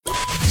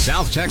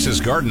South Texas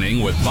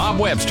Gardening with Bob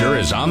Webster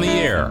is on the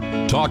air.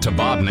 Talk to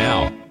Bob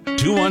now.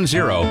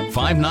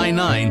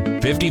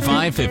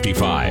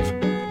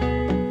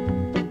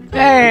 210-599-5555.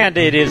 And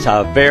it is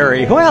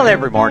every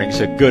morning's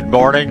a good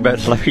morning,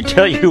 but let me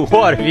tell you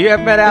what, if you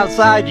haven't been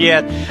outside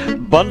yet,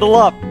 bundle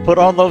up, put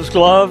on those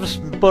gloves,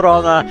 put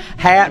on a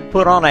hat,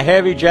 put on a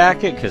heavy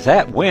jacket, because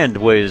that wind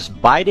was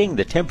biting,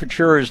 the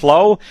temperature is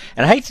low,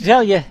 and I hate to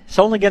tell you, it's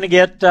only going to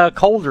get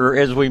colder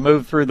as we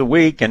move through the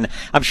week, and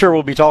I'm sure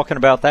we'll be talking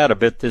about that a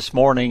bit this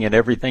morning and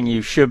everything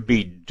you should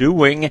be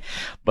doing,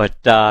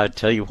 but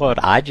tell you what,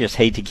 I just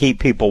hate to keep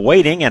people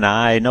waiting, and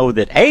I know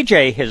that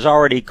AJ has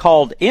already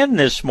called in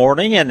this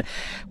morning, and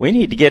we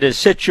need to get his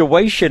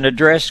situation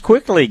addressed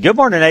quickly. Good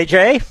morning,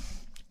 AJ.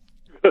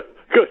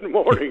 Good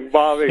morning,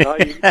 Bobby. How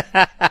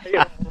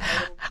you?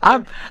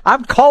 I'm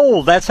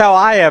cold. That's how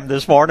I am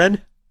this morning.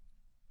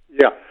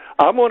 Yeah,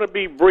 I'm going to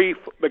be brief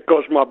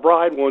because my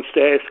bride wants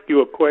to ask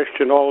you a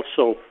question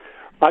also.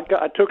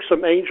 I took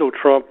some angel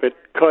trumpet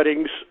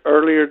cuttings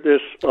earlier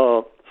this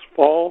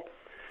fall,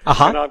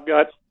 and I've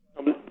got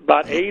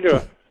about 8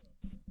 or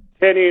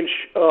 10 inch.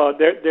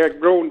 They're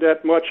grown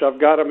that much. I've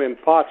got them in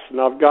pots,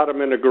 and I've got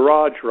them in the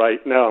garage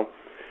right now.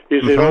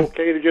 Is it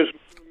okay to just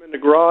put them in the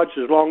garage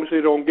as long as they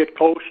don't get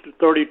close to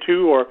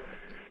 32, or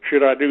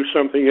should I do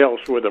something else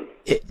with them?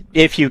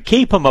 If you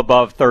keep them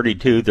above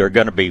 32, they're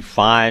going to be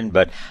fine.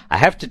 But I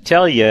have to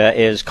tell you,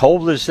 as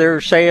cold as they're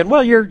saying,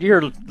 well, you're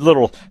a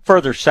little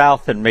further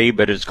south than me,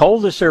 but as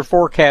cold as they're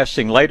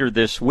forecasting later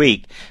this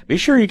week, be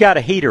sure you got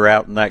a heater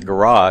out in that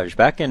garage.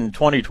 Back in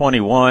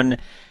 2021,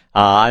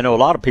 I know a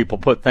lot of people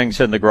put things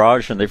in the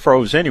garage and they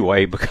froze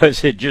anyway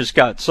because it just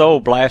got so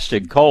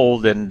blasted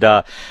cold, and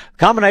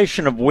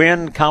combination of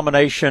wind,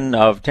 combination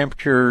of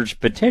temperatures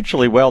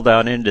potentially well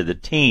down into the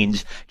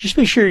teens. Just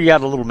be sure you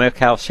got a little milk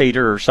house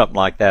heater or something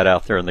like that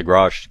out there in the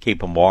garage to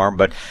keep them warm.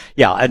 But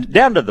yeah, and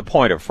down to the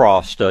point of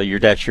frost, your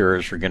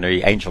yours are going to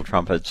be angel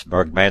trumpets,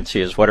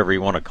 Bergmansias, whatever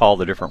you want to call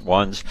the different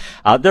ones.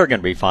 They're going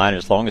to be fine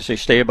as long as they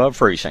stay above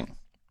freezing.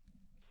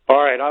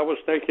 All right, I was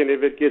thinking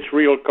if it gets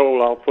real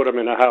cold, I'll put them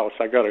in the house.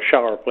 I got a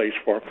shower place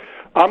for them.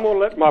 I'm going to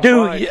let my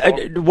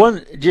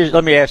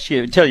let me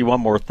tell you one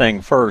more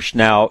thing first.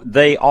 Now,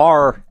 they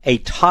are a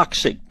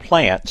toxic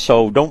plant,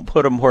 so don't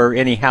put them where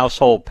any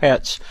household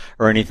pets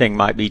or anything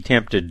might be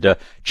tempted to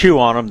chew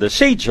on them. The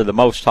seeds are the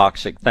most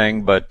toxic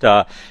thing, but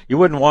you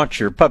wouldn't want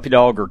your puppy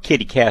dog or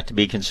kitty cat to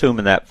be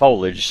consuming that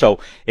foliage. So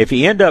if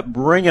you end up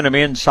bringing them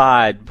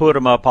inside, put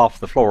them up off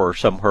the floor or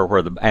somewhere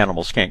where the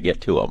animals can't get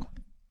to them.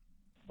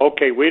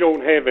 Okay, we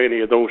don't have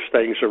any of those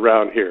things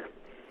around here.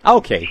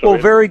 Okay, so well,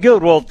 very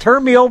good. Well,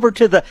 turn me over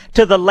to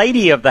the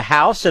lady of the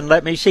house and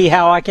let me see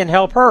how I can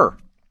help her.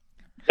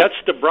 That's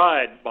the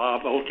bride,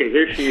 Bob. Okay,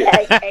 here she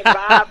is. Hey,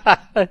 Bob.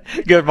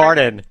 Good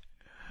morning.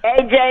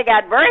 AJ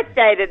got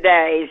birthday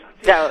today,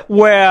 so.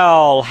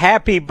 Well,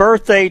 happy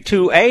birthday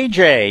to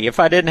AJ. If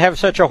I didn't have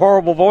such a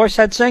horrible voice,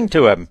 I'd sing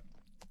to him.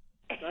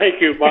 Thank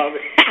you, Bobby.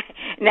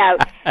 Now,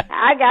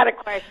 I got a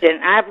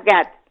question. I've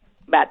got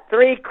about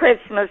 3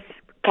 Christmas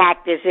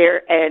cactus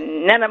here,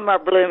 and none of them are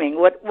blooming.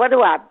 What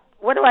do I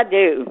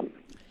do?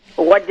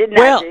 What didn't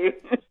I do?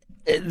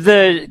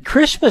 The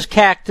Christmas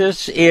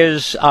cactus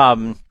is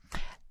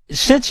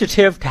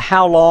sensitive to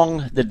how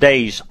long the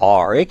days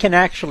are. It can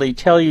actually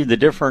tell you the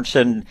difference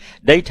in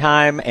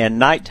daytime and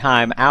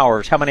nighttime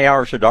hours, how many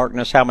hours of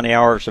darkness, how many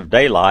hours of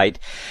daylight.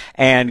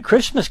 And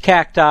Christmas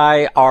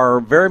cacti are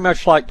very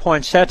much like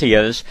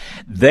poinsettias.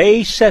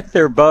 They set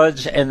their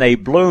buds and they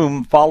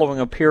bloom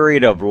following a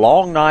period of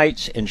long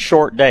nights and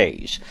short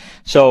days.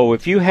 So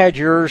if you had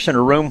yours in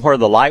a room where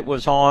the light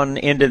was on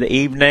into the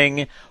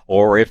evening,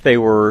 or if they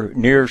were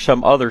near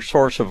some other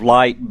source of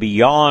light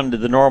beyond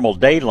the normal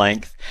day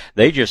length,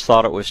 they just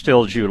thought it was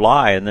still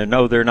July, and they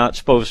know they're not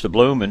supposed to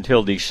bloom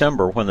until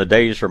December when the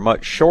days are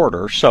much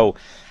shorter. So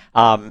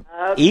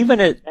even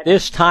at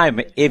this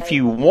time, if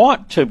you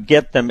want to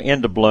get them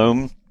into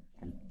bloom,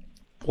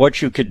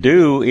 what you could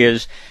do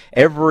is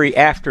every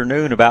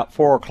afternoon about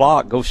 4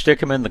 o'clock, go stick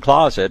them in the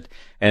closet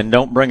and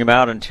don't bring them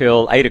out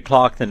until 8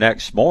 o'clock the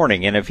next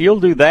morning. And if you'll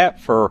do that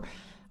for,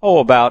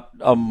 about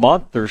a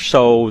month or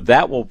so,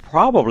 that will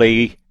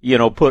probably,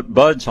 put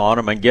buds on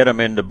them and get them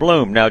into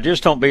bloom. Now,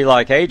 just don't be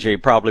like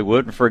AJ probably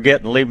would and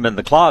forget and leave them in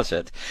the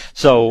closet.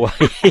 So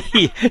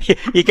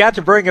you got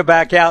to bring them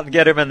back out and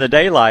get them in the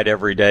daylight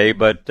every day.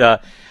 But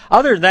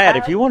other than that,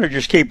 if you want to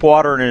just keep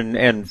watering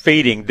and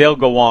feeding, they'll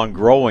go on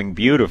growing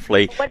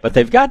beautifully. But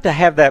they've got to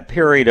have that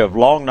period of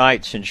long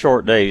nights and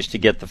short days to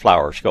get the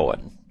flowers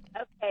going.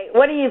 Okay,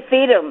 what do you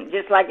feed them?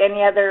 Just like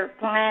any other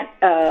plant?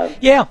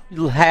 Yeah,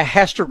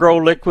 has to grow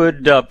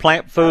liquid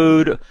plant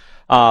food,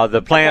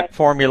 the plant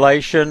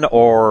formulation,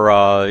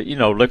 or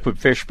liquid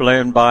fish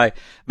blend by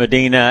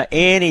Medina.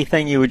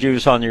 Anything you would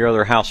use on your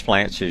other house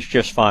plants is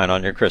just fine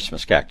on your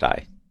Christmas cacti.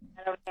 I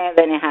don't have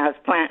any house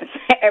plants.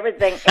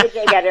 Everything.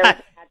 AJ got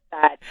everything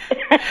outside.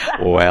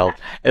 Well,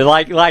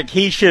 like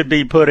he should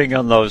be putting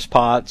on those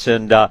pots,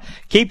 and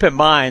keep in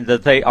mind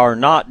that they are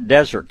not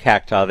desert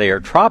cacti; they are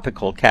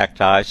tropical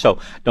cacti. So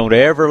don't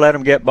ever let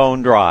them get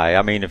bone dry.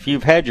 I mean, if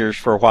you've had yours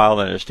for a while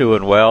and it's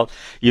doing well,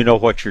 you know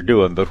what you're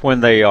doing. But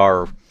when they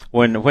are,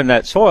 when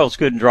that soil's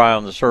good and dry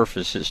on the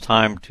surface, it's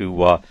time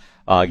to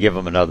give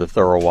them another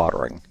thorough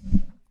watering.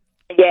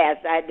 Yes,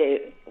 I do.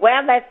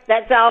 Well,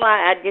 that's all.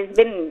 I just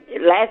been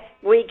last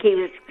week. He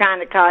was trying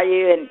to call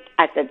you, and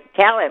I said,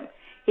 "Tell him."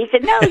 He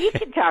said, "No, you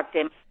can talk to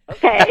him."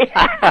 Okay,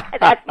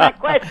 that's my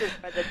question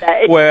for the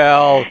day.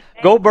 Well,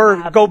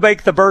 go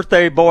bake the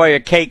birthday boy a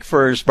cake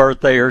for his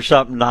birthday or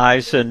something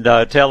nice, and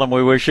tell him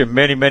we wish him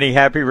many, many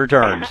happy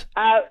returns.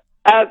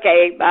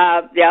 Okay,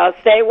 y'all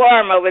stay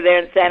warm over there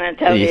in San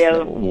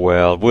Antonio.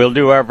 Well, we'll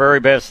do our very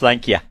best.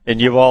 Thank you,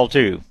 and you all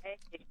too.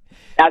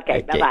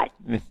 Okay, bye-bye.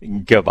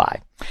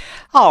 Goodbye.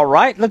 All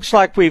right, looks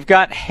like we've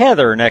got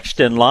Heather next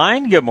in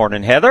line. Good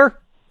morning, Heather.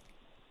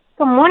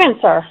 Good morning,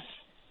 sir.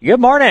 Good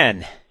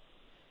morning.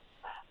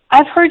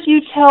 I've heard you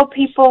tell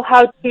people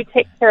how to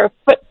take care of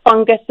foot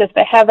fungus if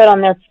they have it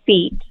on their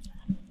feet.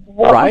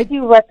 What would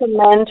you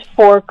recommend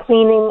for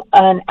cleaning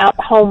an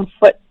at-home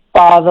foot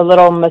spa, the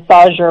little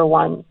massager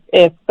one,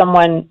 if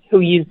someone who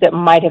used it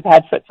might have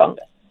had foot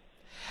fungus?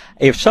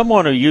 If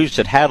someone who used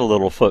it had a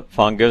little foot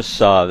fungus,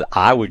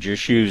 I would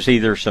just use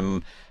either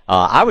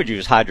I would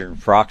use hydrogen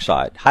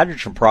peroxide.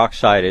 Hydrogen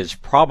peroxide is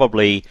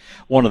probably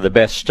one of the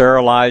best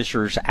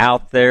sterilizers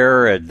out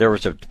there. There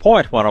was a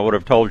point when I would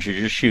have told you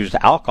just use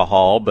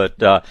alcohol, but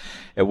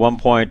at one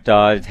point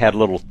it had a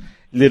little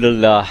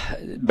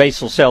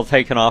basal cell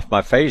taken off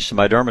my face, and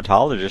my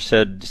dermatologist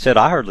said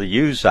I hardly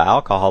use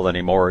alcohol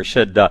anymore. He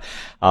said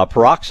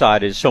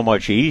peroxide is so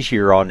much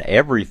easier on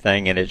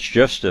everything, and it's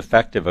just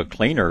effective a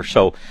cleaner.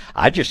 So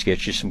I just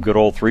get you some good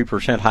old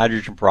 3%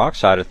 hydrogen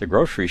peroxide at the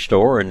grocery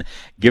store and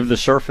give the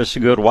surface a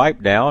good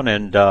wipe down,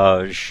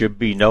 and should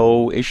be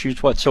no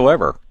issues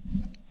whatsoever.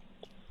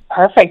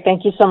 Perfect.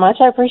 Thank you so much.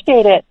 I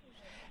appreciate it.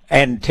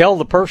 And tell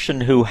the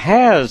person who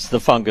has the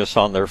fungus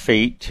on their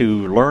feet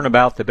to learn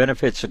about the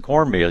benefits of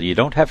cornmeal. You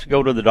don't have to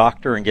go to the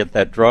doctor and get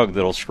that drug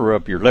that'll screw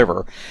up your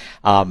liver.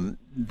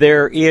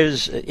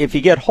 If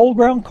you get whole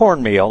ground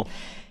cornmeal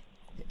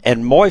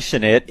and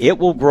moisten it, it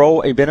will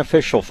grow a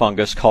beneficial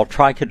fungus called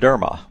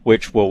trichoderma,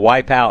 which will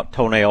wipe out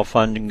toenail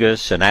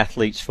fungus and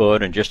athlete's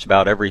foot and just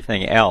about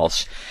everything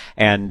else.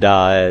 And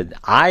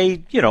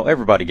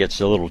everybody gets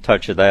a little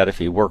touch of that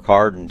if you work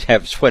hard and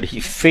have sweaty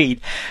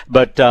feet.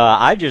 But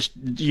I just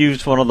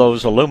used one of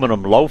those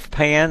aluminum loaf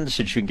pans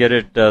that you can get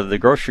at the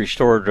grocery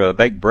store to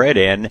bake bread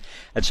in.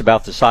 It's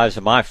about the size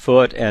of my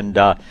foot, and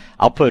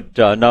I'll put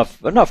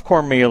enough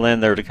cornmeal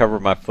in there to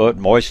cover my foot,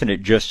 moisten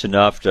it just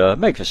enough to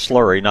make a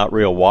slurry, not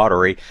real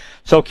watery.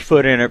 Soak your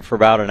foot in it for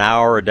about an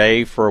hour a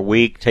day for a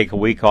week, take a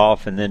week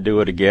off, and then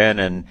do it again,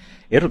 and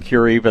it'll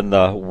cure even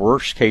the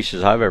worst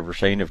cases I've ever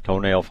seen of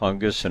toenail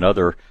fungus and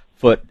other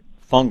foot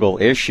fungal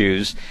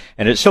issues.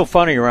 And it's so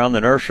funny around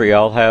the nursery,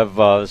 I'll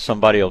have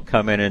somebody will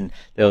come in and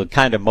they'll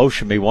kind of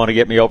motion me, want to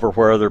get me over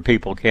where other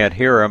people can't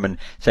hear them, and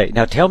say,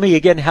 "Now tell me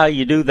again how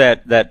you do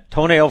that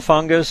toenail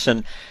fungus."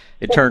 And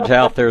it turns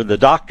out they're the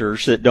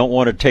doctors that don't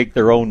want to take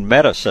their own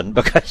medicine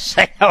because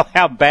they know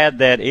how bad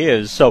that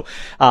is. So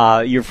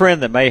your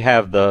friend that may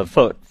have the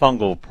foot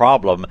fungal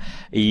problem,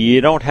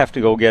 you don't have to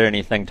go get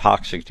anything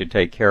toxic to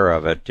take care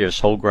of it.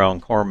 Just whole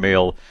ground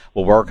cornmeal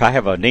will work. I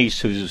have a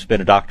niece who's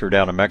been a doctor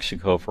down in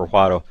Mexico for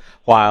a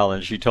while,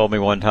 and she told me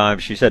one time,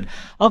 she said,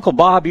 "Uncle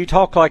Bob, you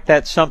talk like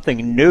that's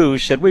something new."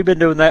 She said, "We've been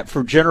doing that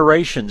for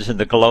generations in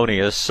the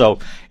colonias." So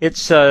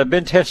it's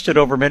been tested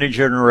over many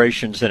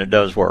generations, and it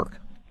does work.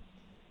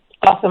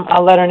 Awesome.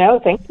 I'll let her know.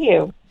 Thank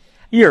you.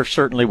 You're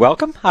certainly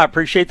welcome. I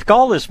appreciate the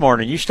call this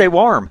morning. You stay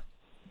warm.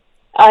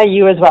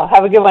 You as well.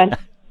 Have a good one.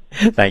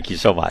 Thank you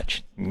so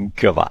much.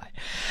 Goodbye.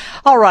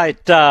 All right.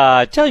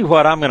 Tell you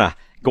what, I'm going to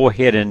go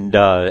ahead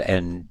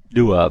and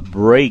do a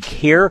break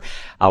here.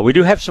 We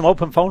do have some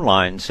open phone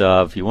lines.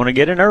 If you want to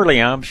get in early,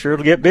 I'm sure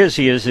it'll get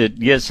busy as it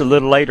gets a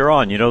little later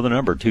on. You know the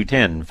number,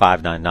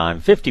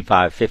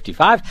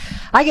 210-599-5555.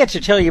 I get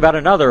to tell you about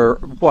another,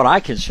 what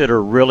I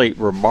consider really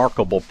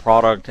remarkable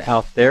product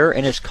out there,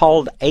 and it's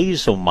called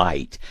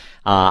Azomite.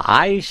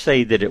 I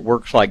say that it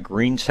works like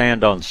green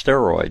sand on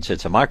steroids.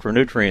 It's a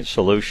micronutrient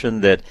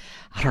solution that,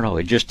 I don't know,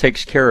 it just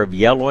takes care of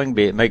yellowing.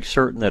 It makes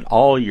certain that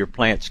all your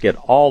plants get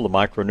all the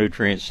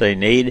micronutrients they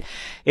need.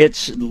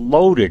 It's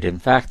loaded. In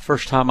fact,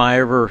 first time I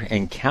ever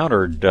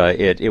encountered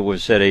it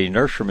was at a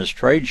nurseryman's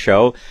trade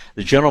show.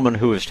 The gentleman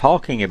who was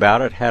talking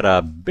about it had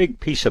a big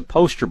piece of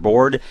poster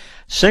board,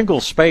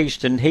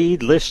 single-spaced, and he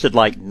listed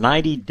like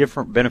 90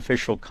 different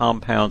beneficial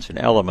compounds and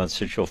elements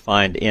that you'll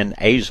find in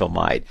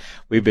Azomite.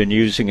 We've been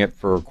using it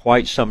for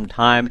quite some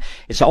time.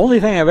 It's the only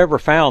thing I've ever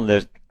found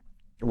that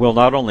will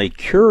not only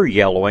cure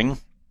yellowing,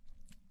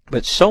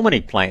 But so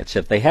many plants,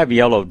 if they have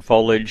yellowed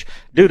foliage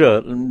due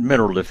to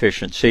mineral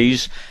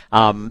deficiencies,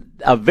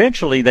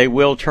 eventually they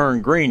will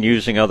turn green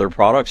using other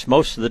products.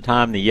 Most of the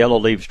time the yellow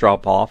leaves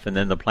drop off and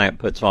then the plant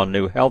puts on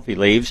new healthy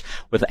leaves.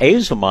 With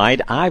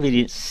azomite, I've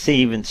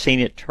even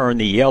seen it turn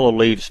the yellow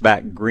leaves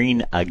back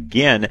green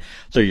again,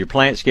 so your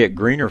plants get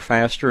greener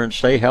faster and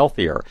stay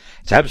healthier.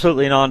 It's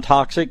absolutely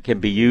non-toxic, can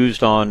be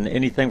used on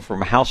anything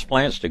from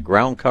houseplants to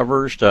ground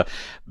covers to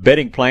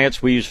bedding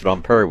plants. We use it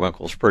on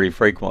periwinkles pretty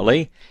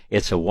frequently.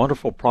 It's a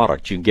wonderful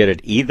product. You can get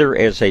it either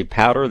as a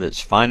powder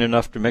that's fine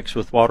enough to mix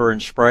with water and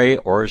spray,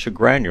 or as a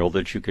granule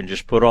that you can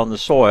just put on the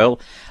soil.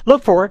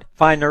 Look for it.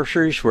 Find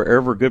nurseries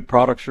wherever good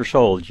products are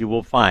sold. You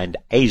will find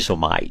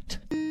azomite.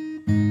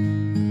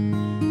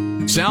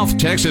 South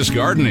Texas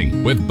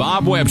Gardening with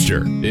Bob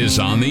Webster is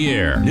on the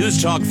air.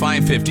 News Talk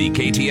 550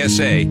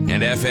 KTSA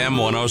and FM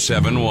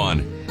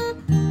 1071.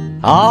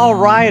 All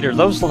right,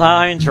 those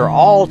lines are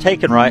all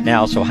taken right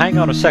now, so hang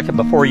on a second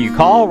before you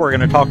call. We're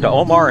going to talk to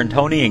Omar and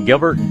Tony and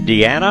Gilbert and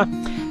Deanna,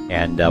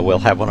 and we'll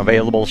have one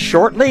available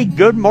shortly.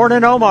 Good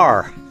morning,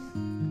 Omar.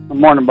 Good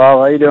morning, Bob.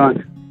 How you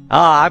doing?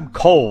 I'm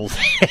cold.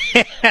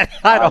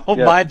 I don't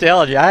mind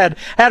telling you. I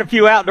had a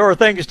few outdoor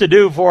things to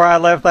do before I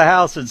left the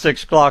house at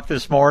 6 o'clock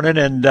this morning,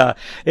 and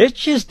it's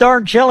just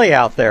darn chilly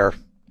out there.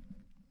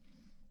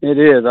 It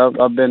is.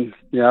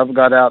 I've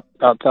got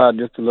outside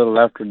just a little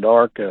after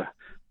dark.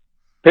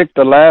 Picked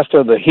the last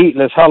of the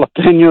heatless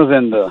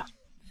jalapenos,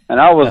 and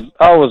I was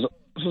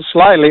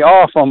slightly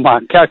off on my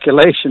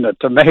calculation of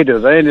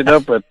tomatoes. I ended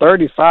up with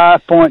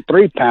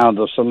 35.3 pounds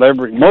of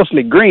celebrity,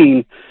 mostly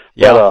green,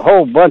 but a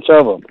whole bunch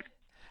of them.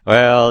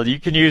 Well, you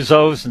can use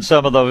those and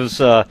some of those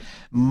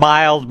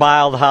mild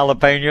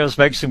jalapenos,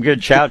 make some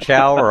good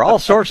chow or all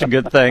sorts of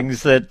good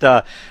things that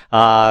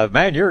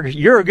man,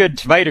 you're a good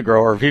tomato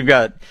grower if you've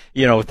got,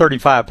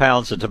 35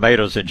 pounds of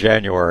tomatoes in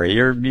January.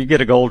 You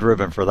get a gold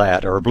ribbon for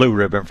that, or a blue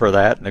ribbon for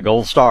that, and a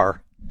gold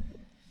star.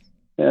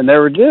 And they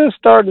were just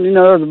starting,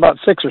 there was about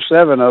 6 or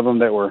 7 of them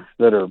that are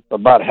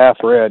about half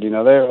red.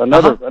 They're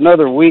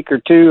another week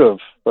or two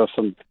of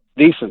some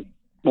decent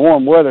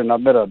warm weather, and I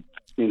bet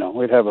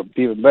we'd have a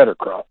even better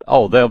crop.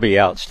 Oh, they'll be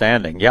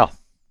outstanding. Yeah.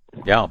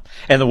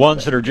 And the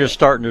ones that are just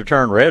starting to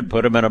turn red,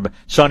 put them in a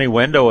sunny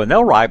window and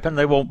they'll ripen.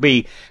 They won't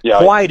be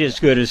quite as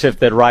good as if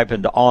they'd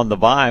ripened on the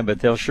vine, but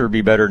they'll sure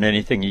be better than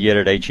anything you get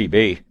at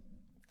H-E-B.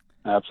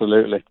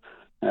 Absolutely.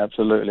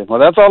 Well,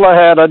 that's all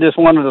I had. I just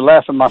wanted to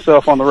laugh at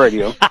myself on the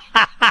radio.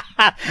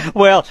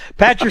 Well,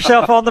 pat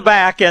yourself on the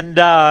back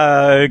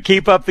and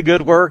keep up the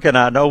good work, and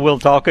I know we'll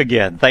talk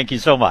again. Thank you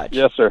so much.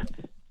 Yes, sir.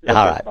 All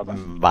right.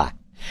 Bye.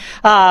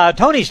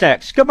 Tony's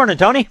next. Good morning,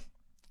 Tony.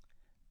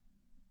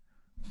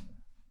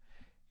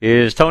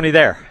 Is Tony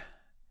there?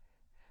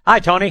 Hi,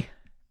 Tony.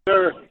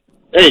 Sir.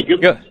 Hey,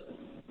 good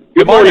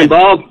morning,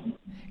 Bob.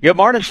 Good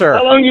morning, sir.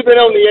 How long you been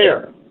on the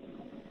air?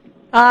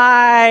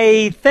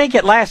 I think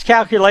at last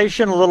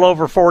calculation, a little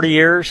over 40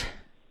 years.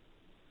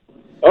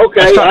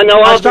 Okay, I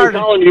know I've been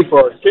calling you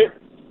for it.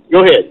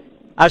 Go ahead.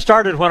 I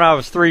started when I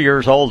was 3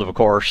 years old, of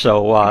course,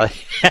 so I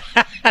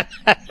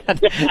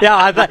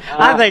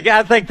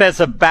think that's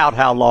about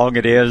how long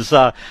it is.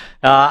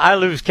 I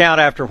lose count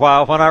after a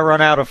while. When I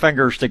run out of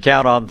fingers to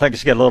count on,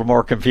 things get a little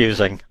more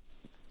confusing.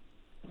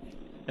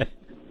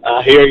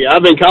 I hear you.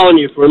 I've been calling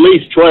you for at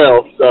least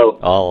 12,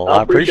 so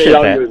I appreciate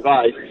all that. your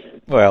advice.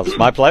 Well, it's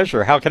my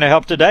pleasure. How can I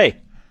help today?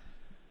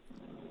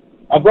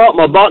 I brought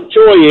my bok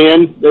choy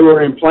in. They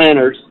were in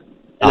planters,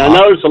 and I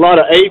noticed a lot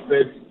of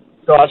aphids,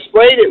 so I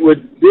sprayed it with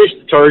dish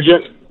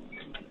detergent,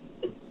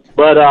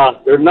 but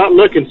they're not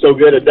looking so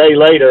good a day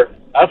later.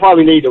 I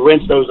probably need to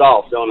rinse those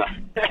off, don't I?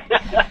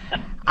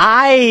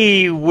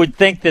 I would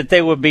think that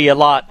they would be a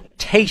lot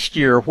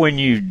tastier when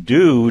you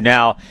do.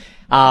 Now,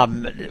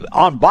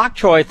 on bok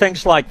choy,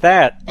 things like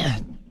that,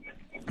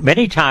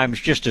 many times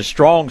just a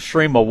strong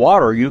stream of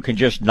water, you can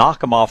just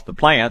knock them off the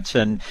plants.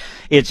 And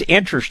it's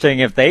interesting,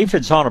 if the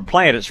aphid's on a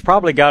plant, it's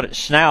probably got its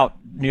snout,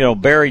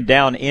 buried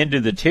down into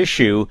the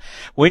tissue.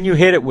 When you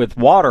hit it with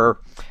water,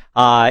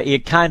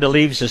 it kind of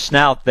leaves a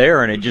snout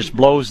there and it just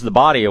blows the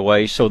body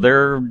away. So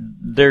they're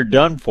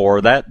done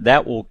for.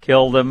 That will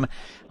kill them.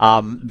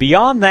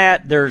 Beyond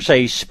that, there's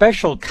a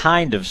special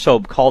kind of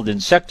soap called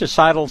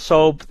insecticidal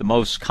soap. The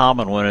most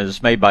common one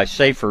is made by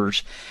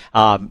Safers.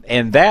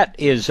 And that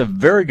is a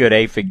very good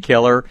aphid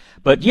killer.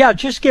 But yeah,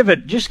 just give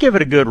it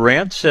a good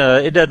rinse.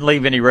 It doesn't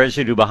leave any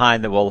residue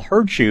behind that will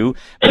hurt you.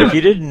 But if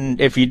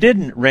you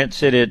didn't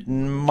rinse it, it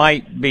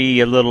might be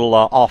a little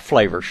off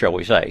flavor, shall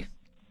we say.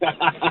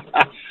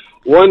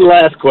 One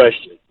last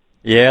question.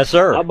 Yes,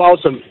 sir. I bought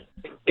some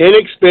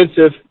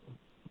inexpensive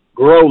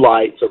grow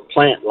lights or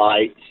plant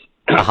lights.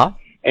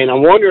 And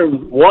I'm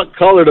wondering what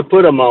color to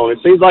put them on. It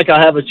seems like I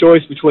have a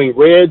choice between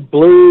red,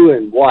 blue,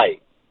 and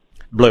white.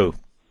 Blue.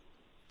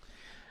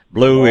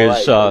 Blue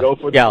is, go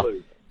for the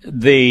blue.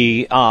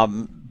 The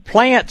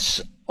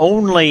plants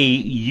only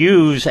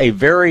use a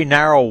very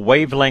narrow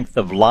wavelength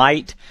of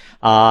light.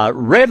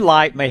 Red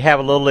light may have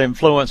a little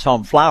influence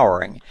on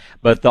flowering,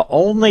 but the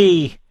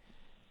only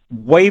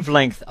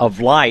wavelength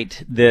of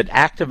light that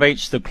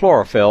activates the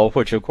chlorophyll,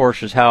 which of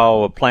course is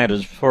how a plant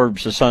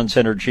absorbs the sun's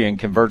energy and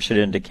converts it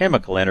into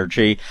chemical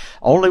energy.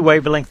 Only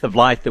wavelength of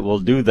light that will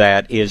do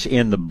that is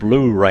in the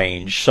blue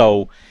range.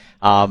 So,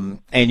 and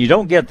you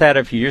don't get that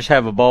if you just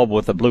have a bulb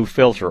with a blue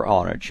filter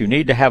on it. You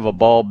need to have a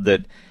bulb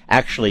that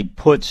actually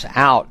puts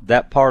out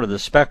that part of the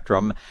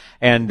spectrum.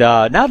 And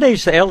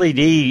nowadays the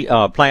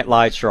LED plant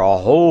lights are a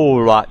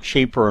whole lot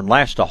cheaper and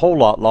last a whole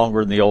lot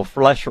longer than the old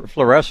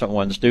fluorescent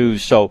ones do.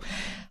 So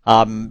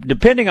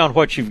depending on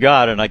what you've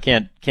got, and I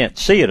can't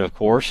see it, of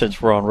course,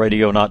 since we're on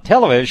radio, not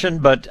television,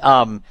 but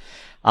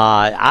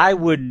I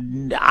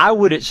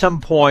would at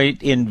some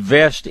point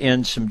invest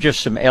in some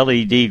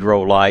LED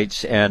grow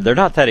lights, and they're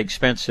not that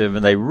expensive,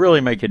 and they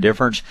really make a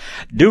difference.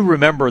 Do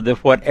remember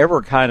that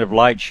whatever kind of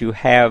lights you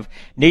have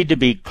need to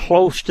be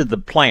close to the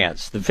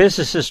plants. The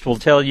physicist will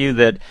tell you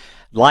that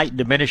light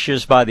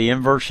diminishes by the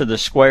inverse of the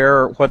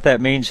square. What that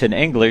means in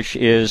English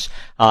is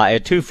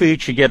at 2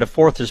 feet you get a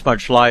fourth as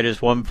much light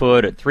as 1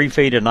 foot, at 3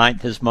 feet a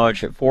ninth as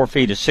much, at 4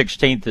 feet a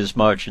 16th as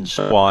much, and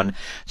so on.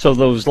 So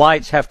those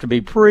lights have to be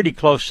pretty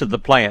close to the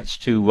plants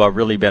to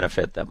really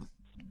benefit them.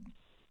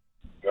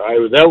 All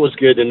right, that was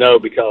good to know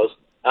because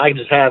I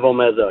just have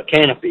them as a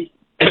canopy,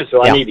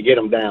 so I need to get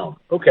them down.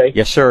 Okay.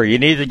 Yes, sir. You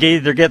need to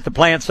either get the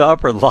plants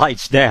up or the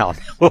lights down,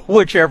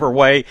 whichever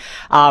way.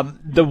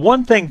 The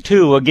one thing,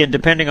 too, again,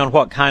 depending on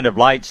what kind of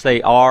lights they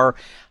are,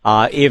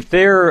 if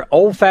they're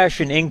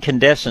old-fashioned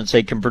incandescents,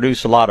 they can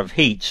produce a lot of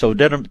heat. So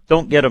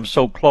don't get them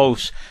so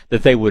close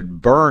that they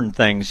would burn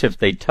things if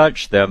they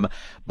touch them.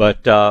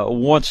 But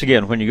once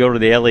again, when you go to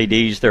the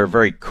LEDs, they're a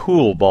very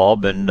cool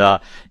bulb, and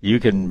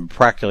you can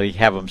practically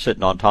have them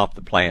sitting on top of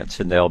the plants,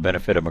 and they'll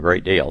benefit them a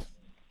great deal.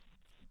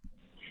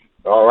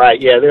 All right,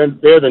 yeah,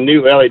 they're the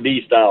new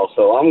LED style,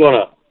 so I'm going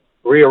to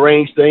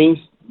rearrange things.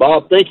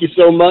 Bob, thank you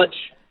so much,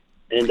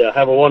 and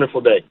have a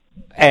wonderful day.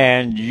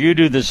 And you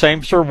do the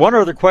same, sir. One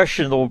other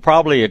question that will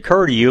probably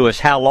occur to you is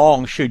how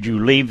long should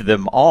you leave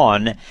them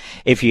on?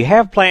 If you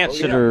have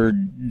plants that are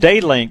day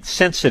length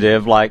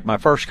sensitive, like my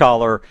first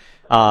caller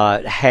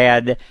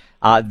had,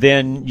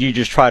 then you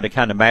just try to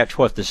kind of match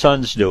what the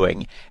sun's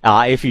doing.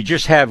 If you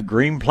just have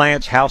green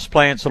plants, house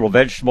plants, little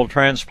vegetable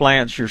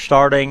transplants you're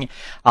starting,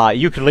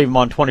 you can leave them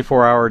on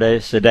 24-hour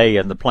days a day,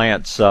 and the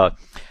plants,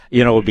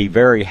 would be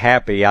very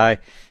happy.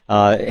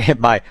 In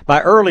my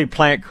early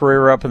plant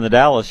career up in the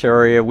Dallas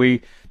area,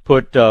 we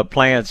put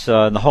plants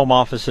in the home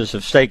offices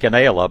of Steak and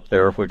Ale up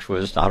there, which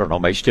was, I don't know,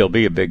 may still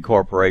be a big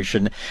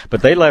corporation,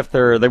 but they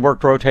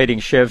worked rotating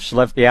shifts,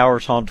 left the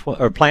hours on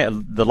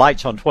the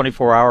lights on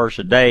 24 hours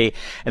a day,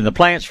 and the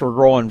plants were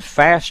growing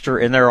faster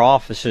in their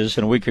offices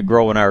than we could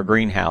grow in our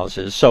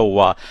greenhouses.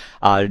 So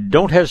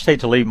don't hesitate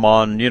to leave them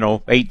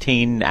on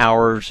 18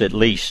 hours at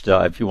least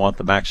if you want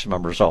the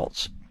maximum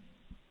results.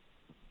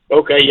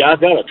 Okay, yeah, I've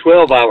got a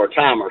 12-hour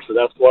timer, so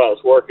that's what I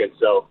was working.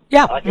 So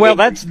yeah, well,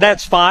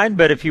 that's fine.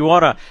 But if you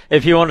want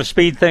to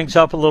speed things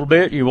up a little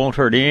bit, you won't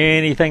hurt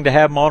anything to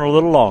have them on a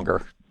little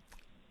longer.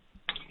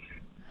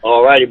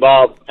 All righty,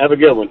 Bob. Have a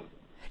good one.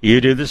 You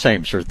do the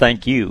same, sir.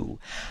 Thank you.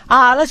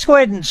 Let's go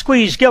ahead and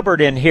squeeze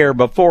Gilbert in here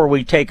before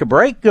we take a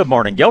break. Good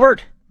morning,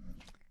 Gilbert.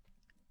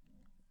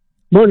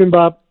 Morning,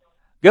 Bob.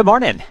 Good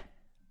morning.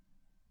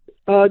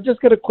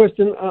 Just got a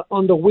question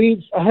on the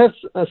weeds. I have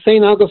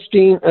St.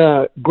 Augustine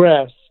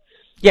grass.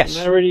 Yes.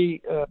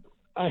 And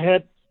I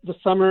had the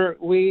summer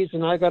weeds,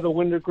 and I got the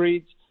winter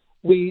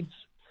weeds.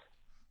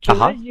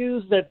 Can I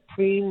use that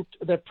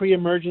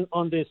pre-emergent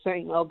on the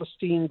St.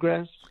 Augustine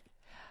grass?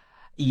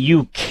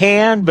 You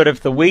can, but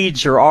if the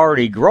weeds are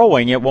already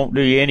growing, it won't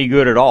do you any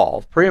good at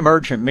all.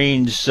 Pre-emergent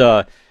means,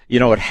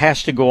 it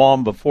has to go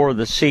on before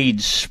the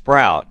seeds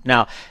sprout.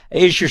 Now,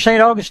 is your St.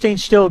 Augustine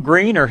still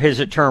green, or has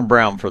it turned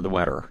brown for the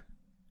winter?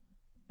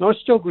 No,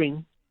 it's still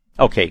green.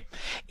 Okay.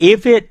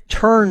 If it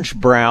turns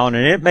brown,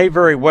 and it may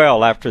very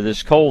well after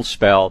this cold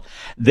spell,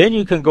 then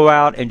you can go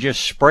out and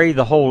just spray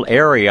the whole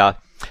area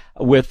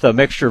with a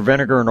mixture of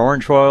vinegar and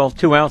orange oil,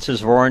 2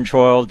 ounces of orange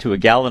oil to a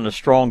gallon of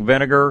strong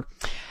vinegar,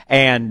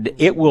 and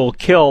it will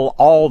kill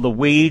all the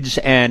weeds.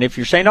 And if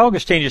your St.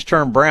 Augustine is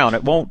turned brown,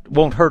 it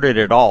won't hurt it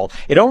at all.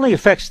 It only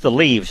affects the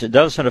leaves. It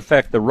doesn't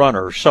affect the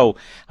runners. So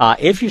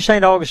if your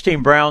St.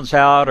 Augustine browns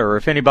out, or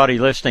if anybody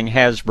listening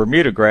has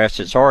Bermuda grass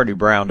that's already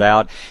browned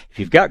out, if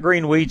you've got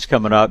green weeds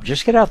coming up,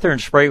 just get out there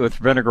and spray it with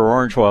vinegar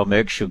orange oil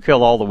mix. You'll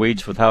kill all the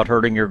weeds without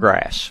hurting your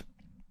grass.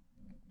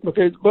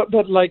 Okay,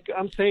 but like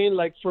I'm saying,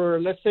 like for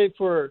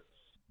the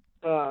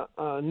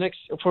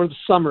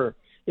summer,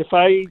 if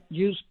I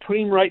use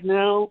Preem right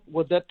now,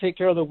 would that take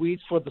care of the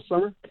weeds for the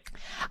summer?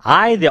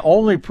 The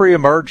only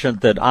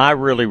pre-emergent that I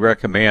really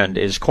recommend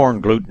is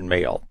corn gluten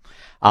meal.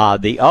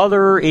 The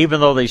other,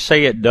 even though they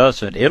say it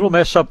doesn't, it'll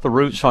mess up the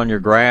roots on your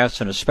grass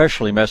and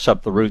especially mess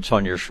up the roots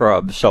on your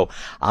shrubs. So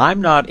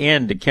I'm not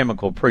into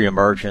chemical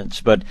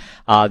pre-emergents. But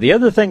the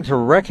other thing to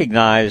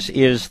recognize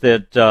is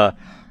that,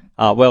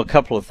 a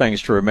couple of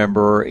things to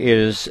remember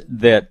is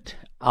that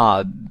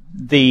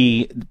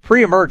the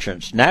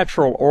pre-emergents,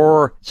 natural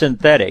or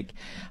synthetic,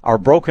 are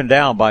broken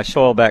down by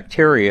soil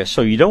bacteria,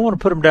 so you don't want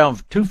to put them down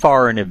too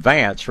far in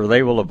advance or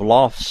they will have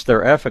lost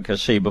their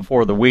efficacy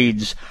before the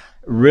weeds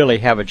really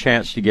have a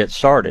chance to get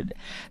started.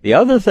 The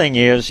other thing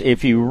is,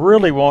 if you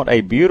really want a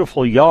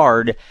beautiful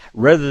yard,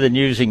 rather than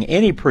using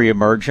any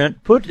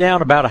pre-emergent, put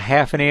down about a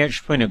half an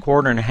inch, between a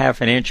quarter and a half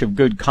an inch of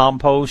good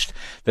compost.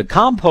 The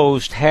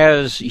compost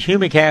has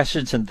humic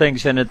acids and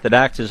things in it that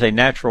act as a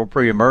natural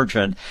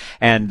pre-emergent,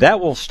 and that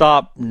will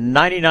stop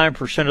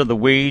 99% of the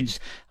weeds.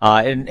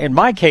 In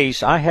my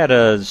case, I had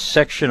a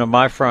section of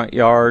my front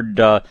yard,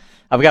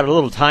 I've got a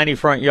little tiny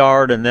front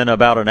yard and then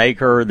about an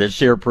acre that's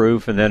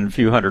deer-proof and then a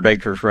few hundred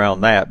acres around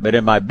that. But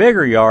in my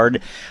bigger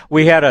yard,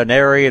 we had an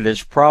area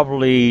that's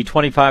probably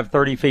 25,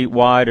 30 feet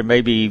wide and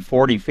maybe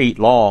 40 feet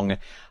long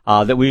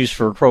that we used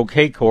for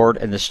croquet court,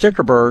 and the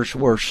sticker burrs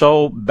were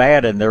so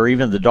bad in there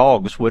even the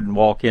dogs wouldn't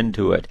walk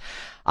into it.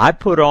 I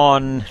put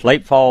on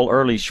late fall,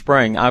 early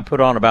spring, I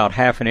put on about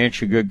half an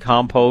inch of good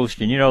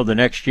compost, and the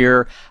next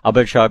year, I'll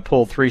bet you I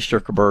pull 3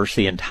 sticker burrs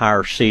the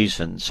entire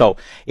season. So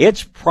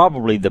it's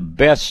probably the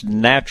best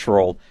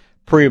natural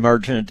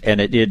pre-emergent, and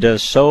it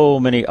does so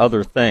many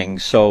other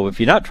things. So if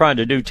you're not trying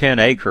to do 10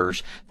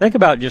 acres, think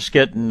about just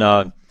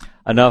getting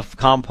enough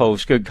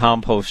compost, good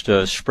compost,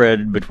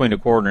 spread between a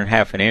quarter and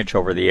half an inch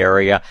over the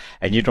area,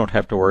 and you don't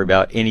have to worry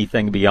about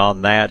anything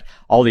beyond that.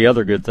 All the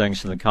other good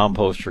things in the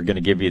compost are going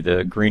to give you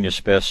the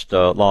greenest, best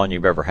lawn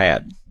you've ever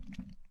had.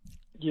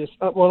 Yes,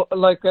 well,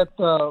 like at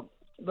the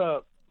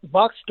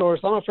box stores,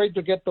 I'm afraid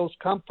to get those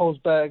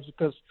compost bags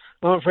because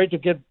I'm afraid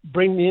to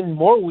bring in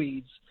more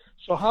weeds.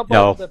 So how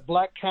about the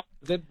black cow?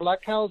 Did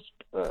black cows?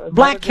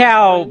 Black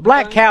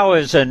cow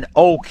is an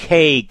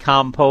okay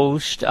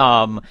compost.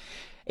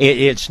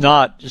 It's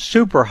not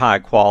super high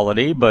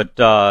quality, but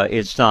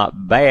it's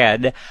not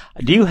bad.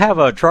 Do you have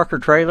a truck or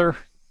trailer?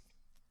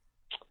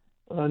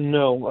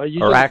 No.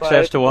 Or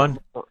access to one?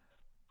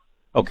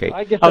 Okay.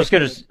 I was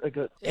going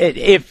to.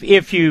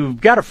 If you've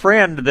got a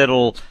friend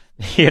that'll,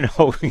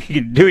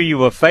 do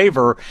you a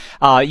favor,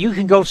 you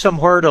can go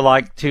somewhere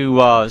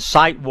to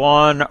Site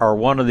One or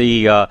one of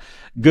the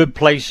good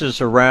places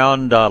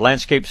around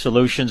Landscape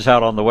Solutions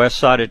out on the west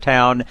side of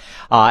town,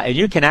 and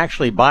you can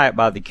actually buy it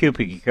by the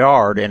cubic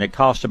yard, and it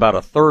costs about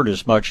a third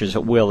as much as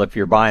it will if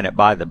you're buying it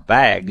by the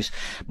bags.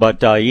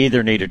 But you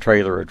either need a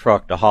trailer or a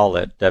truck to haul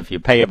it. If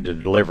you pay them to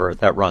deliver it,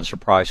 that runs the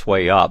price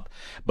way up.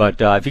 But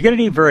if you're going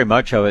to need very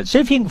much of it, see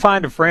if you can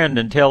find a friend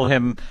and tell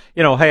him,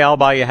 hey, I'll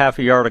buy you half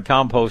a yard of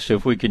compost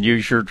if we can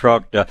use your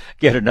truck to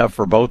get enough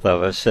for both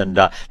of us. And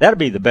that'd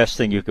be the best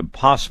thing you could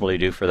possibly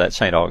do for that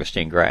St.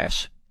 Augustine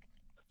grass.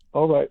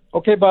 All right.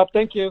 Okay, Bob.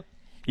 Thank you.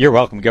 You're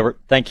welcome, Gilbert.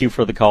 Thank you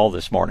for the call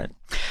this morning.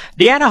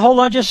 Deanna, hold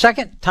on just a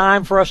second.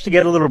 Time for us to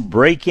get a little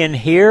break in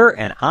here,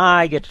 and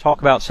I get to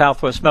talk about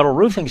Southwest Metal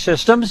Roofing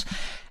Systems.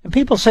 And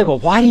people say, well,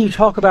 why do you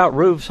talk about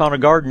roofs on a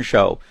garden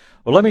show?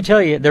 Well, let me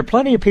tell you, there are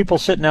plenty of people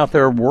sitting out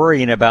there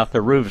worrying about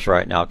their roofs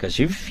right now, because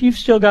you've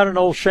still got an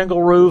old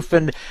shingle roof,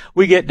 and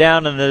we get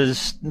down in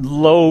the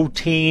low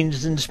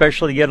teens, and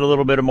especially get a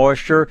little bit of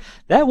moisture.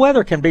 That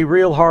weather can be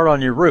real hard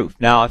on your roof.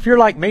 Now, if you're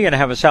like me and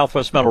have a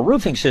Southwest Metal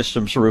Roofing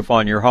Systems roof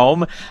on your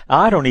home,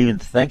 I don't even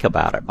think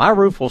about it. My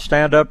roof will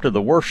stand up to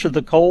the worst of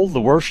the cold, the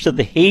worst of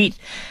the heat.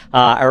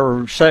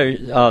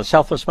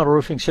 Southwest Metal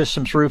Roofing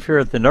Systems roof here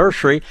at the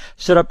nursery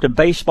sit up to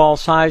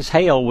baseball-size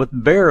hail with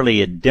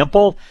barely a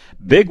dimple.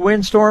 Big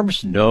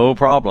windstorms, no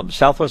problem.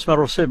 Southwest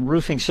Metal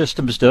Roofing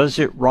Systems does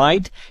it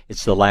right.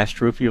 It's the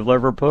last roof you'll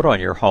ever put on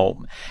your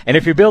home. And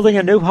if you're building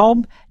a new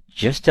home,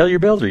 just tell your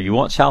builder you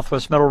want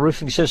Southwest Metal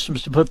Roofing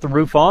Systems to put the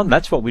roof on.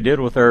 That's what we did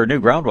with our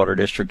new groundwater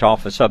district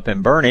office up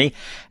in Bernie,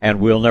 and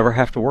we'll never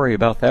have to worry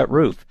about that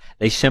roof.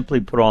 They simply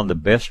put on the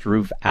best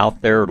roof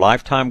out there,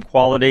 lifetime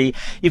quality.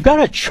 You've got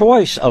a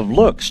choice of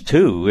looks,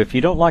 too. If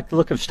you don't like the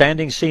look of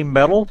standing seam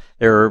metal,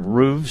 there are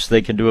roofs.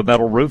 They can do a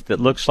metal roof that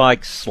looks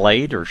like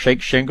slate or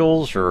shake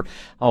shingles or,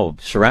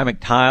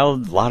 ceramic tile,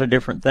 a lot of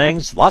different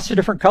things. Lots of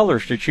different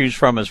colors to choose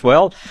from as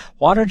well.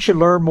 Why don't you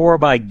learn more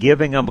by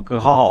giving them a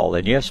call?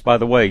 And yes, by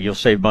the way, you'll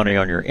save money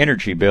on your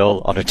energy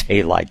bill on a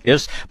day like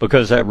this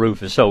because that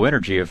roof is so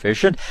energy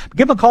efficient.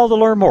 Give them a call to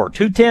learn more.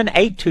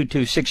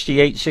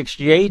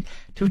 210-822-6868.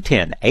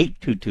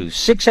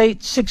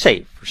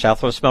 210-822-6868 for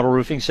Southwest Metal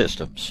Roofing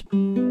Systems.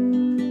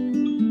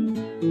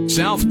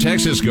 South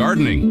Texas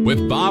Gardening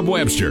with Bob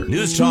Webster.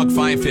 News Talk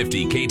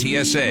 550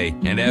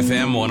 KTSA and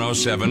FM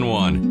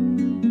 1071.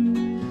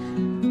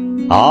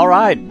 All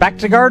right, back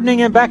to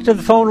gardening and back to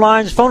the phone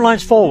lines. Phone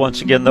line's full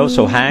once again, though,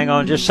 so hang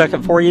on just a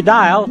second before you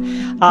dial.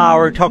 We're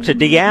going to talk to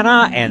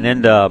Deanna and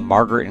then to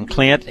Margaret and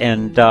Clint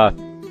and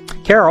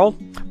Carol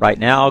right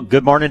now.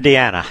 Good morning,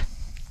 Deanna.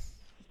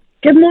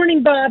 Good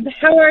morning, Bob.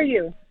 How are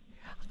you?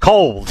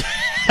 Cold.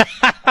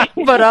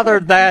 But other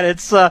than that,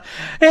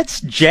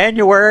 it's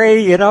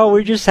January.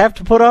 We just have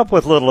to put up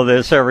with a little of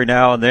this every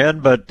now and then.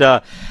 But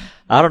I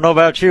don't know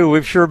about you.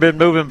 We've sure been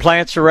moving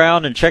plants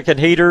around and checking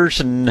heaters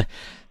and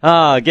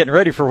getting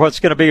ready for what's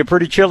going to be a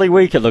pretty chilly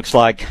week, it looks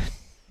like.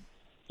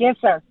 Yes,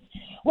 sir.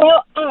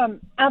 Well,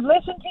 I've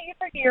listened to you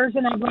for years,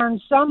 and I've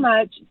learned so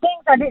much,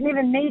 things I didn't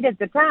even need at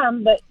the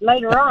time, but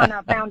later on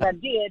I found I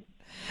did.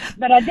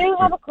 But I do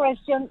have a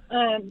question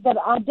that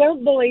I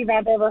don't believe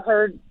I've ever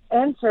heard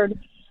answered.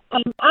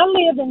 I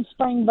live in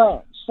Spring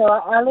Branch, so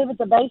I live at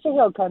the base of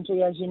hill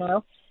country, as you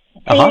know,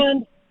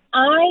 and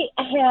I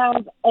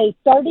have a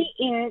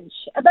 30-inch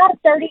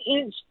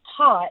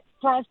pot,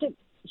 plastic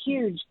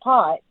huge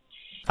pot,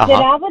 that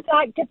I would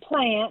like to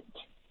plant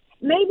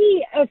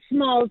maybe a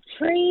small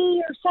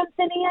tree or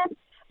something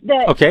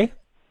in. Okay.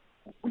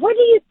 What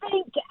do you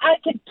think I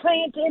could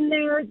plant in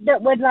there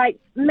that would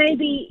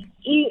maybe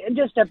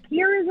just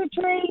appear as a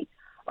tree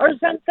or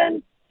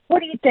something? What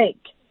do you think?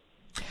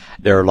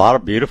 There are a lot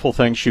of beautiful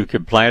things you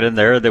could plant in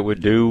there that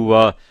would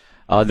do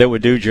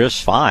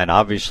just fine.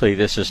 Obviously,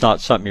 this is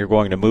not something you're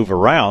going to move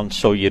around,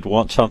 so you'd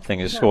want something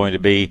that's going to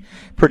be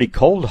pretty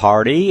cold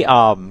hardy.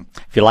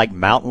 If you like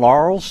mountain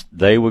laurels,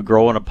 they would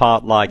grow in a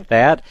pot like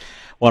that.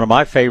 One of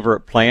my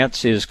favorite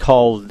plants is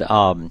called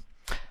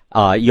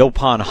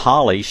Yopon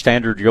holly,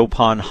 standard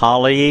Yopon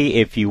holly.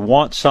 If you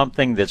want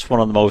something that's one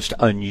of the most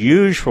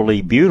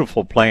unusually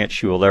beautiful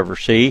plants you will ever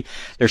see,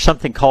 there's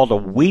something called a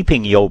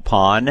weeping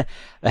Yopon.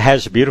 It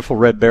has beautiful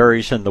red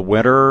berries in the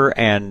winter,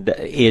 and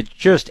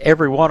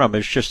every one of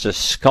them is just a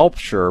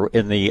sculpture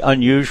in the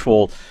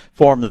unusual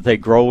form that they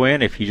grow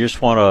in. If you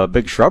just want a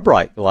big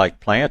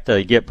shrub-like plant,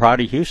 you get Pride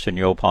of Houston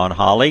Yopon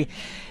holly.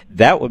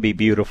 That would be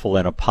beautiful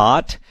in a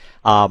pot.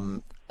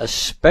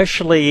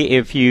 Especially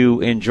if you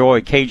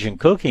enjoy Cajun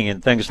cooking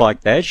and things like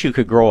that, you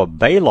could grow a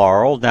bay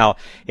laurel. Now,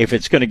 if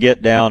it's going to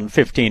get down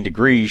 15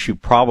 degrees, you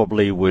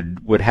probably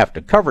would have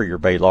to cover your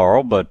bay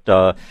laurel, but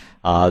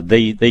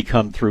they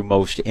come through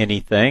most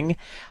anything.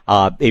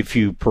 If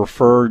you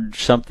preferred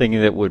something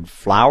that would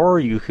flower,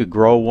 you could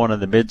grow one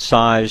of the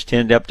mid-sized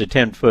 10 up to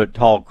 10 foot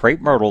tall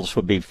crepe myrtles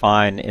would be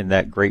fine in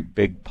that great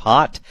big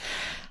pot.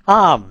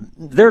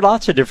 There are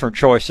lots of different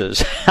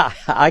choices.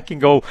 I can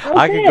go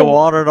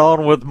on and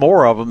on with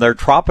more of them. There are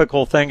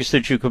tropical things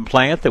that you can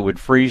plant that would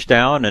freeze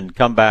down and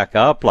come back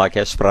up, like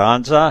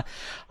Esperanza,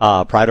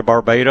 Pride of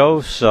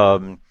Barbados.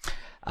 With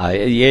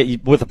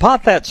a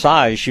pot that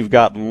size, you've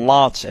got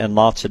lots and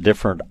lots of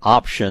different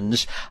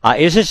options.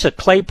 Is this a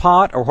clay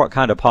pot, or what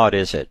kind of pot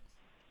is it?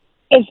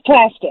 It's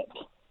plastic.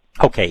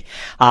 Okay.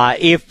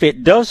 If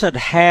it doesn't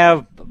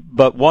have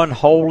but one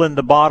hole in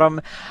the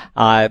bottom,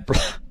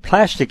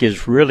 plastic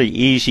is really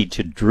easy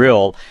to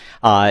drill.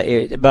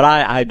 But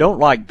I don't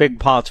like big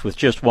pots with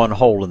just one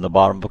hole in the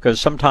bottom,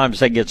 because sometimes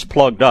that gets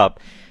plugged up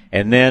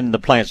and then the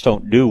plants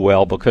don't do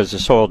well because the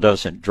soil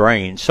doesn't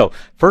drain. So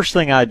first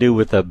thing I do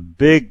with a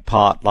big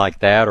pot like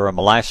that, or a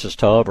molasses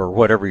tub, or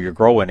whatever you're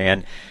growing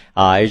in,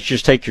 is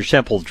just take your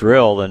simple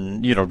drill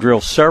and,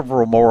 drill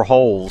several more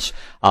holes,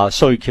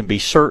 so you can be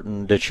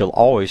certain that you'll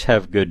always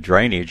have good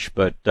drainage.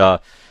 But,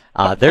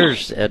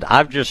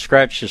 I've just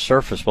scratched the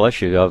surface,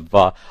 bless you, of,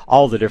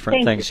 all the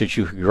different things that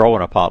you can grow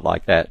in a pot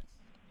like that.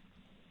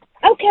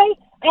 Okay.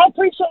 I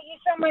appreciate you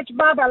so much,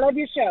 Bob. I love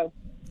your show.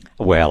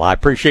 Well, I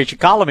appreciate you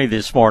calling me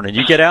this morning.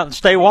 You get out and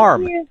stay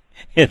warm.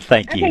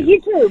 Thank you. Okay,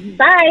 you too.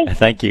 Bye.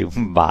 Thank you.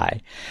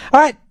 Bye. All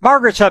right,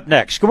 Margaret's up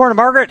next. Good morning,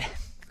 Margaret.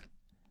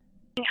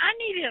 I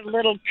need a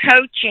little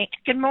coaching.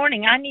 Good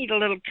morning. I need a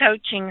little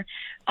coaching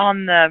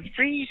on the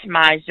freeze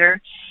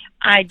miser.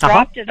 I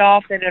dropped it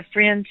off at a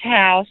friend's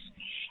house,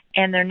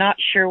 and they're not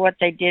sure what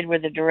they did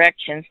with the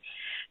directions,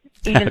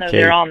 even though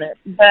they're on it.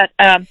 But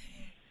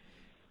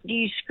do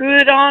you screw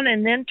it on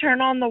and then turn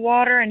on the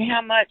water, and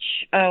how much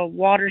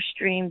water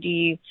stream do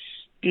you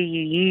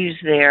use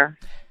there?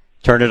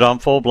 Turn it on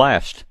full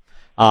blast.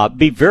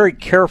 Be very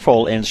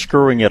careful in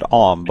screwing it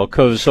on,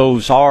 because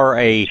those are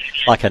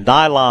like a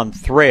nylon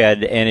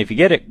thread, and if you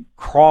get it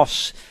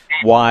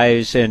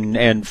crosswise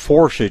and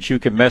force it, you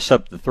can mess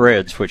up the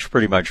threads, which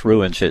pretty much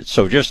ruins it.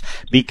 So just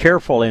be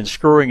careful in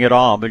screwing it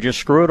on, but just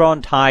screw it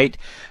on tight,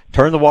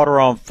 turn the water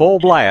on full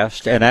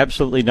blast, and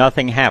absolutely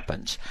nothing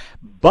happens.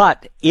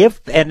 But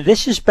and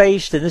this is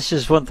based, and this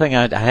is one thing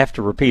I have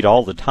to repeat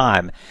all the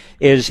time,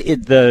 is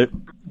the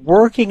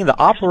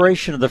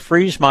operation of the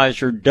freeze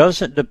miser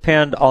doesn't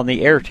depend on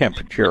the air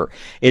temperature.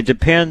 It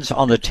depends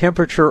on the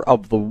temperature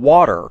of the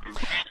water.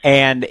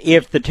 And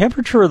if the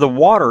temperature of the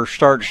water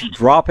starts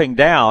dropping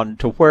down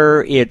to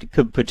where it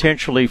could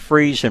potentially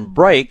freeze and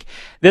break,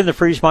 then the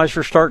freeze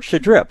miser starts to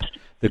drip.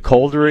 The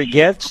colder it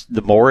gets,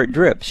 the more it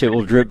drips. It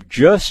will drip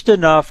just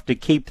enough to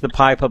keep the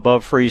pipe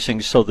above freezing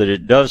so that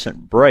it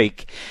doesn't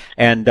break.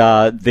 And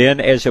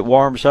then as it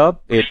warms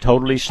up, it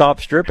totally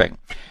stops dripping.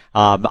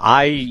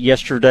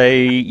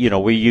 Yesterday,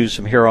 we use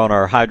them here on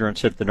our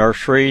hydrants at the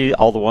nursery,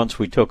 all the ones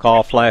we took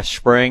off last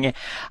spring.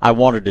 I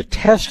wanted to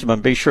test them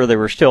and be sure they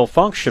were still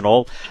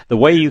functional. The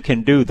way you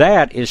can do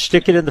that is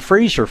stick it in the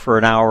freezer for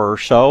an hour or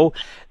so,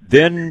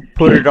 then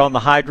put it on the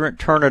hydrant,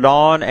 turn it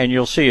on, and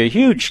you'll see a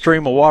huge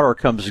stream of water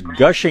comes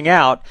gushing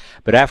out.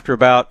 But after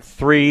about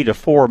 3 to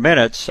 4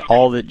 minutes,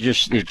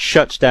 it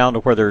shuts down to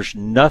where there's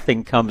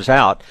nothing comes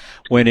out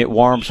when it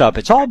warms up.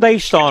 It's all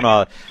based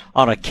on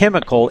on a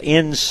chemical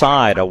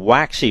inside, a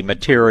waxy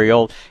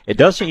material. It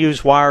doesn't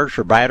use wires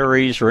or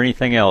batteries or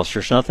anything else.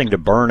 There's nothing to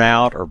burn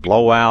out or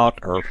blow out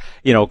or,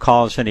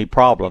 cause any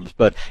problems.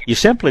 But you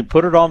simply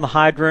put it on the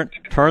hydrant,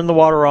 turn the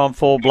water on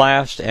full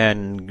blast,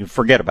 and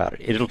forget about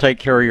it. It'll take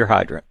care of your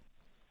hydrant.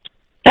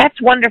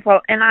 That's wonderful.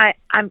 And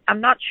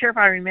I'm not sure if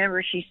I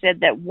remember. She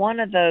said that one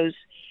of those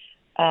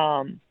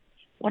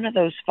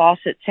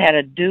faucets had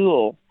a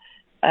dual.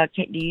 Do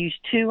you use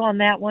two on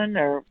that one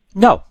or?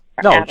 No,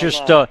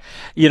 just,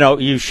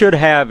 you should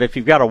have, if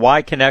you've got a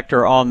Y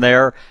connector on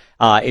there,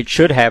 it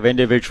should have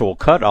individual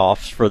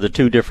cutoffs for the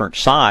two different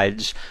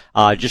sides.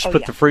 Just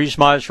put the freeze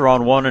miser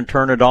on one and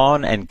turn it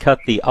on and cut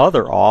the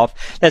other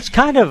off. That's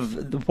kind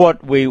of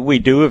what we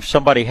do if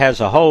somebody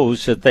has a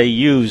hose that they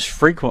use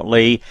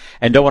frequently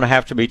and don't want to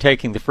have to be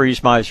taking the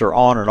freeze miser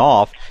on and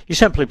off. You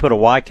simply put a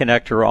Y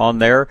connector on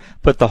there,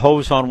 put the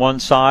hose on one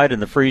side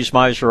and the freeze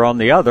miser on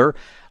the other.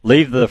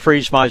 Leave the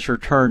freeze miser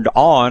turned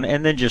on,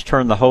 and then just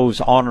turn the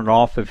hose on and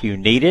off if you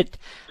need it.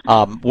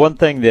 One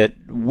thing that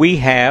we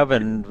have,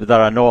 and that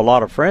I know a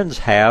lot of friends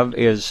have,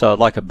 is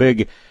like a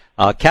big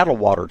cattle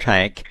water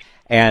tank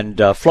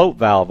and float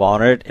valve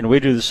on it, and we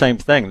do the same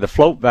thing. The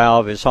float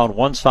valve is on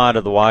one side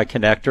of the Y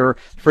connector,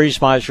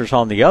 freeze miser's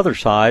on the other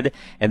side,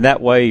 and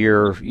that way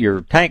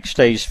your tank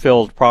stays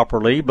filled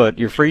properly, but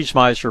your freeze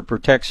miser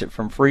protects it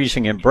from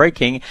freezing and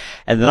breaking.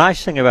 And the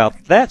nice thing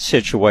about that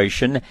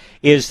situation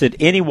is that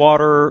any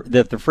water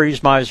that the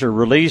freeze miser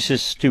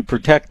releases to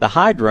protect the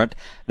hydrant,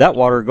 that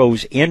water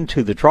goes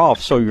into the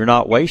trough, so you're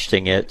not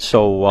wasting it.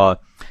 So,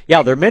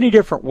 there are many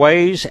different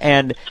ways,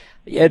 and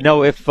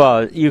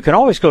if you can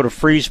always go to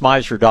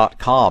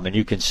freezemiser.com and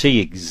you can see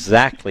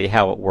exactly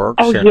how it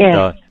works. Oh,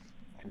 and,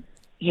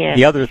 yeah.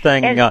 The other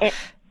thing,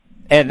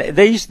 and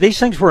these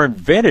things were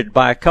invented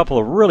by a couple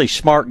of really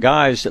smart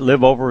guys that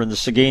live over in the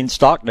Seguin,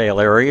 Stockdale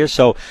area.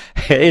 So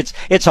it's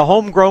a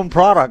homegrown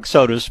product,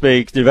 so to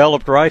speak,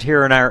 developed right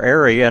here in our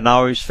area. And I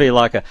always feel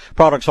like a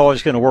product's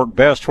always going to work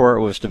best where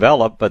it was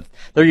developed, but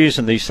they're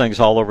using these things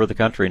all over the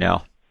country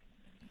now.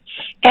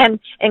 And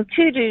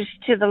kudos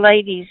to the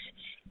ladies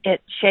at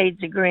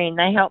Shades of Green.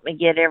 They helped me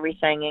get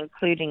everything,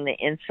 including the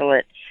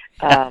insulate,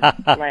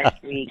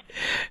 last week.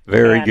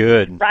 Very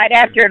good. Right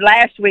after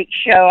last week's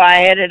show, I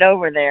headed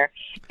over there,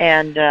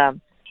 and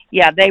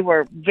they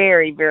were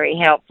very, very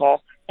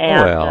helpful.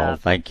 And,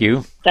 thank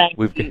you. Thank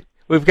you.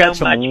 We've got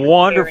some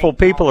wonderful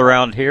people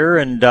around here,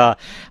 and as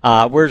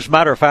a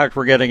matter of fact,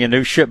 we're getting a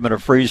new shipment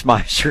of freeze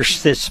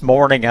misers this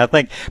morning. I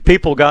think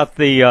people got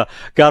the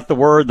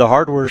word. The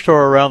hardware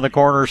store around the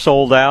corner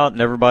sold out,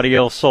 and everybody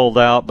else sold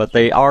out, but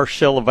they are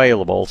still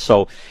available.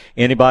 So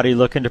anybody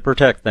looking to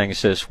protect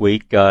things this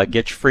week, get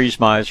your freeze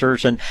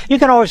misers, and you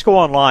can always go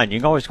online. You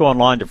can always go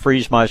online to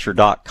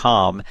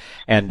freezemiser.com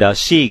and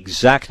see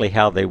exactly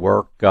how they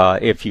work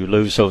if you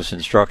lose those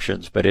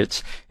instructions. But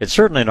it's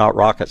certainly not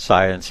rocket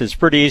science. It's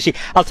pretty easy.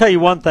 I'll tell you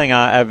one thing.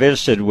 I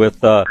visited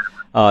with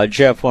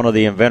Jeff, one of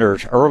the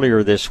inventors,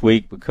 earlier this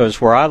week,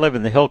 because where I live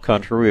in the hill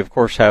country, we of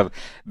course have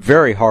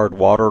very hard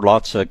water,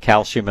 lots of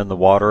calcium in the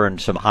water and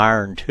some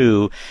iron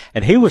too.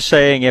 And he was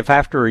saying if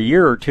after a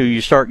year or two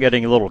you start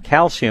getting a little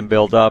calcium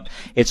build up,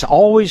 it's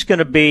always going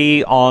to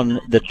be on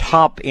the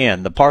top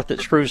end, the part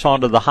that screws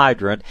onto the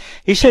hydrant.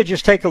 He said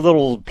just take a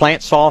little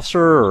plant saucer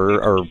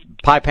or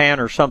pie pan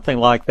or something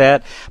like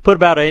that, put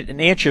about an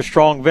inch of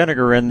strong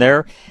vinegar in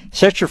there,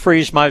 set your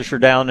freeze miser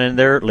down in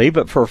there, leave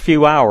it for a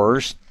few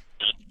hours,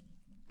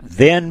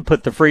 then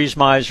put the freeze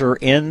miser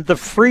in the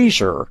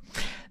freezer,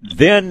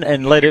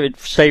 and let it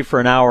stay for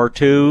an hour or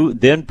two,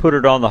 then put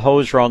it on the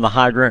hose or on the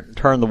hydrant and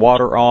turn the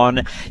water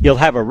on. You'll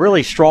have a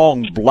really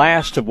strong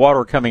blast of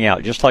water coming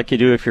out, just like you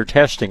do if you're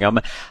testing them,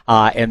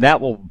 and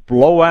that will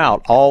blow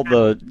out all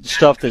the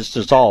stuff that's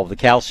dissolved, the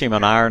calcium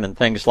and iron and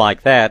things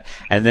like that,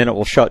 and then it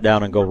will shut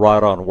down and go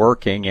right on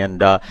working.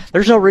 And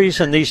there's no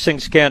reason these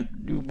things can't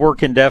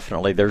work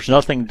indefinitely. There's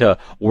nothing to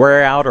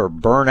wear out or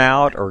burn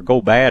out or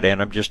go bad in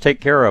them. Just take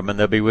care of them, and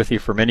they'll be with you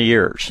for many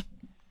years.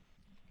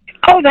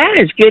 Oh, that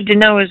is good to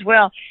know as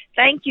well.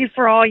 Thank you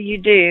for all you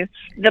do.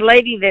 The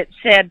lady that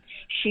said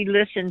she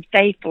listened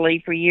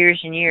faithfully for years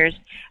and years,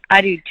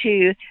 I do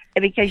too,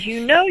 because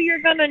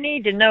you're going to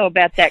need to know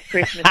about that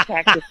Christmas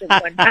cactus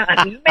at one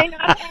time. You may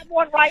not have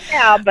one right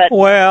now, but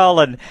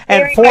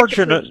and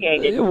fortunately,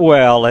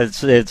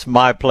 it's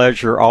my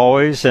pleasure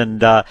always. And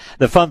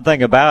the fun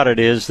thing about it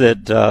is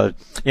that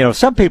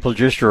some people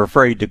just are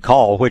afraid to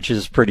call, which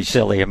is pretty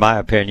silly in my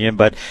opinion.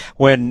 But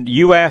when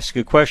you ask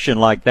a question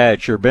like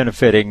that, you're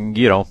benefiting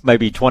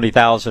maybe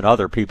 20,000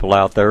 other people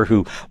out there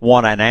who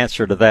want an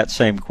answer to that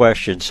same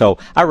question. So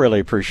I really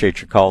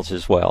appreciate your calls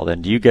as well.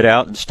 And you get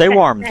out and stay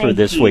warm through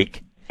this week.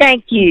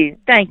 Thank you.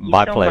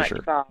 My so pleasure.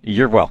 Much, Bob.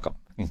 You're welcome.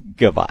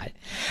 Goodbye.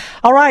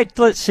 All right,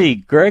 let's see,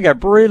 Greg. I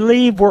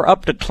believe we're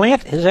up to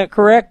Clint. Is that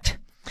correct?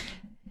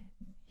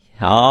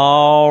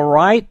 All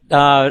right.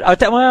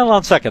 Well,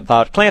 on second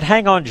thought, Clint,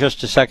 hang on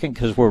just a second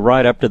because we're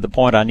right up to the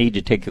point I need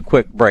to take a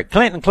quick break.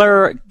 Clint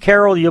and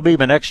Carol, you'll be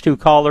my next two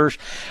callers.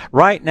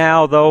 Right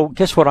now, though,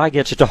 guess what I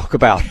get to talk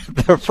about?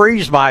 The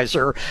Freeze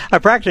Miser. I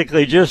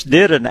practically just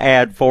did an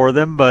ad for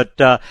them, but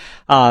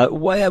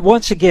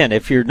once again,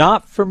 if you're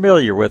not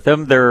familiar with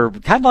them, they're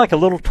kind of like a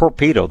little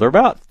torpedo. They're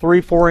about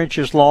 3-4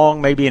 inches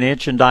long, maybe an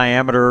inch in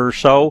diameter or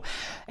so.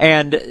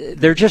 And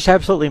they're just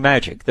absolutely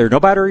magic. There are no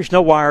batteries,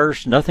 no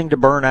wires, nothing to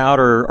burn out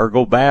or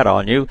go bad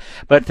on you.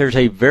 But there's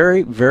a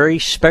very, very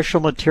special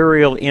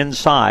material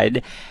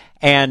inside.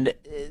 And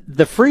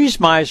the Freeze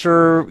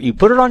Miser, you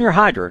put it on your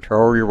hydrant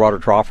or your water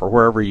trough or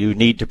wherever you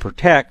need to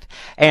protect,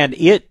 and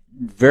it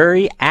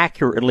very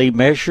accurately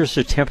measures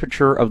the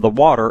temperature of the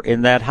water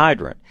in that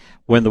hydrant.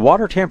 When the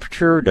water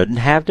temperature doesn't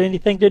have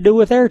anything to do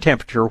with air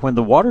temperature, when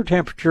the water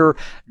temperature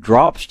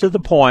drops to the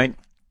point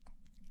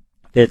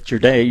that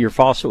your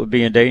faucet would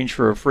be in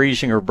danger of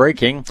freezing or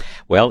breaking,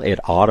 well, it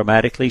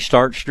automatically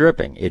starts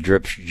dripping. It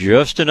drips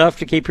just enough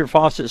to keep your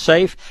faucet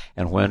safe,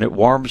 and when it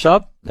warms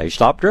up, they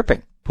stop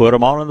dripping. Put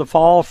them on in the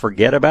fall,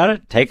 forget about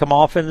it, take them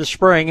off in the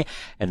spring,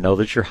 and know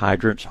that your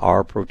hydrants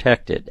are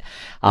protected.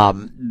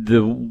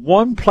 The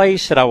one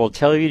place that I will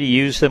tell you to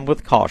use them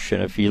with caution,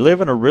 if you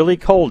live in a really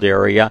cold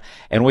area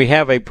and we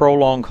have a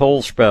prolonged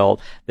cold spell,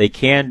 they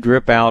can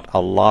drip out a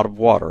lot of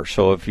water.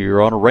 So if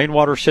you're on a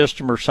rainwater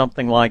system or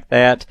something like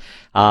that,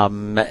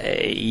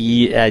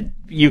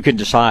 you can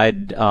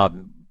decide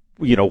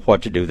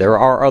what to do. There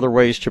are other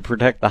ways to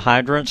protect the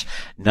hydrants.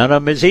 None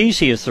of them as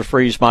easy as the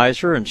Freeze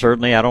Miser, and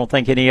certainly I don't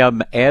think any of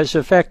them as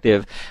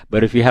effective.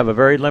 But if you have a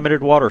very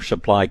limited water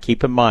supply,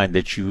 keep in mind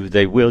that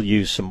they will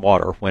use some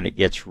water when it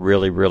gets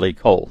really, really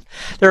cold.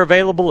 They're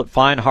available at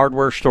fine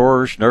hardware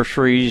stores,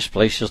 nurseries,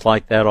 places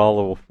like that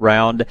all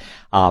around.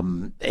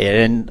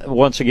 And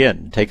once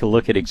again, take a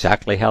look at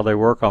exactly how they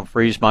work on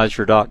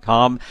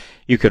freezemiser.com.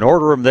 You can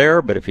order them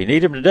there, but if you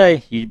need them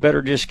today, you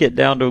better just get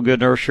down to a good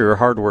nursery or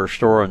hardware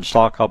store and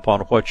stock up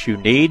on what you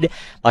need.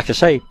 Like I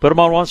say, put them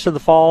on once in the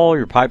fall.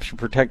 Your pipes are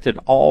protected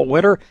all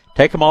winter.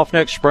 Take them off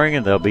next spring,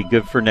 and they'll be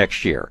good for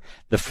next year.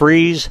 The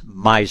Freeze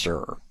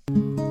Miser.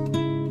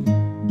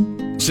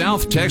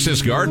 South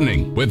Texas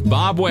Gardening with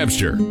Bob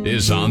Webster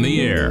is on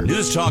the air.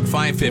 News Talk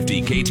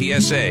 550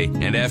 KTSA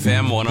and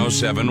FM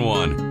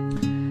 1071.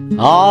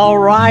 All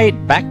right,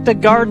 back to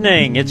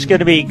gardening. It's going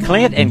to be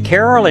Clint and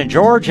Carol and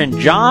George and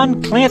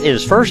John. Clint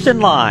is first in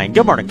line.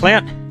 Good morning,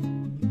 Clint.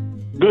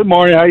 Good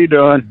morning. How you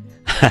doing?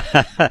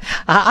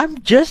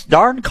 I'm just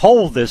darn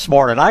cold this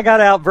morning. I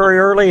got out very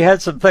early,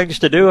 had some things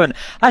to do, and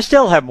I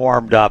still haven't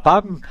warmed up.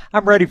 I'm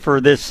ready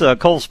for this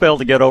cold spell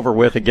to get over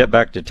with and get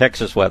back to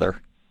Texas weather.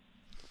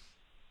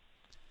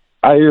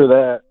 I hear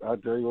that. I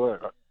tell you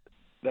what,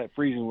 that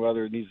freezing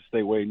weather needs to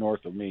stay way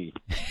north of me.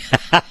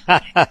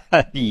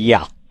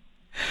 Yeah.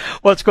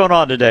 What's going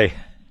on today?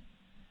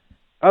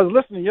 I was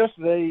listening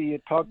yesterday. You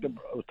was talking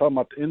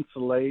about the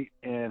insulate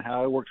and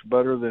how it works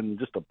better than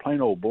just a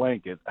plain old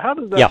blanket. How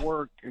does that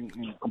work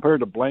compared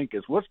to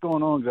blankets? What's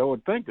going on? 'Cause I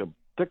would think a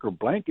thicker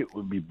blanket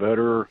would be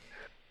better,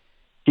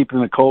 keeping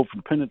the cold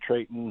from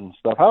penetrating and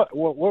stuff.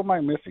 What am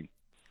I missing?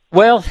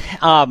 Well,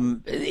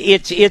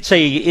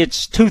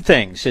 it's two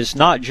things. It's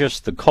not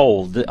just the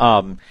cold.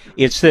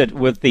 It's that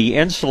with the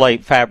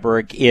insulate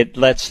fabric, it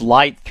lets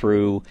light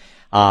through.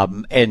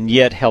 And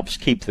yet helps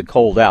keep the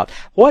cold out.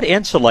 What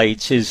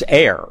insulates is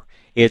air.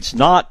 It's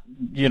not,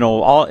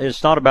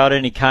 it's not about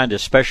any kind of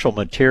special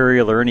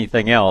material or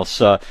anything else.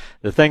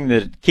 The thing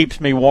that keeps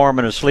me warm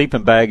in a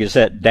sleeping bag is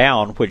that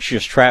down, which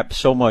just traps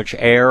so much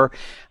air.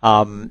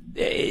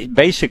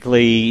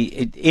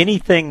 Basically,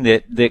 anything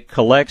that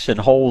collects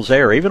and holds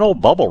air, even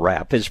old bubble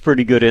wrap, is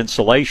pretty good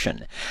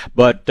insulation.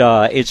 But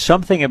it's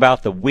something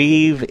about the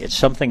weave, it's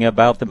something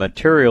about the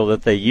material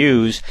that they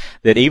use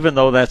that even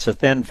though that's a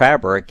thin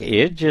fabric,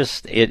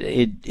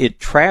 it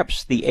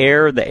traps the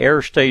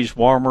air stays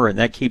warmer, and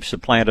that keeps the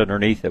plant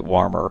underneath it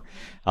warmer.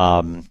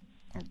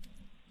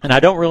 And I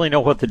don't really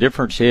know what the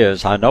difference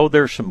is. I know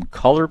there's some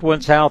colored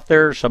ones out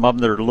there, some of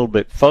them that are a little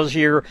bit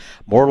fuzzier,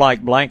 more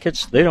like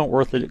blankets. They don't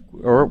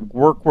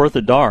work worth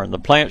a darn. The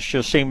plants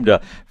just seem to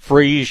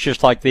freeze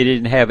just like they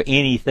didn't have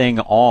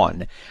anything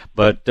on.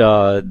 But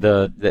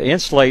the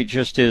insulate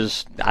just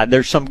is,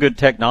 there's some good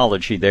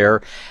technology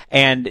there.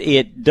 And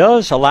it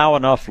does allow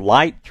enough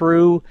light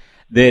through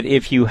that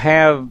if you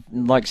have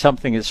like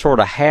something that's sort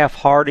of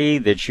half-hardy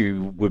that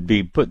you would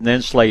be putting the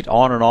insulate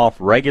on and off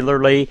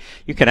regularly,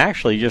 you can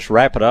actually just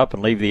wrap it up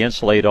and leave the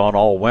insulate on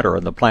all winter,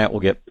 and the plant will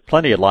get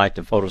plenty of light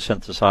to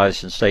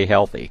photosynthesize and stay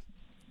healthy.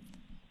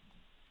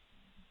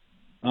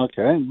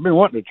 Okay, I've been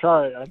wanting to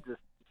try it.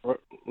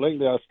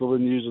 Lately I've still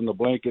been using the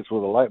blankets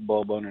with a light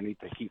bulb underneath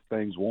to keep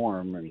things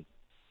warm, and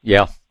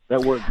yeah,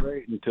 that worked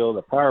great until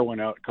the power went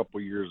out a couple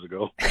of years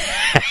ago.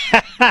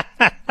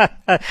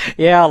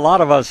 Yeah, a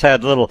lot of us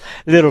had little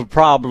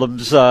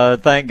problems.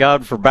 Thank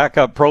God for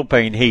backup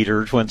propane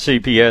heaters when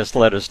CPS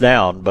let us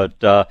down.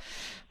 But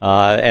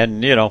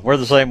and we're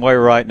the same way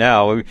right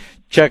now. We're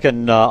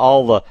checking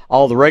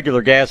all the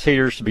regular gas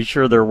heaters to be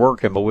sure they're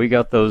working, but we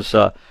got those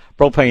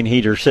propane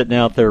heater sitting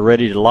out there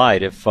ready to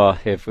light if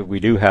we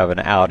do have an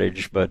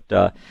outage. But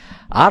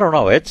I don't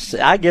know.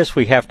 I guess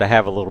we have to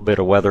have a little bit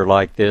of weather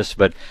like this,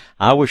 but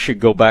I wish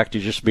it'd go back to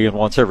just being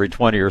once every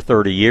 20 or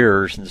 30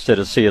 years instead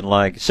of seeming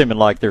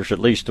like there's at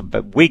least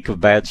a week of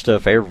bad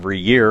stuff every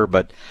year.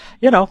 But,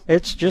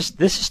 it's just,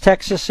 this is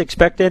Texas.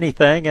 Expect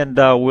anything, and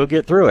we'll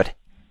get through it.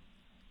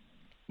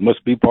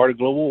 Must be part of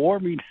global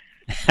warming.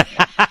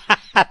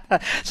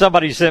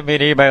 Somebody sent me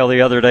an email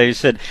the other day,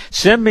 said,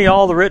 send me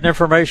all the written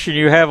information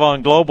you have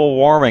on global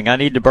warming. I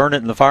need to burn it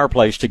in the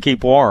fireplace to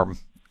keep warm.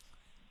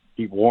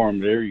 Keep warm.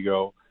 There you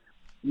go.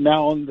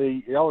 Now,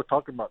 y'all were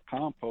talking about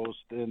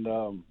compost, and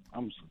I'm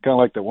kind of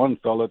like the one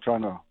fella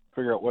trying to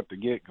figure out what to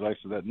get, because I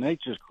said that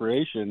nature's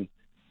creation,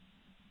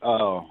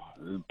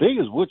 as big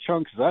as wood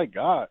chunks as I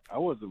got, I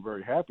wasn't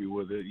very happy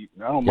with it.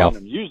 I don't mind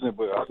them using it,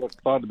 but I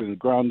thought it'd been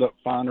ground up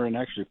finer and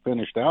actually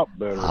finished out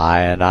better.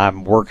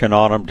 I'm working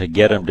on them to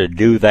get them to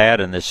do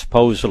that, and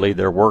supposedly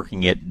they're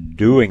working at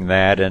doing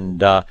that,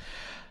 and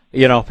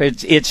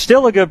it's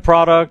still a good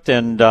product,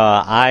 and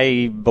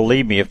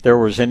believe me, if there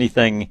was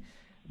anything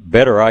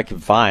better I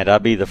could find,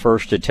 I'd be the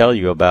first to tell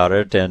you about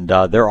it. And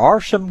there are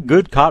some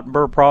good cotton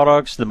burr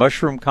products. The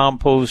mushroom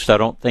compost I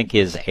don't think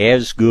is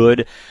as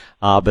good,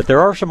 but there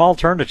are some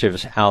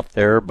alternatives out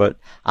there. But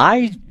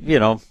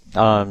again,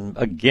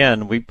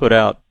 we put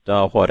out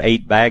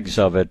 8 bags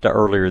of it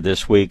earlier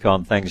this week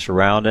on Things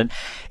Around, and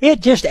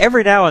it just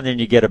every now and then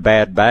you get a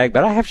bad bag,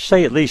 but I have to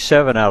say at least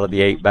 7 out of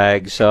the 8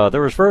 bags,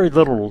 there was very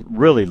little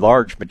really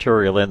large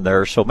material in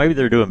there, so maybe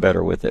they're doing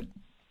better with it.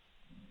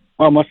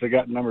 Well, I must have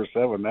got number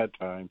 7 that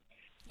time.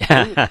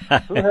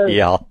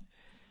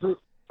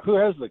 Who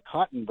has the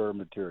cotton burr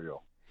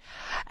material?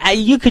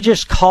 You could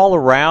just call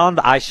around.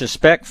 I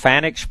suspect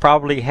Fanix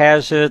probably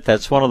has it.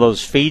 That's one of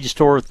those feed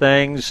store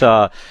things.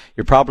 You're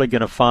probably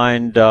going to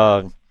find,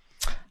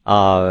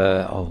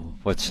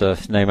 what's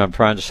the name I'm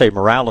trying to say?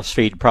 Morales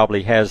Feed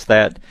probably has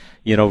that,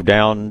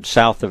 down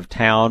south of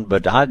town.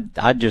 But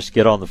I'd just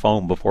get on the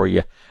phone before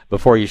you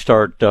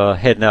start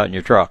heading out in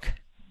your truck.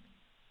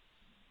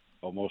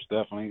 Oh, most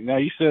definitely. Now,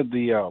 you said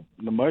the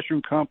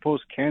mushroom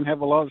compost can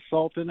have a lot of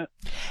salt in it?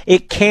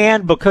 It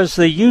can, because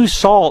they use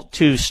salt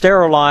to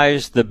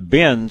sterilize the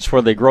bins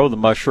where they grow the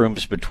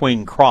mushrooms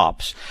between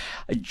crops.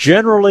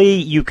 Generally,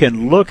 you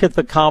can look at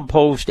the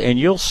compost and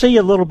you'll see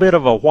a little bit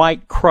of a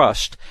white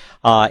crust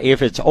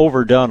if it's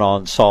overdone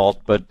on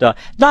salt, but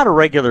not a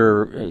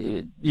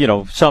regular,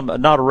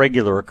 not a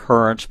regular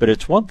occurrence, but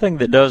it's one thing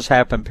that does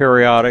happen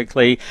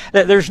periodically.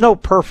 There's no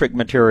perfect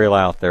material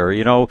out there.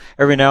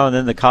 Every now and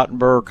then the cotton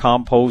burr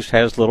compost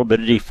has a little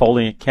bit of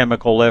defoliant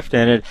chemical left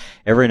in it.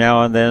 Every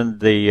now and then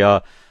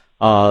the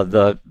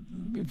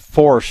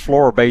forest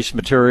floor-based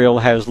material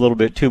has a little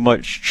bit too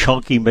much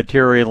chunky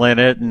material in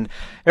it, and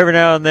every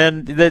now and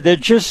then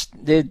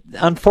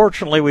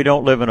unfortunately we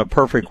don't live in a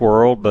perfect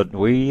world, but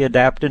we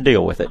adapt and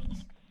deal with it.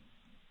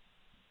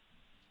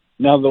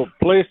 Now, the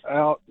place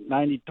out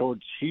 90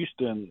 towards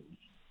Houston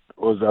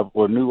was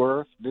New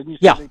Earth. Didn't you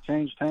say they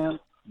changed hands?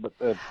 But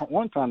at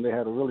one time they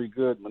had a really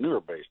good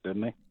manure base,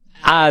 didn't they?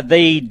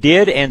 They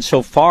did, and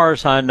so far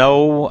as I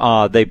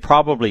know, they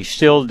probably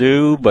still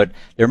do, but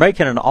they're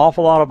making an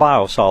awful lot of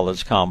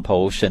biosolids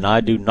compost, and I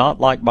do not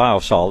like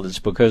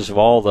biosolids because of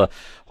all the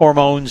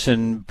hormones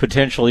and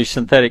potentially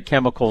synthetic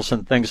chemicals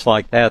and things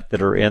like that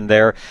are in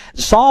there.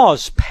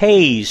 SAWS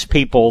pays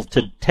people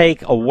to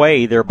take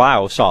away their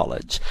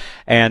biosolids,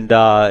 and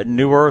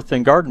New Earth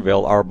and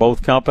Gardenville are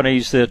both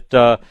companies that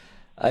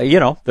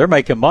they're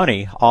making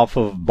money off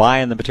of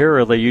buying the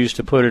material they use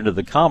to put into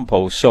the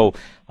compost. So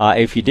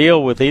if you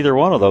deal with either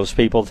one of those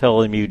people,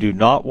 tell them you do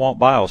not want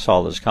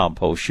biosolids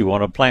compost. You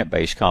want a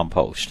plant-based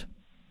compost.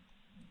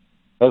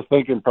 I was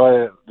thinking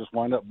probably just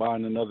wind up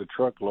buying another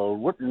truckload.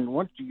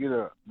 Once you get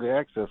the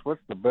access, what's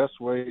the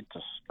best way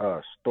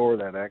to store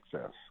that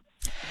access?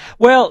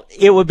 Well,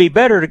 it would be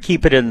better to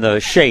keep it in the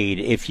shade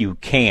if you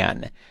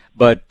can.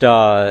 But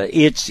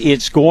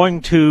it's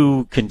going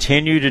to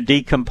continue to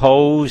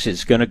decompose.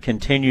 It's going to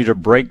continue to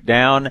break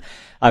down.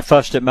 I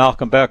fussed at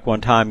Malcolm Beck one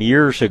time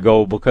years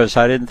ago because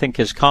I didn't think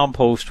his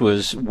compost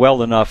was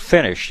well enough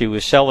finished. He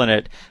was selling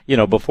it,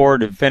 before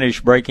it had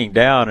finished breaking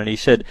down, and he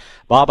said,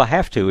 Bob, I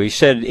have to. He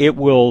said, it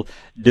will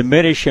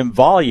diminish in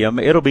volume.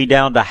 It'll be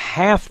down to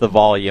half the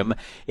volume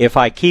if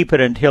I keep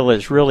it until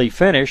it's really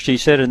finished. He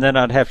said, and then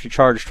I'd have to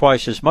charge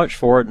twice as much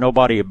for it.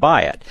 Nobody would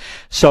buy it.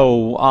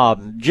 So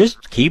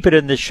just keep it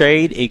in the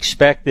shade.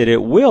 Expect that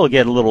it will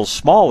get a little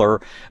smaller,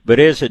 but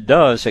as it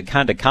does, it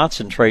kind of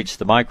concentrates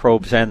the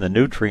microbes and the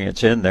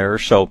nutrients in there.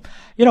 So,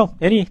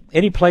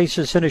 any place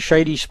that's in a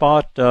shady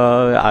spot,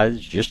 is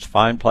just a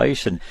fine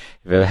place. And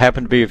if there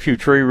happen to be a few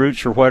tree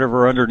roots or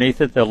whatever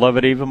underneath it, they'll love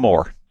it even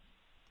more.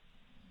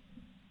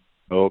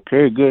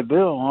 Okay, good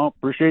deal. I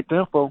appreciate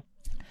the info.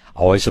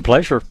 Always a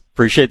pleasure.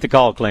 Appreciate the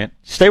call, Clint.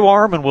 Stay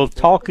warm, and we'll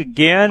talk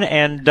again.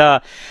 And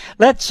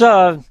let's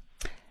tell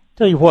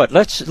you what.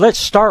 Let's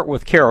start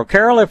with Carol.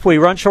 Carol, if we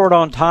run short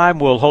on time,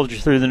 we'll hold you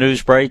through the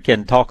news break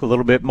and talk a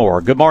little bit more.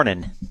 Good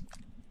morning.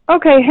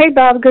 Okay. Hey,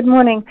 Bob. Good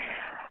morning.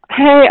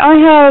 Hey, I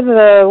have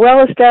a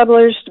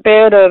well-established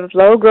bed of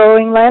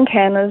low-growing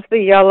lantanas, the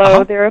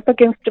yellow. They're up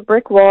against a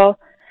brick wall.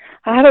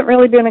 I haven't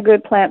really been a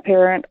good plant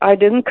parent. I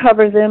didn't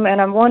cover them, and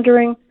I'm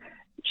wondering,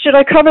 should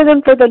I cover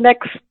them for the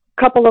next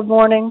couple of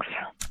mornings?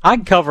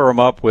 I'd cover them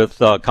up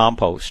with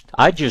compost.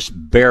 I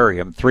just bury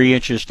them 3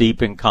 inches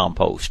deep in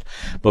compost,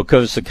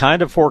 because the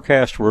kind of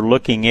forecast we're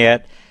looking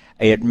at,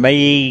 it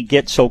may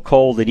get so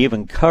cold that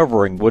even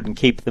covering wouldn't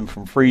keep them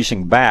from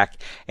freezing back.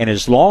 And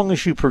as long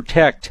as you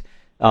protect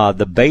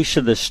the base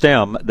of the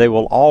stem, they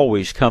will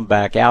always come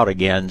back out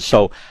again.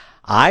 So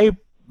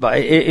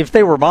if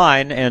they were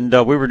mine, and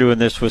we were doing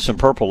this with some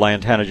purple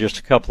lantana just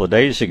a couple of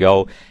days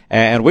ago,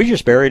 and we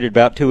just buried it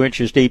about 2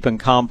 inches deep in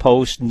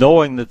compost,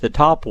 knowing that the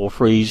top will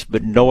freeze,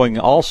 but knowing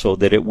also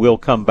that it will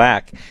come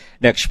back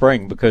next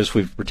spring because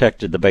we've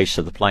protected the base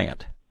of the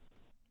plant.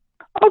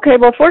 Okay,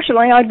 well,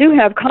 fortunately, I do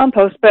have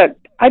compost, but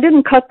I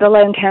didn't cut the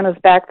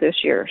lantanas back this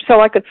year, so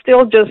I could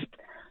still just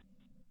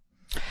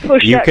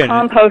push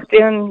compost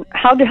in.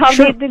 How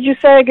deep did you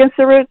say against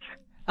the roots?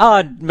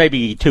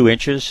 Maybe 2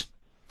 inches.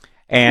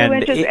 And 2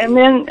 inches, and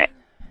then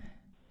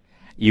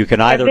you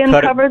can either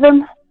cover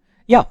them?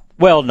 Yeah.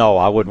 Well, no,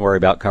 I wouldn't worry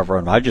about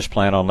covering them. I just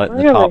plan on letting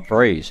the top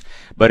freeze.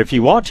 But if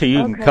you want to,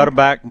 you can cut them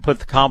back and put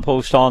the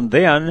compost on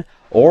then,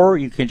 or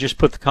you can just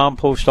put the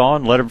compost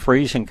on, let them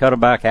freeze, and cut them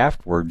back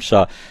afterwards.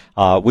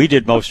 We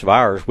did most of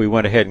ours. We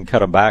went ahead and cut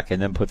them back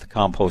and then put the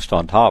compost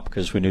on top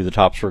because we knew the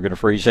tops were going to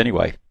freeze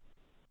anyway.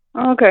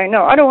 Okay,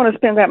 no, I don't want to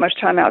spend that much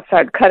time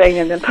outside cutting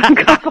and then putting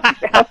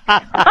compost out.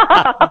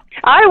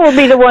 I will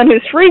be the one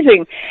who's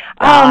freezing.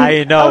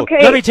 I know.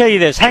 Okay. Let me tell you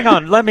this. Hang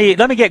on. Let me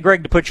get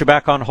Greg to put you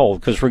back on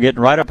hold because we're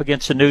getting right up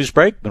against the news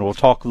break, and we'll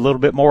talk a little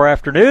bit more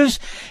after news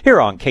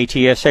here on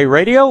KTSA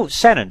Radio,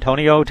 San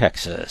Antonio,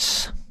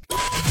 Texas.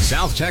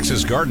 South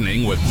Texas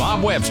Gardening with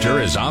Bob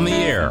Webster is on the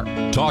air.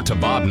 Talk to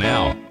Bob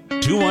now.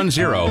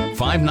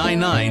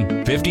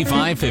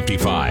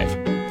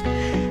 210-599-5555.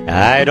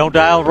 I don't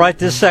dial right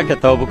this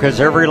second, though, because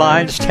every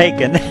line's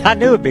taken. I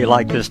knew it'd be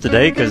like this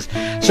today because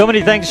so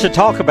many things to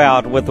talk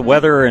about with the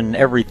weather and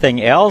everything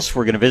else.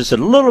 We're going to visit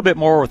a little bit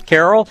more with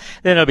Carol.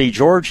 Then it'll be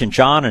George and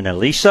John and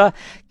Elisa.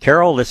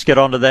 Carol, let's get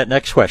on to that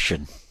next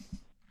question.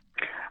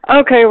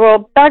 Okay,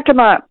 well, back to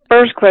my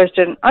first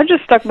question. I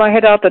just stuck my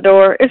head out the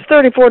door. It's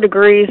 34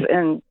 degrees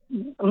and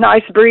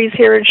nice breeze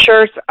here in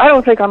Schertz. I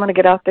don't think I'm going to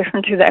get out there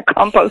and do that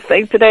compost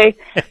thing today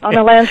on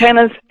the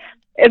lantanas.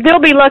 They'll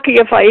be lucky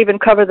if I even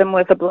cover them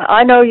with a blanket.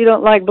 I know you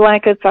don't like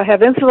blankets. I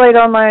have insulate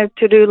on my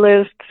to-do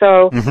list,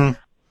 so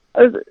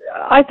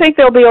I think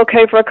they'll be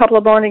okay for a couple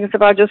of mornings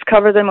if I just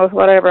cover them with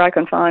whatever I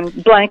can find.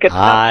 Blankets.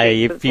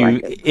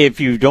 If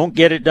you don't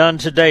get it done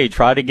today,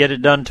 try to get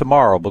it done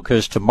tomorrow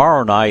because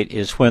tomorrow night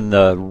is when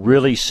the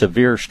really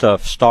severe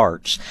stuff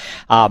starts.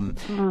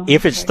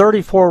 If it's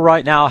 34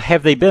 right now,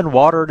 have they been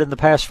watered in the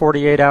past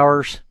 48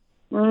 hours?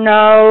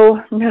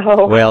 No.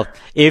 Well,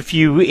 if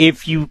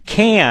you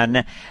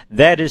can,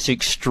 that is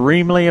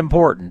extremely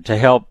important to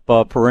help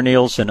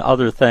perennials and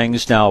other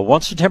things. Now,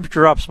 once the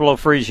temperature drops below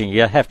freezing,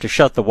 you have to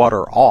shut the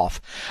water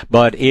off.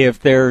 But if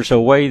there's a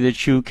way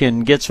that you can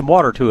get some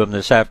water to them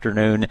this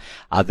afternoon,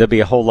 there'll be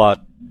a whole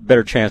lot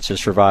better chance of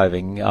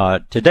surviving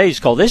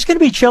today's cold. It's going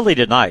to be chilly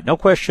tonight, no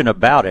question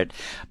about it.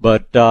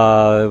 But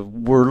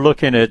we're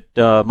looking at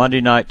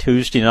Monday night,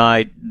 Tuesday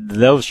night.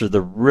 Those are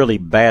the really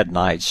bad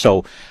nights.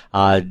 So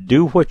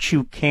do what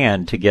you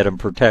can to get them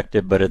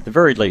protected. But at the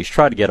very least,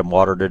 try to get them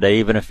water today,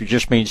 even if it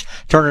just means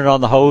turning on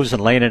the hose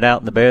and laying it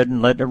out in the bed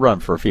and letting it run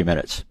for a few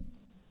minutes.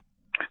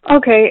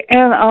 Okay,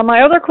 and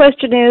my other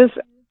question is,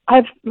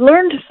 I've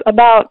learned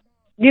about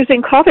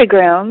using coffee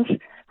grounds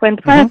when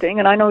planting,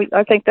 and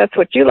I think that's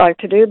what you like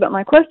to do, but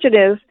my question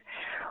is,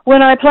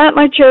 when I plant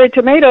my cherry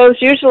tomatoes,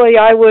 usually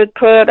I would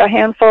put a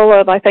handful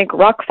of, I think,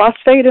 rock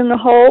phosphate in the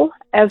hole,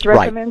 as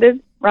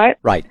recommended, right?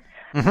 Right.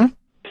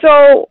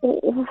 So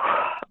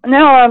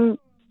now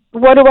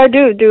what do I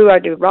do? Do I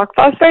do rock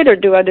phosphate or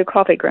do I do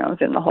coffee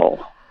grounds in the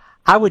hole?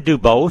 I would do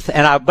both,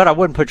 but I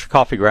wouldn't put your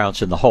coffee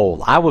grounds in the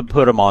hole. I would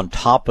put them on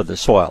top of the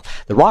soil.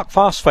 The rock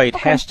phosphate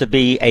has to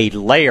be a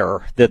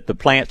layer that the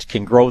plants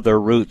can grow their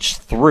roots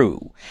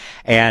through.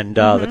 And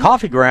the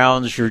coffee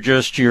grounds,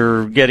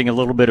 you're getting a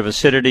little bit of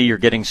acidity, you're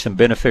getting some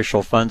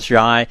beneficial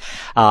fungi.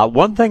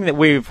 One thing that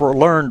we've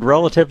learned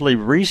relatively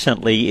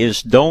recently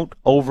is don't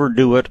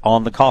overdo it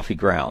on the coffee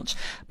grounds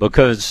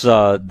because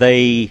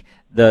the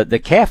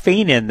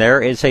caffeine in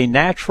there is a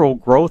natural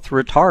growth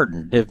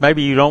retardant. If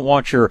maybe you don't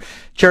want your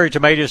cherry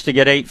tomatoes to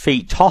get 8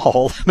 feet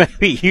tall,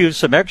 maybe use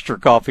some extra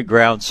coffee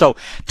grounds. So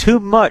too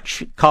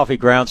much coffee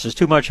grounds is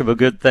too much of a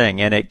good thing,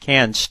 and it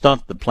can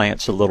stunt the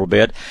plants a little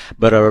bit.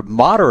 But a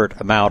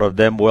moderate amount of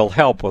them will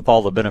help with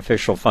all the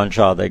beneficial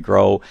fungi they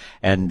grow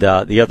and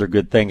the other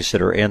good things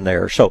that are in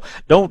there. So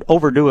don't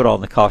overdo it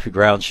on the coffee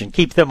grounds and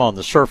keep them on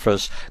the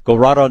surface. Go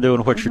right on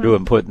doing what you're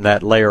doing, putting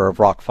that layer of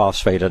rock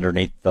phosphate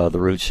underneath the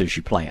roots as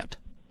you plant.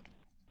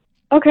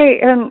 Okay,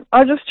 and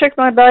I just checked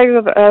my bag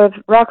of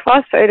rock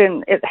phosphate,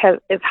 and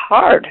it's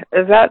hard.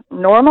 Is that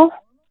normal?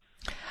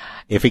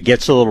 If it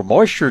gets a little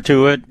moisture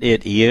to it,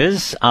 it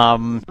is.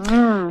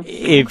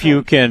 If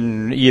you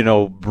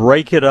can,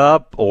 break it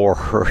up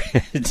or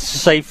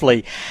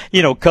safely,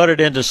 cut it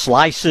into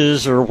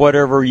slices or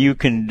whatever you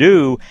can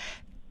do,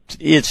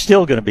 it's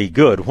still going to be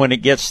good. When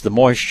it gets the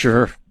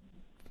moisture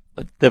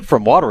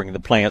from watering the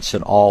plants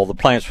and all, the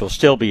plants will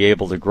still be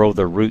able to grow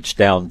their roots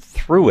down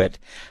through it.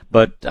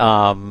 But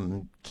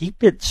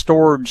keep it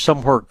stored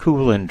somewhere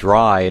cool and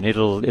dry, and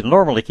it'll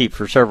normally keep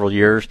for several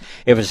years.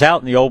 If it's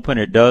out in the open,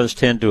 it does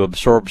tend to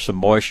absorb some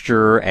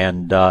moisture,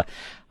 and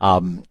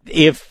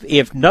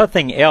if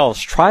nothing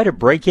else, try to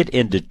break it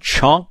into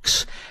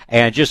chunks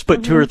and just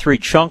put 2 or 3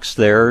 chunks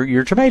there.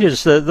 Your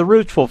tomatoes, the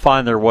roots will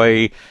find their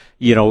way,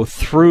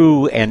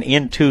 through and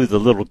into the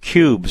little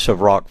cubes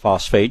of rock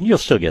phosphate, and you'll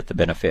still get the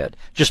benefit.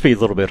 Just be a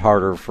little bit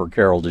harder for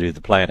Carol to do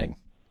the planting.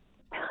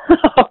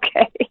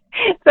 Okay.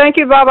 Thank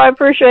you, Bob. I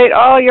appreciate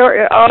all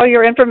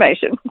your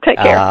information. Take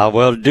care.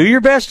 Well, do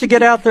your best to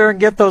get out there and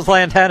get those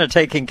lantana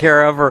taken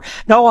care of. Or,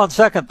 no, on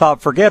second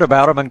thought, forget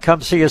about them and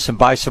come see us and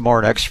buy some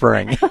more next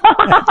spring.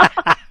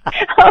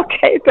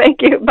 Okay,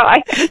 thank you.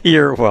 Bye.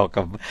 You're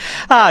welcome.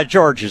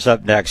 George is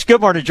up next. Good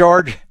morning,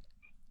 George.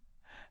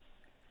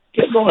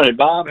 Good morning,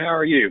 Bob. How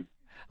are you?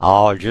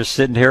 Oh, just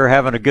sitting here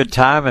having a good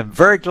time. I'm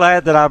very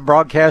glad that I'm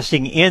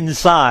broadcasting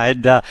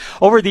inside.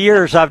 Over the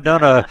years, I've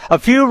done a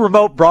few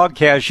remote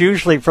broadcasts,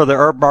 usually for the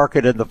herb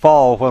market in the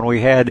fall when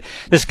we had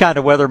this kind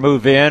of weather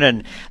move in.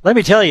 And let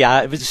me tell you,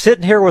 I was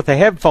sitting here with the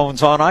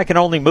headphones on. I can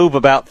only move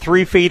about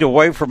 3 feet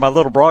away from my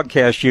little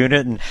broadcast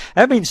unit, and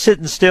that means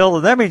sitting still,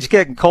 and that means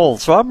getting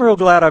cold. So I'm real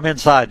glad I'm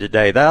inside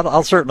today.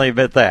 I'll certainly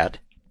admit that.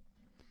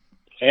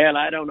 And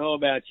I don't know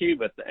about you,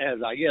 but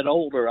as I get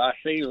older, I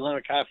feel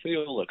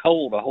the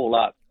cold a whole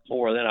lot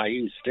more than I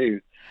used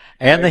to.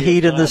 And the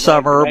heat in the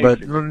summer,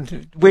 but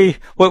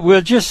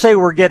we'll just say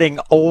we're getting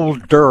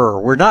older.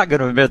 We're not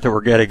going to admit that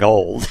we're getting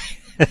old.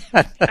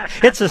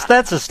 That's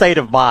a state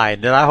of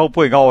mind, and I hope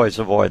we can always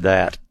avoid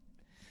that.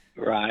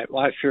 Right.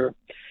 Well, sure.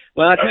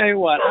 Well, I tell you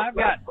what, I've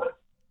got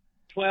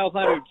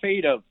 1,200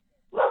 feet of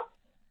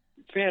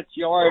fence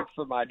yard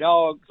for my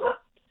dogs.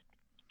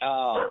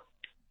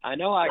 I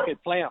know I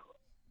could plant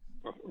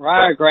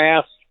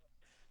ryegrass,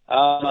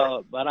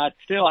 but I'd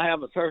still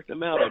have a certain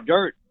amount of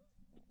dirt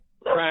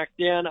cracked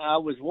in. I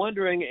was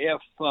wondering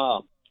if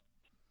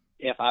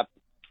I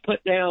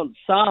put down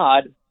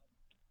sod,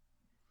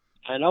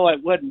 I know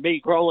it wouldn't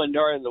be growing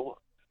during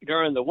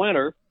the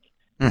winter,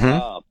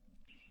 and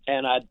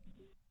I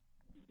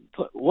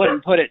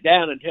wouldn't put it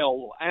down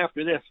until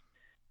after this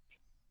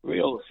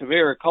real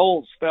severe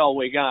cold spell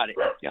we got in.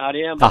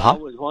 But I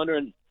was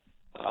wondering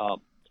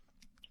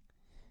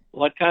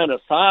what kind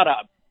of sod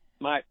I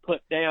might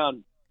put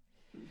down.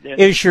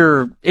 Is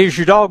your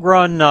dog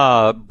run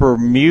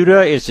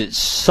Bermuda? Is it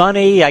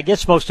sunny? I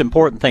guess most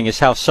important thing is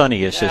how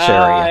sunny is this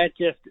area.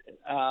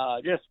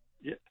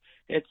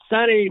 It's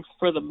sunny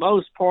for the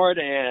most part,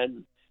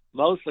 and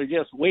mostly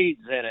just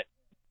weeds in it.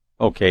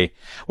 Okay.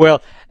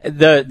 Well,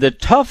 the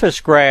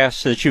toughest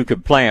grass that you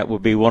could plant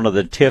would be one of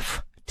the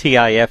TIFF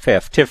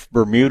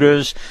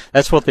Bermudas.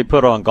 That's what they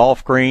put on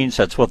golf greens.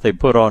 That's what they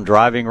put on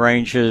driving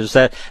ranges.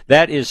 That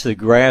is the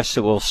grass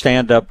that will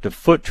stand up to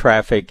foot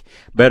traffic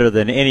better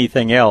than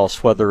anything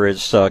else, whether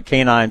it's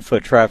canine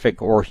foot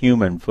traffic or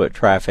human foot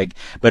traffic.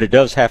 But it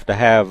does have to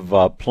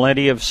have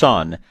plenty of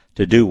sun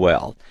to do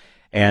well.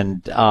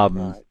 And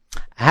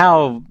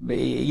how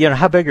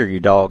big are your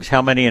dogs?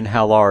 How many and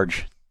how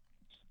large?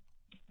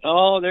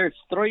 Oh, there's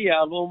 3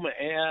 of them,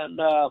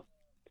 and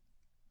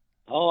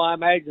I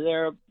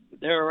imagine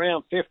they're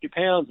around 50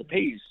 pounds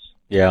apiece.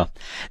 Yeah,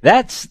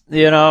 that's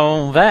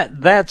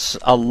that's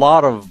a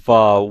lot of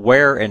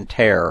wear and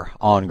tear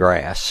on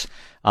grass.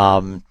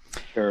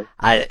 Sure.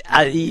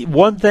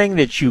 One thing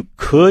that you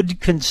could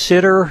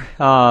consider,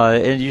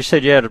 and you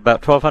said you had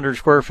about 1,200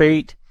 square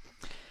feet.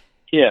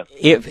 Yeah.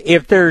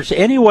 If there's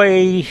any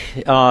way,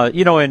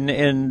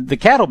 in the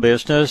cattle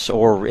business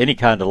or any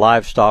kind of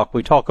livestock,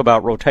 we talk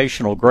about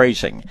rotational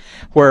grazing,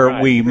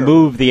 where we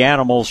move the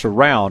animals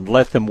around,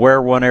 let them wear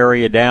one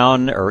area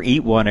down or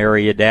eat one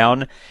area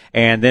down,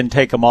 and then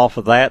take them off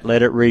of that,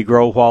 let it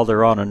regrow while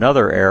they're on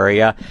another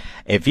area.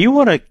 If you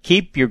want to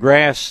keep your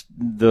grass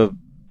the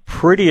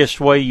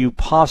prettiest way you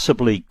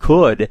possibly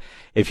could,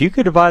 if you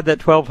could divide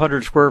that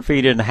 1,200 square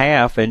feet in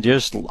half and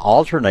just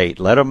alternate,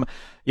 let them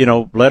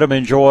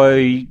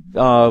enjoy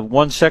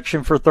one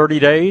section for 30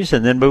 days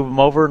and then move them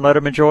over and let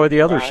them enjoy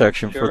the other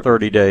section for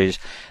 30 days.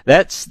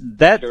 That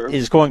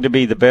is going to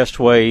be the best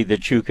way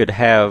that you could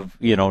have,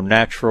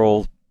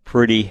 natural,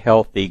 pretty,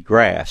 healthy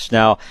grass.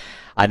 Now,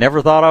 I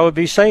never thought I would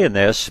be saying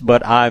this,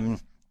 but I'm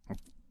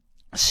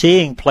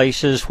seeing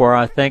places where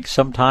I think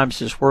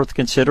sometimes it's worth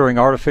considering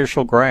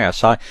artificial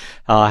grass. I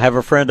have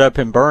a friend up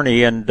in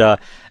Bernie, and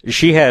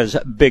she has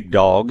big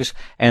dogs,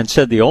 and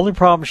said the only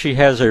problem she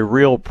has a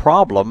real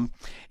problem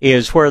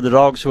is where the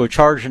dogs go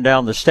charging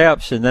down the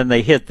steps and then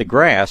they hit the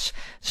grass.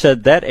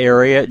 Said that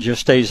area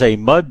just stays a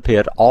mud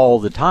pit all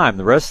the time.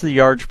 The rest of the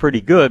yard's pretty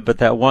good, but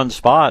that one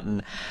spot,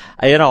 and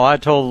I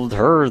told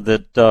her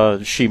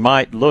that she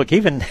might look,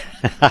 even,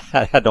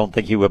 I don't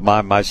think he would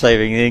mind my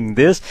saying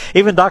this,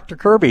 even Dr.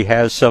 Kirby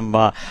has some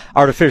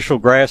artificial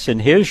grass in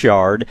his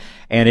yard,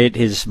 and it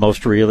is the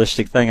most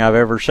realistic thing I've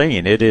ever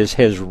seen. It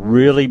has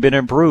really been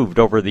improved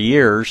over the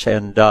years,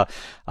 and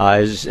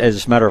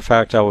as a matter of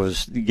fact, I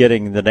was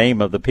getting the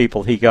name of the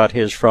people he got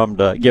his from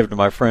to give to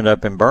my friend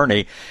up in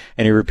Bernie,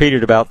 and he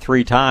repeated about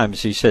 3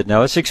 times. He said,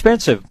 "No, it's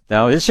expensive.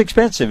 No, it's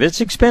expensive.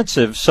 It's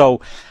expensive."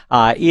 So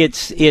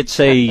it's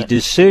a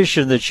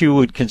decision that you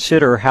would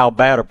consider how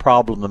bad a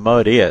problem the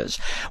mud is.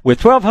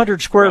 With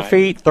 1,200 square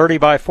feet, 30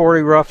 by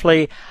 40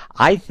 roughly,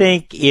 I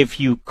think if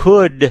you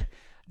could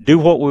do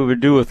what we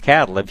would do with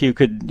cattle, if you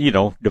could,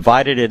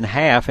 divide it in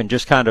half and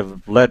just kind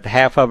of let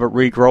half of it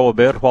regrow a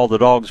bit while the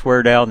dogs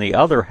wear down the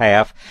other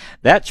half,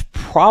 that's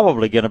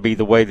probably going to be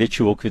the way that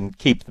you can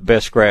keep the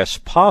best grass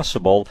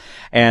possible.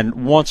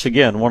 And once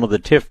again, one of the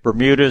Tiff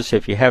Bermudas,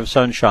 if you have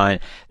sunshine,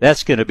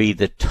 that's going to be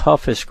the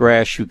toughest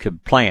grass you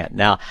could plant.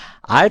 Now,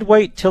 I'd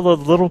wait till a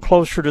little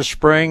closer to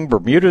spring.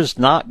 Bermuda's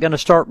not going to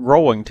start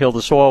growing till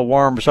the soil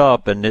warms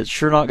up, and it's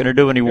sure not going to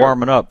do any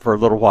warming up for a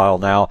little while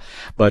now.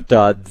 But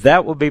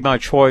that would be my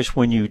choice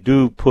when you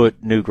do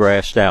put new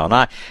grass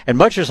down. And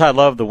much as I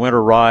love the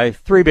winter rye,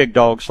 3 big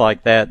dogs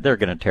like that, they're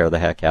going to tear the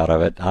heck out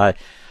of it.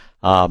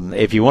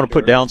 If you want to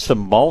put down some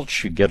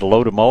mulch, you get a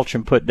load of mulch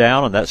and put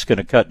down, and that's going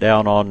to cut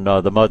down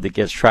on the mud that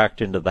gets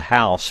tracked into the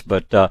house.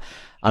 But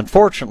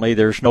unfortunately,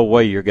 there's no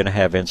way you're going to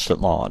have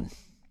instant lawn.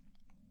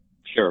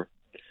 Sure.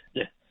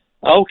 Yeah.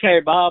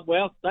 Okay, Bob.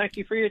 Well, thank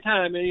you for your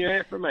time and your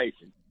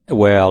information.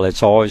 Well,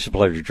 it's always a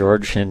pleasure,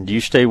 George. And you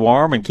stay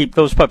warm and keep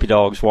those puppy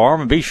dogs warm,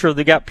 and be sure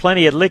they got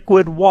plenty of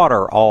liquid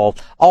water all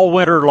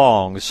winter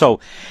long. So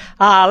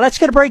let's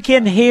get a break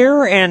in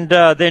here, and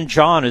then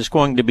John is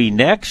going to be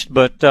next.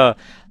 But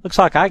looks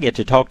like I get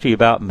to talk to you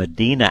about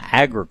Medina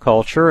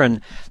agriculture.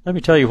 And let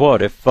me tell you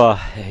what,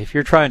 if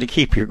you're trying to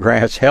keep your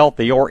grass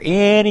healthy or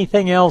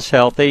anything else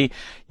healthy,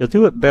 you'll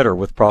do it better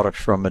with products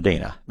from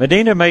Medina.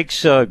 Medina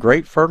makes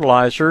great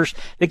fertilizers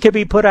that can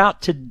be put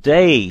out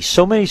today.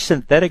 So many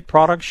synthetic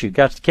products. You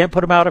can't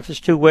put them out if it's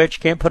too wet.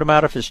 You can't put them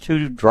out if it's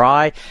too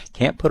dry.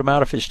 Can't put them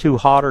out if it's too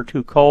hot or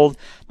too cold.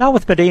 Not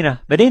with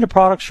Medina. Medina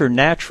products are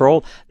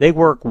natural. They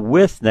work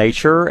with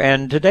nature,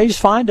 and today's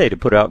fine day to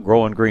put out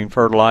growing green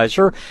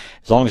fertilizer.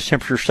 As long as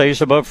temperature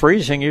stays above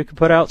freezing, you can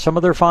put out some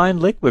of their fine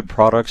liquid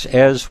products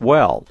as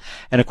well.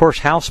 And of course,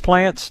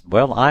 houseplants,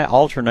 well, I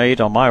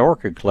alternate on my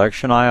orchid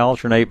collection. I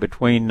alternate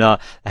between the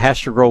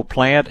Haster Grove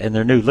plant and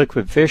their new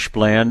liquid fish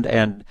blend,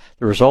 and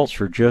the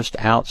results are just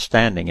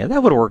outstanding. And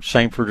that would work the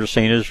same for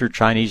Dracaenas or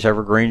Chinese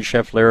evergreen,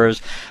 Chef Lyras,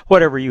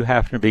 whatever you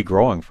happen to be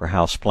growing for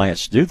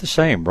houseplants. Do the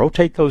same.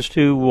 Rotate those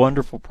 2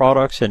 wonderful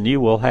products, and you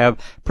will have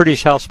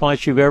prettiest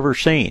houseplants you've ever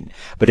seen.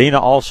 Medina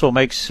also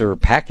makes or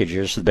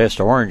packages the best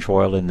orange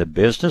oil in the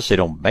business. They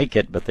don't make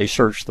it, but they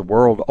search the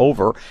world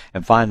over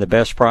and find the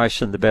best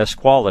price and the best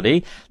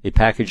quality. They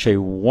package a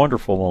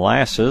wonderful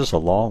molasses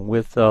along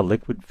with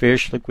liquid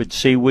fish, liquid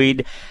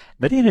seaweed.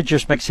 Medina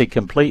just makes a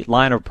complete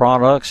line of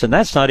products, and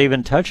that's not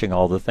even touching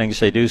all the things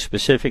they do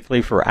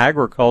specifically for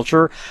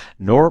agriculture,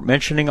 nor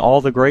mentioning all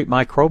the great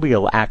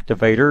microbial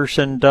activators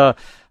and the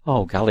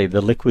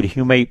liquid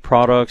humate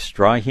products,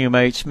 dry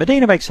humates.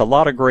 Medina makes a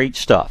lot of great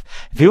stuff.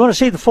 If you want to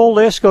see the full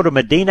list, go to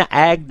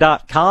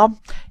medinaag.com.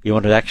 You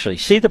want to actually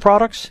see the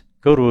products?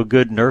 Go to a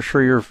good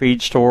nursery or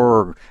feed store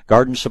or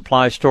garden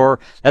supply store.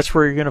 That's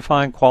where you're going to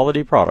find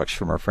quality products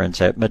from our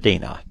friends at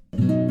Medina.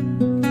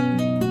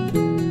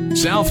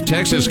 South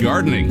Texas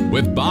Gardening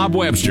with Bob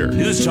Webster.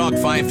 News Talk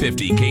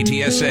 550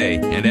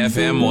 KTSA and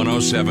FM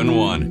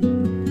 1071.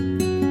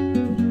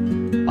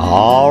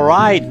 All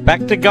right,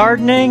 back to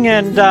gardening,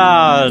 and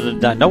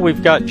I know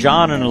we've got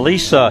John and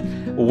Elisa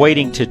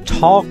waiting to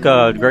talk.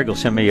 Greg will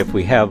send me if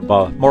we have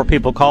more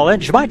people call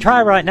in. You might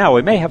try right now.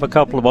 We may have a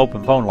couple of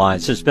open phone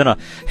lines. It's been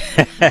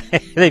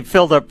they've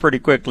filled up pretty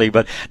quickly,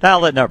 but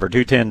dial that number,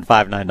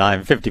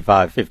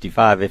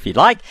 210-599-5555 if you'd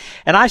like.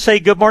 And I say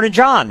good morning,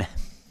 John.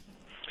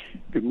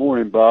 Good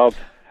morning, Bob.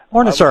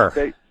 Morning,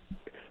 sir.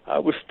 I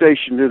was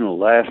stationed in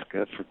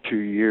Alaska for 2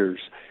 years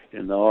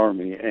in the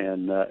Army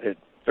and at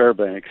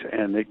Fairbanks,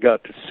 and it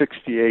got to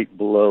 68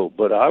 below.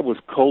 But I was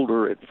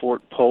colder at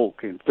Fort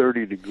Polk in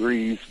 30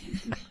 degrees,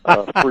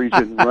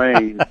 freezing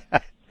rain.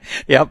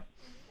 Yep.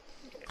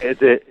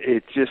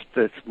 It just,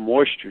 that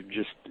moisture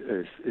just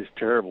is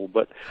terrible.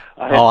 But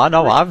I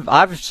know.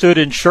 I've stood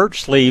in shirt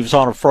sleeves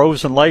on a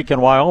frozen lake in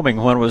Wyoming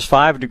when it was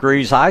 5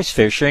 degrees ice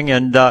fishing,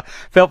 and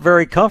felt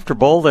very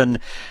comfortable. And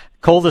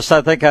coldest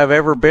I think I've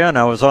ever been.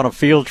 I was on a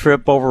field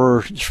trip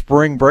over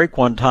spring break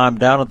one time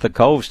down at the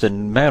coast,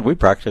 and man, we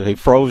practically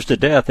froze to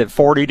death at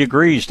 40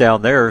 degrees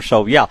down there.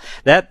 So yeah,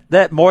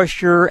 that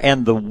moisture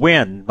and the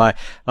wind. My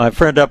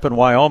friend up in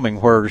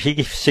Wyoming, where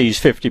he sees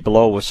 50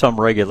 below with some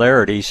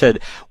regularity, he said,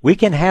 we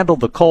can handle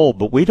the cold,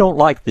 but we don't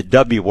like the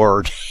W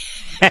word.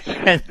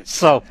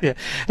 So, yeah.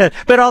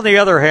 But on the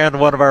other hand,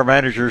 one of our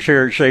managers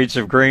here at Shades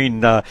of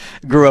Green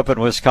grew up in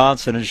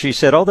Wisconsin, and she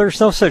said, there's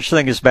no such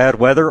thing as bad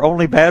weather,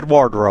 only bad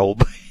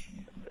wardrobe.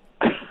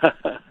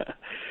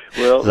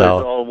 Well, there's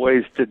all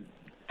ways to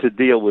to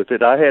deal with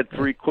it. I had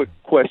 3 quick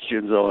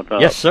questions on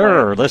yes,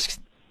 sir.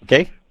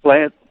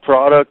 Plant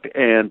product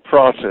and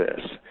process.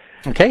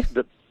 Okay.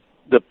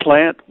 The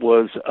plant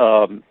was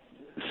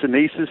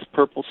Senesis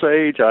purple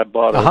sage. I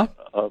bought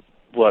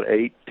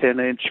a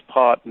 10-inch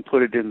pot and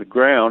put it in the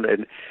ground,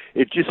 and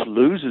it just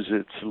loses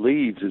its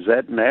leaves. Is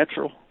that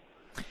natural?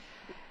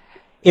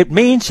 It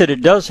means that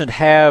it doesn't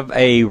have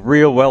a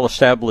real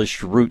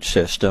well-established root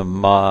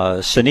system.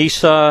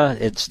 Ceniza,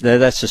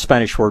 that's the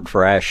Spanish word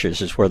for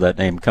ashes, is where that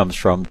name comes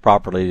from.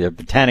 Properly,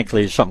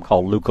 botanically, it's something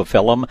called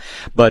leucophyllum.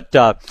 But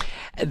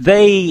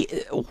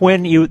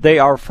when they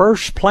are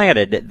first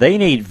planted, they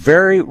need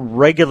very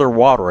regular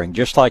watering,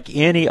 just like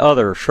any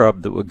other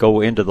shrub that would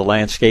go into the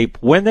landscape.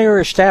 When they are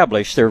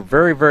established, they're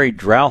very, very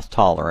drought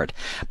tolerant.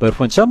 But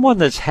when someone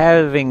that's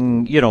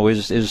having,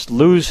 is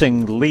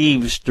losing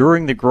leaves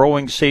during the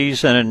growing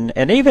season,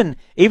 and even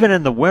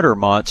in the winter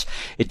months,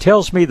 it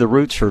tells me the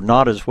roots are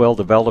not as well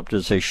developed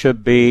as they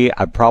should be.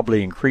 I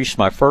probably increase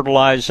my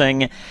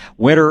fertilizing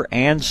winter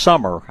and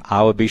summer.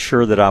 I would be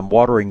sure that I'm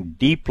watering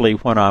deeply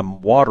when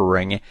I'm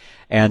watering,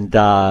 and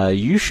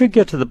you should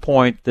get to the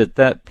point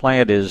that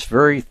plant is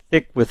very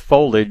thick with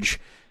foliage,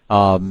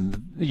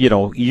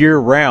 year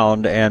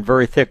round, and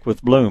very thick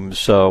with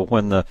blooms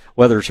when the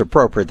weather's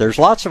appropriate. There's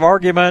lots of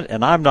argument,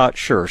 and I'm not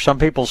sure. Some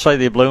people say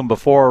they bloom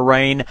before a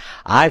rain.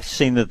 I've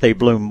seen that they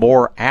bloom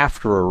more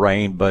after a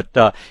rain, but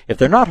if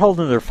they're not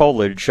holding their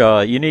foliage,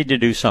 you need to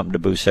do something to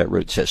boost that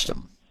root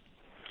system.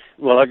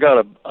 Well, I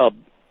got a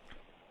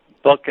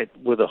bucket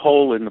with a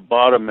hole in the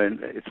bottom,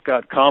 and it's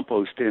got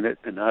compost in it,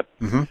 and I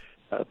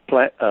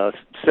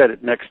set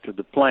it next to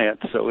the plant,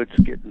 so it's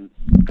getting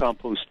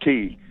compost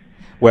tea.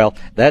 Well,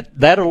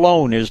 that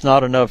alone is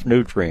not enough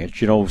nutrients.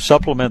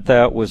 Supplement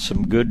that with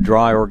some good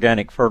dry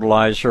organic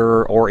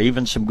fertilizer or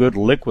even some good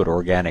liquid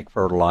organic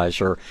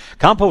fertilizer.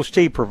 Compost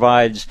tea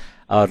provides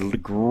a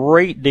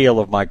great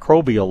deal of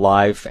microbial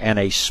life and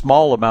a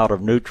small amount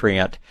of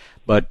nutrient,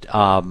 but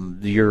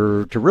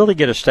to really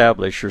get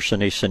established, your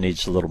Seneca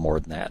needs a little more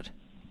than that.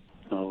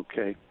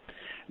 Okay.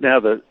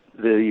 Now,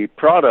 the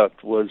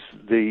product was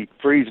the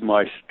Freeze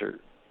Meister.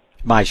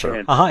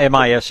 Miser.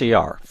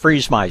 M-I-S-E-R.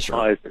 Freeze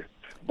Miser.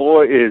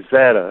 Boy, is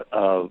that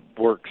a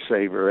work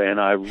saver,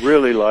 and I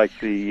really like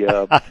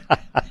the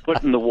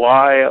putting the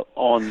Y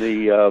on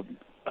the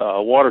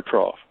water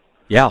trough.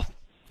 Yeah.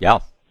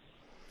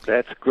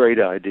 That's a great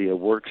idea,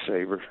 work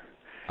saver.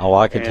 Oh,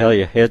 I can tell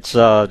you, it's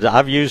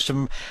I've used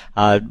them.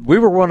 We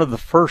were one of the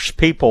first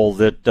people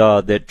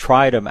that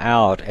tried them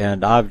out,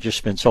 and I've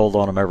just been sold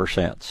on them ever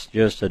since.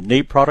 Just a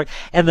neat product,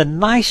 and the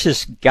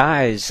nicest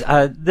guys,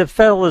 the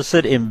fellas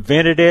that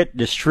invented it,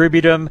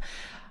 distribute them.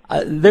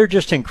 They're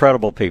just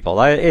incredible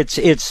people.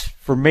 It's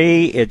for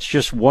me, it's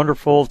just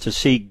wonderful to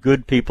see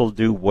good people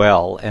do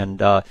well,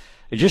 and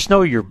just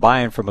know you're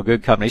buying from a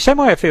good company. Same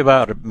way I feel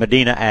about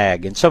Medina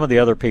Ag and some of the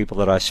other people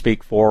that I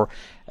speak for.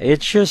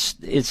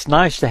 It's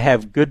nice to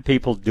have good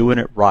people doing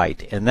it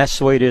right, and that's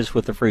the way it is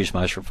with the Freeze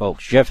Meister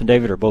folks. Jeff and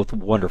David are both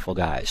wonderful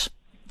guys.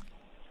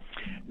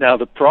 Now,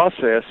 the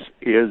process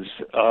is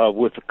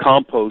with the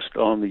compost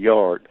on the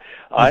yard.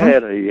 I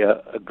had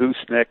a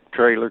gooseneck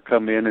trailer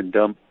come in and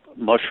dump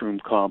mushroom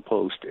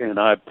compost, and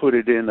I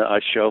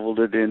shoveled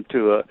it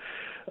into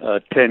a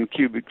 10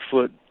 cubic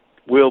foot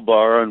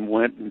wheelbarrow and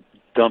went and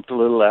dumped a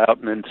little out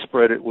and then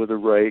spread it with a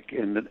rake.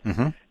 And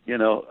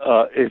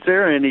is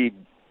there any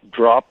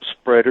drop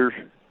spreader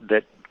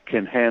that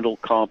can handle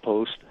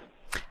compost?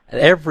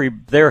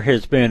 There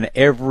has been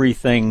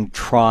everything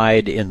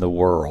tried in the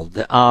world.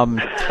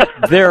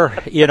 There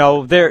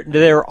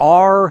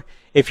are,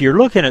 if you're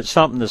looking at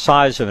something the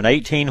size of an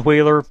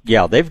 18-wheeler,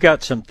 they've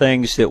got some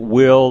things that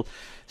will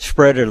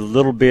spread it a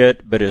little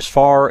bit, but as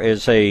far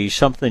as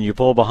something you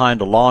pull behind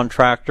a lawn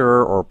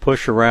tractor or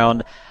push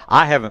around,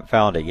 I haven't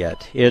found it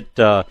yet.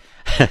 The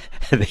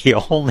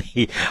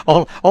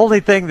only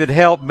thing that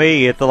helped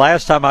me at the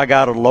last time I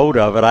got a load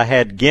of it, I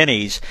had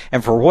guineas,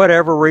 and for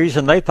whatever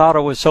reason, they thought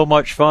it was so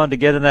much fun to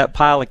get in that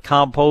pile of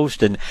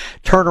compost and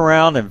turn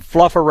around and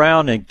fluff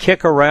around and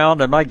kick around,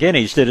 and my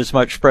guineas did as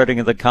much spreading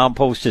of the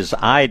compost as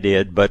I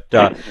did. But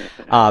the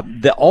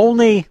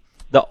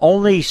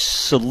only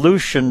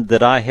solution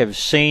that I have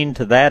seen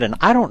to that, and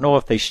I don't know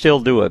if they still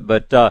do it,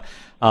 but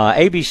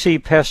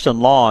ABC Pest and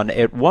Lawn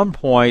at one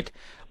point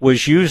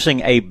was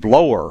using a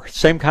blower,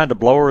 same kind of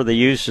blower they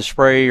use to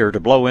spray or to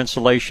blow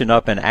insulation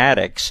up in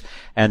attics,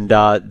 and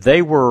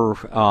they were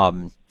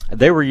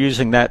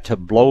using that to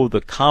blow the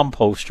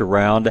compost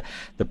around.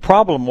 The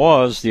problem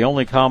was the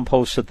only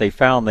compost that they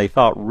found they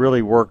thought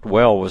really worked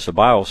well was a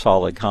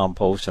biosolid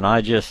compost, and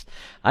I just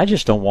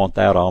don't want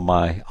that on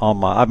my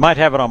I might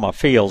have it on my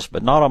fields,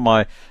 but not on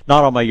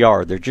my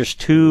yard. There's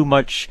just too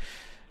much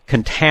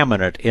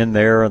contaminant in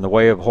there in the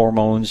way of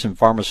hormones and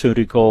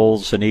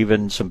pharmaceuticals and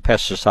even some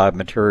pesticide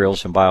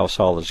materials and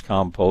biosolids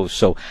compost.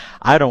 So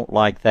I don't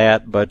like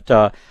that, but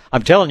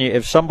I'm telling you,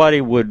 if somebody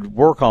would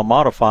work on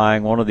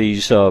modifying one of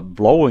these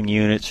blowing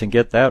units and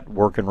get that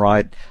working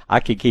right, I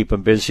could keep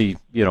them busy,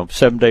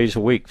 7 days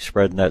a week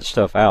spreading that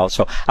stuff out.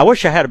 So I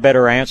wish I had a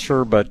better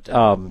answer, but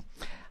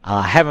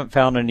I haven't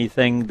found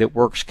anything that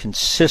works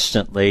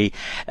consistently.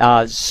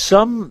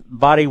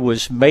 Somebody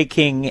was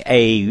making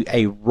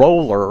a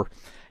roller,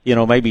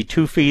 maybe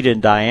 2 feet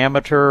in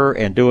diameter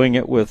and doing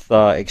it with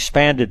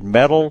expanded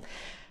metal.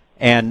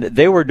 And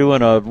they were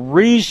doing a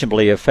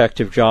reasonably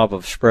effective job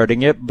of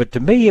spreading it, but to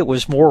me it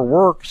was more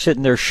work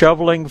sitting there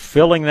shoveling,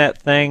 filling that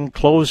thing,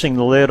 closing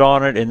the lid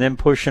on it, and then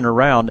pushing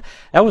around.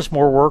 That was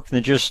more work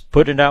than just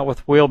putting it out with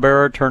a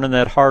wheelbarrow, turning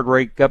that hard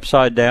rake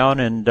upside down.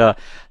 And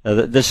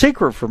the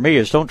secret for me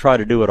is don't try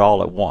to do it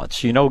all at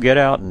once. Get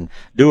out and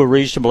do a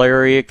reasonable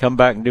area, come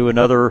back and do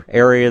another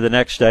area the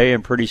next day,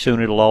 and pretty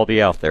soon it'll all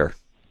be out there.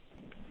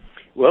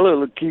 Well,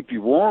 it'll keep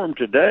you warm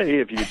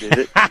today if you did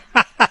it.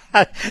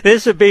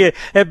 This would be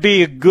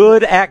a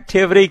good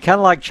activity, kind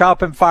of like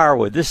chopping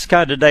firewood. This is the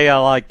kind of day I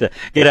like to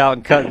get out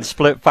and cut and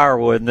split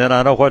firewood, and then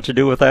I know what to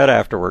do with that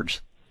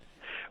afterwards.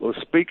 Well,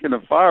 speaking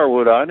of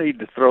firewood, I need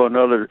to throw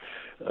another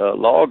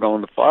log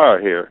on the fire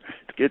here.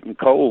 It's getting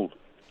cold.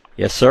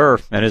 Yes, sir,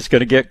 and it's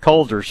going to get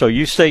colder. So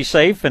you stay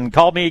safe and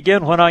call me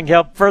again when I can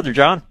help further,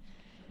 John.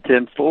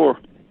 10-4.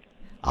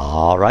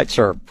 All right,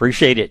 sir.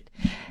 Appreciate it.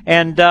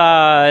 And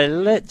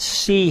let's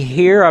see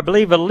here. I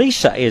believe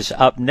Elisa is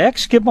up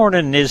next. Good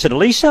morning. Is it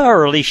Elisa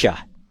or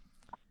Alicia?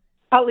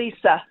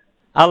 Alisa.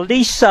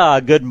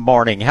 Alisa, good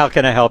morning. How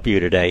can I help you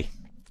today?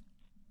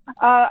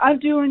 I'm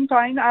doing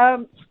fine. I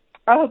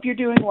hope you're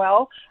doing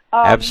well.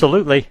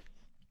 Absolutely.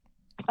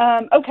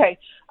 Okay.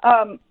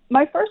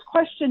 My first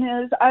question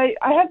is, I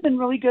have been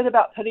really good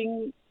about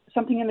putting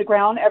something in the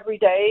ground every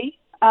day.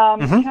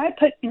 Can I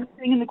put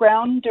anything in the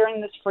ground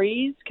during this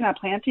freeze? Can I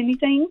plant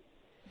anything?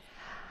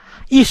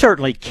 You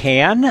certainly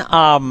can.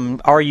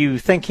 Are you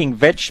thinking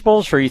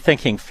vegetables? Are you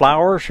thinking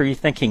flowers? Are you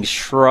thinking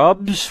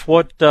shrubs?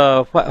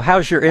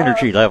 How's your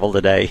energy level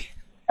today?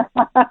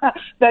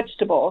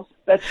 Vegetables.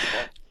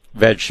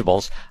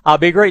 Vegetables.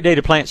 Be a great day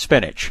to plant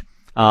spinach.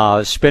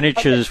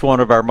 Spinach is one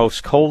of our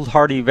most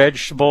cold-hardy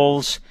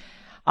vegetables.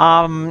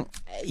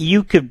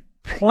 You could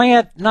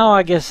plant. No,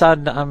 I guess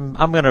I'm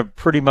going to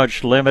pretty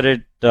much limit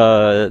it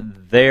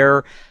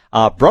there.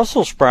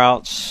 Brussels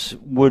sprouts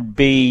would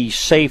be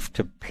safe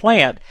to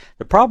plant.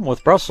 The problem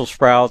with Brussels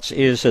sprouts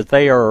is that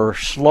they are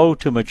slow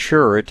to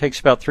mature. It takes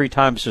about 3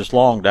 times as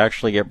long to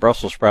actually get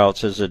Brussels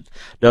sprouts as it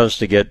does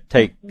to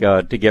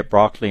get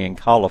broccoli and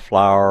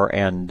cauliflower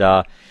and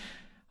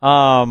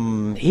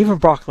even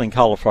broccoli and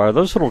cauliflower.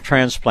 Those little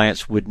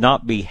transplants would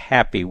not be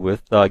happy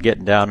with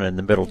getting down in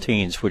the middle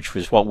teens, which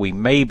was what we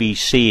may be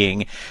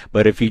seeing.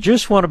 But if you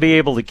just want to be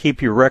able to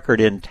keep your record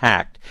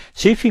intact,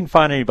 see if you can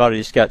find anybody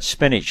who's got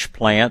spinach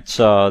plants.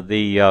 That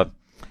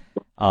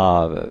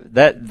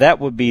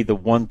would be the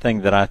one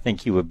thing that I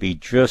think you would be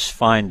just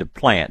fine to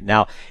plant.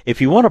 Now,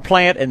 if you want to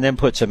plant and then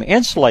put some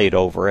insulate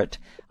over it,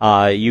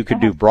 you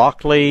could do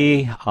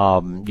broccoli.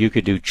 You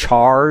could do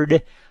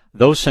chard.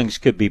 Those things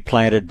could be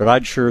planted, but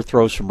I'd sure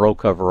throw some row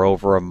cover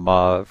over them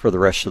for the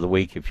rest of the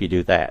week if you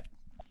do that.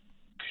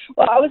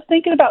 Well, I was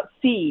thinking about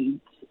seeds.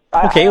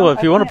 Okay, well,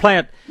 if you want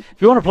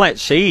to plant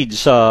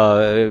seeds,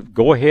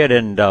 go ahead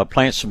and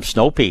plant some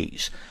snow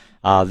peas.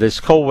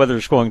 This cold weather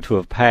is going to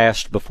have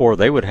passed before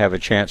they would have a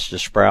chance to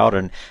sprout,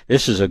 and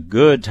this is a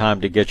good time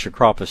to get your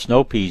crop of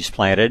snow peas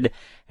planted.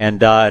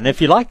 And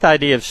if you like the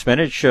idea of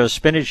spinach,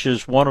 spinach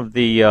is one of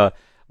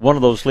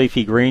those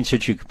leafy greens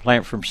that you can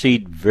plant from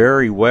seed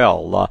very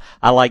well.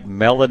 I like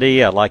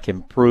Melody. I like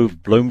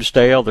Improved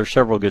Bloomsdale. There's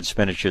several good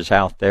spinaches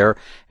out there,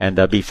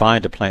 and be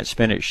fine to plant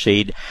spinach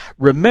seed.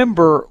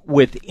 Remember,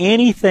 with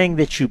anything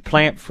that you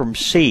plant from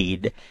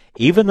seed,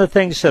 even the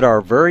things that are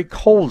very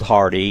cold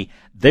hardy,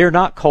 they're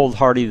not cold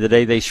hardy the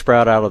day they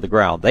sprout out of the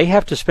ground. They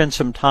have to spend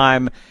some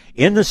time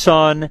in the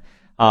sun,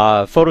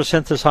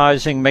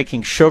 photosynthesizing,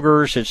 making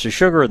sugars. It's the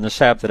sugar in the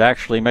sap that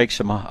actually makes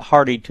them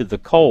hardy to the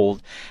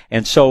cold.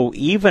 And so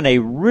even a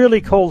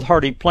really cold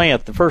hardy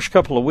plant, the first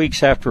couple of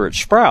weeks after it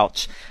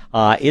sprouts,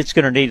 it's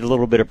going to need a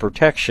little bit of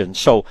protection.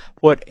 So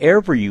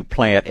whatever you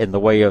plant in the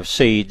way of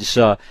seeds,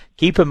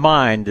 keep in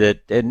mind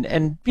that, and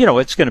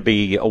it's going to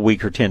be a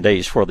week or 10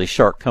 days before they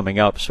start coming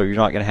up, so you're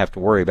not going to have to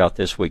worry about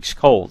this week's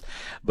cold.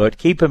 But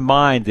keep in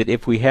mind that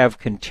if we have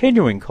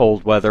continuing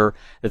cold weather,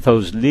 that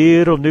those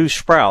little new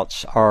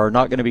sprouts are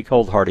not going to be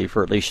cold hardy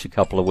for at least a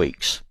couple of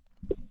weeks.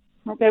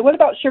 Okay, what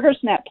about sugar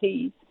snap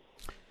peas?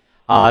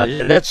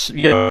 That's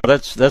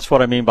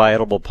what I mean by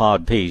edible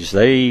pod peas.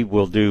 They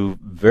will do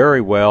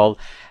very well.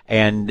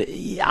 And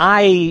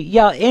any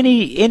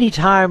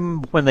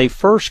time when they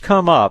first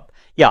come up,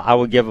 I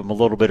would give them a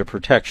little bit of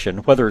protection,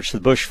 whether it's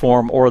the bush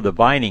form or the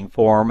vining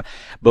form.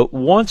 But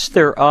once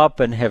they're up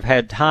and have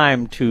had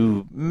time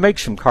to make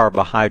some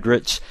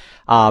carbohydrates,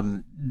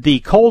 the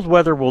cold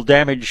weather will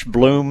damage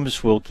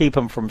blooms, will keep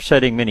them from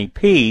setting many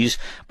peas,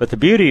 but the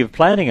beauty of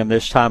planting them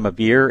this time of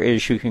year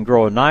is you can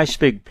grow a nice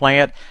big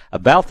plant.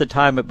 About the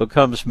time it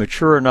becomes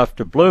mature enough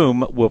to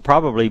bloom will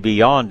probably be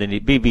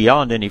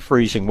beyond any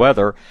freezing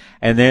weather,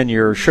 and then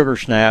your sugar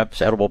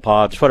snaps, edible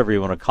pods, whatever you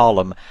want to call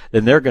them,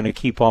 then they're going to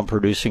keep on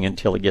producing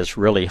until it gets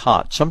really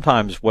hot,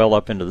 sometimes well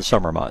up into the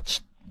summer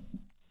months.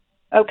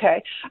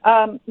 Okay.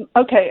 Is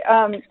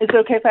it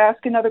okay if I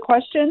ask another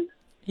question?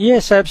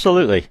 Yes,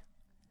 absolutely.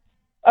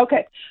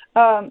 Okay.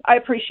 I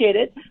appreciate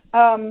it.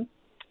 My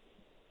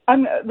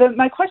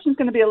question is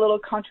going to be a little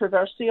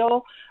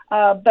controversial,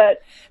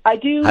 but I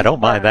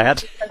don't mind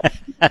that.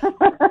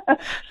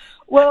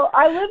 Well,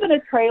 I live in a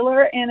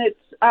trailer, and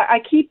I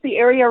keep the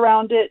area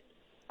around it.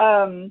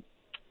 I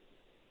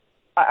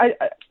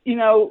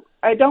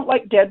don't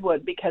like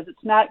deadwood because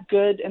it's not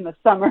good in the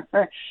summer.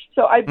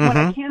 So when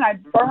I can, I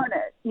burn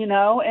it.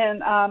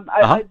 And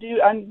I do.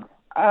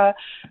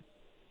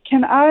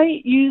 Can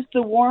I use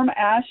the warm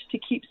ash to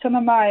keep some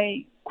of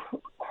my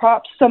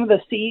crops, some of the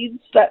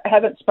seeds that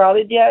haven't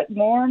sprouted yet,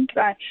 warm?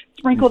 Can I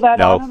sprinkle that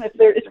on them if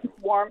it's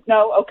warm?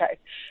 No? Okay.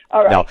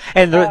 All right. No.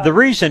 And the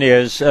reason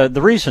is,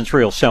 the reason's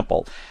real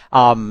simple.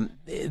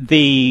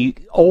 The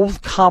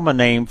old common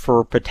name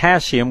for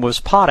potassium was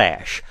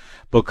potash,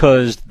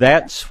 because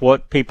that's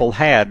what people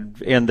had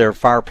in their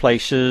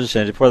fireplaces,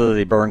 and whether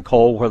they burned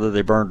coal, whether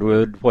they burned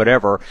wood,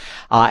 whatever.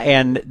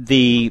 And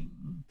the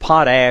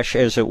potash,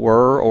 as it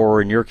were,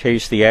 or in your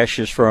case, the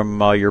ashes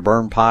from your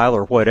burn pile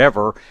or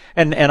whatever,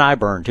 and I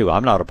burn too.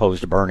 I'm not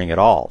opposed to burning at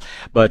all,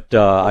 but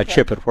I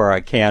chip it where I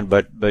can.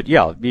 But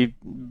yeah,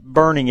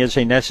 burning is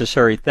a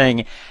necessary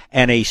thing,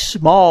 and a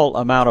small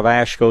amount of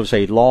ash goes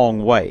a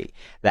long way.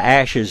 The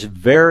ash is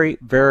very,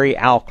 very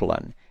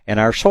alkaline, and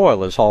our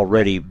soil is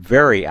already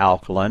very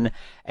alkaline,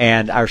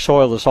 and our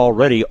soil is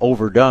already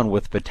overdone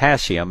with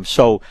potassium,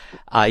 so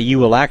you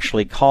will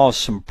actually cause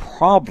some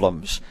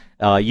problems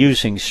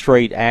using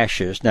straight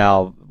ashes.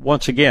 Now,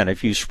 once again,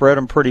 if you spread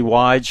them pretty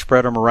wide,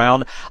 spread them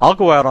around, I'll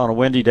go out on a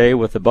windy day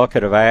with a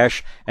bucket of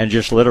ash and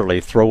just literally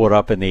throw it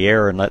up in the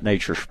air and let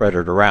nature spread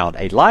it around.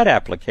 A light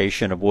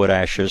application of wood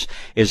ashes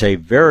is a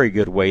very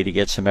good way to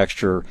get some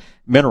extra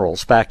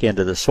minerals back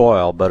into the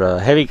soil, but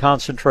a heavy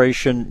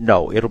concentration,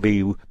 no, it'll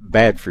be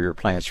bad for your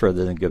plants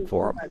rather than good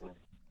for them.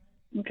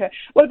 Okay.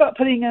 What about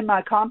putting in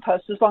my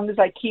compost as long as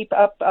I keep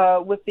up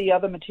with the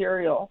other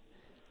material?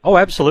 Oh,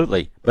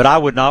 absolutely. But I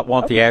would not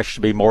want the ash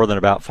to be more than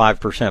about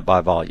 5% by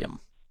volume.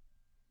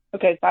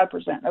 Okay, 5%.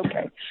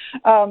 Okay.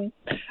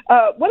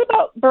 What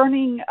about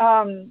burning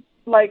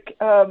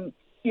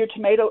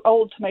your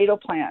old tomato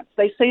plants?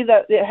 They say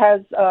that it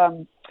has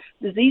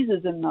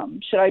diseases in them.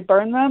 Should I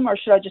burn them, or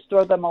should I just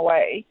throw them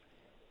away?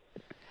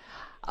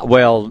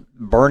 Well,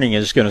 burning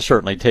is going to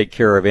certainly take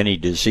care of any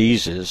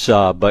diseases,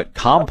 but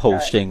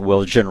composting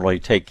will generally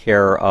take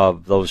care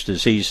of those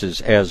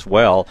diseases as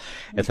well.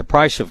 At the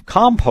price of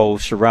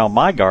compost around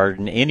my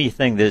garden,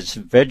 anything that's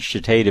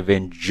vegetative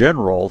in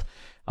general,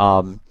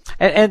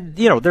 and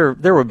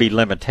there would be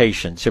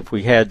limitations. If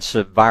we had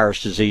some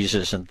virus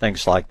diseases and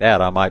things like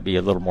that, I might be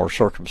a little more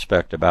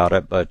circumspect about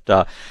it.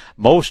 But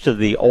most of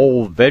the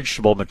old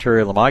vegetable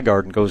material in my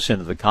garden goes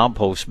into the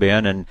compost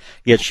bin and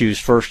gets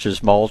used first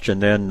as mulch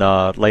and then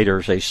later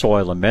as a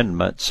soil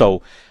amendment.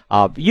 So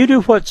you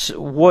do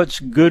what's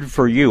good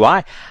for you.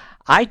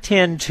 I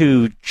tend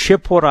to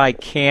chip what I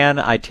can.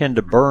 I tend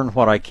to burn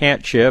what I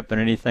can't chip, and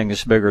anything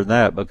that's bigger than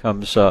that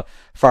becomes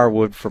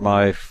firewood for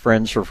my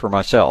friends or for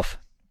myself.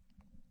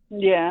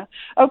 Yeah.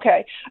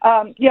 Okay.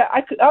 I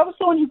was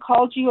the one who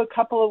called you a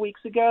couple of weeks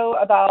ago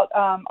about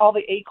all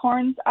the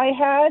acorns I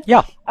had.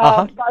 Yeah.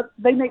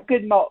 They make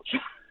good mulch.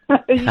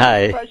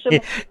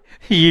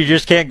 You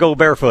just can't go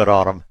barefoot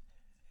on them.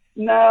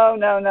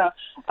 No.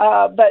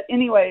 But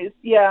anyways,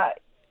 yeah.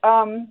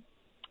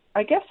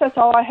 I guess that's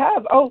all I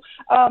have.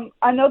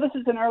 I know this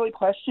is an early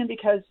question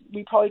because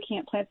we probably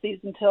can't plant these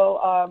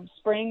until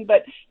spring,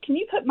 but can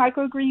you put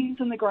microgreens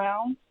in the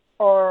ground?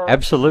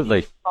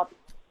 Absolutely.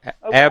 Okay.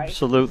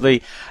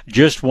 Absolutely.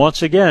 Just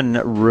once again,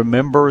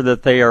 remember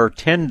that they are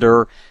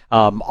tender.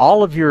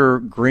 All of your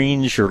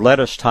greens, your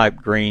lettuce type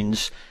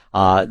greens,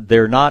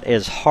 they're not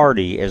as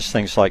hardy as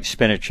things like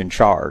spinach and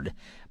chard.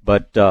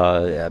 But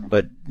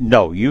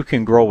no, you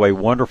can grow a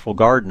wonderful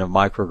garden of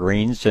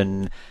microgreens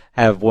and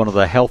have one of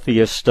the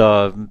healthiest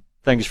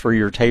things for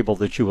your table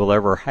that you will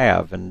ever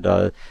have. And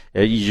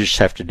you just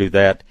have to do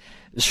that.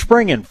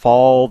 Spring and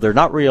fall, they're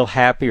not real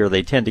happy, or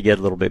they tend to get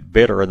a little bit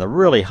bitter. In the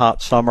really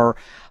hot summer,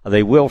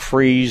 they will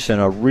freeze in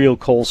a real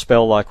cold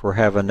spell like we're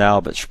having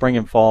now, but spring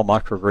and fall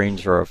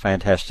microgreens are a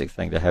fantastic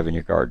thing to have in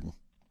your garden.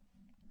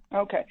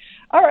 Okay.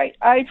 All right.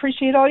 I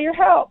appreciate all your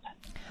help.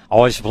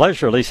 Always a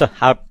pleasure, Lisa.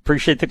 I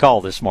appreciate the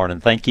call this morning.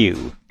 Thank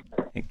you.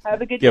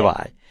 Have a good day.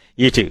 Goodbye.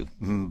 You too.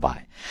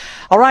 Bye.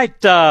 All right,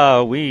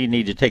 we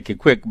need to take a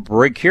quick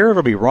break here.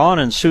 It'll be Ron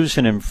and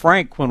Susan and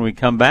Frank when we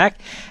come back.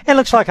 And it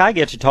looks like I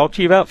get to talk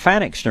to you about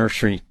Fannick's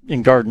Nursery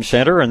and Garden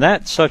Center, and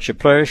that's such a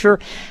pleasure.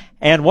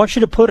 And want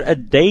you to put a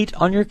date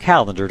on your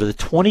calendar to the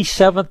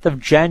 27th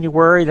of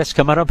January. That's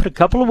coming up in a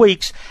couple of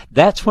weeks.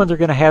 That's when they're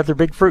going to have their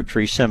big fruit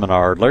tree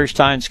seminar. Larry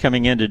Stein's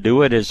coming in to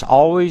do it. As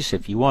always,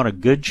 if you want a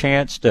good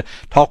chance to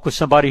talk with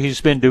somebody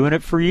who's been doing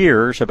it for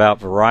years about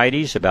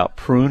varieties, about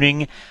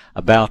pruning,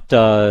 about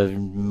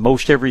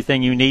most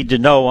everything you need to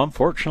know.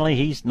 Unfortunately,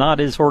 he's not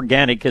as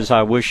organic as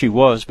I wish he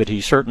was, but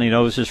he certainly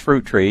knows his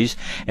fruit trees.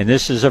 And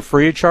this is a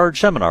free of charge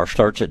seminar.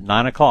 Starts at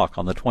 9 o'clock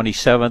on the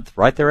 27th,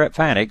 right there at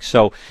Fanex.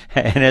 So,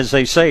 and as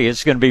they say,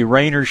 it's going to be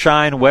rain or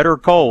shine, wet or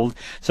cold.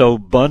 So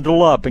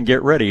bundle up and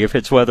get ready if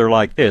it's weather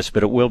like this.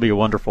 But it will be a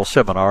wonderful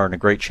seminar and a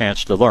great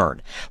chance to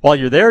learn. While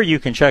you're there, you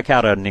can check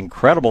out an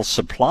incredible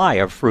supply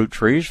of fruit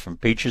trees, from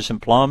peaches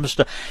and plums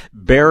to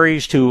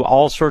berries to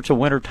all sorts of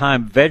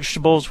wintertime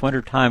vegetables,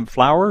 wintertime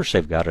flowers.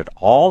 They've got it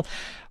all.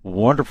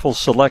 Wonderful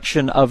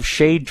selection of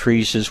shade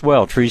trees as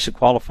well, trees that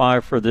qualify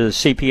for the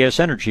CPS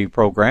Energy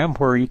program,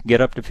 where you can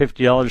get up to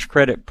 $50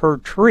 credit per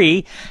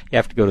tree. You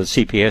have to go to the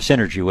CPS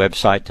Energy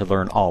website to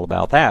learn all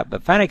about that.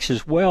 But Fanex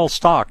is well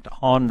stocked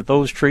on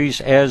those trees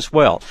as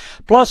well.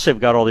 Plus, they've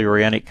got all the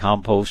organic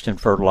compost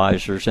and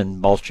fertilizers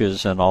and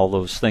mulches and all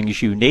those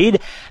things you need.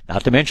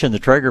 Not to mention the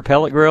Traeger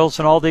pellet grills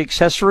and all the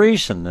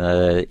accessories and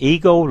the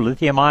Ego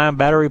lithium-ion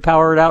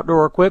battery-powered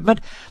outdoor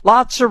equipment.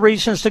 Lots of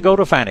reasons to go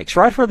to Fanex,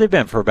 right where they've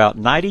been for about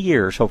 90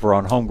 years, over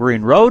on Home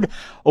Green Road.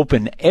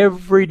 Open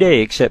every day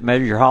except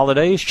major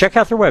holidays. Check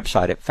out their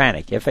website at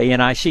Fanek,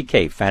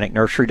 F-A-N-I-C-K,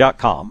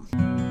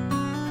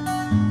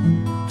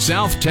 FanekNursery.com.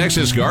 South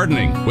Texas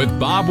Gardening with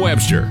Bob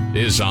Webster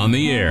is on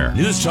the air.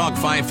 News Talk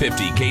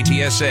 550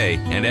 KTSA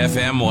and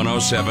FM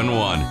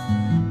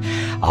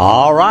 1071.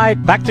 All right,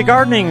 back to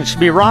gardening. It's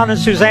be Ron and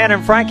Suzanne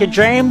and Frank and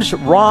James.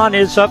 Ron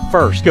is up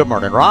first. Good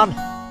morning, Ron.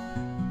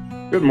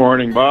 Good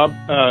morning, Bob.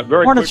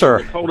 Very morning, quickly,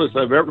 sir. The coldest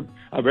I've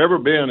ever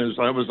been is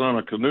I was on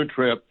a canoe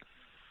trip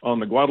on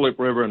the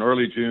Guadalupe River in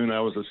early June.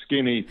 I was a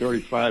skinny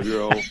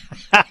 35-year-old,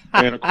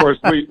 and of course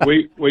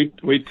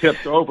we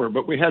tipped over,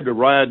 but we had to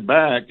ride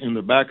back in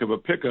the back of a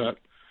pickup.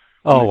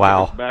 Oh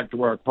wow! Back to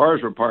where our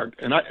cars were parked,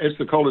 and it's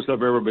the coldest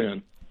I've ever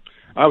been.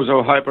 I was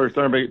so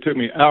hypothermic; it took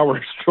me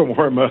hours to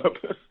warm up.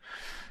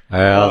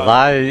 Well,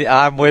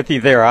 I'm with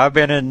you there. I've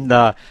been in,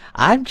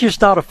 I'm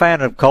just not a fan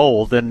of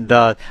cold, and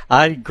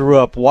I grew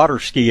up water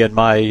skiing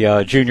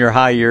my junior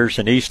high years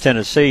in East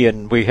Tennessee,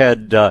 and we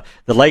had the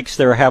lakes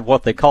there have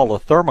what they call a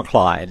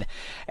thermocline.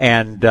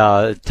 And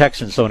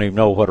Texans don't even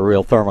know what a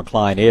real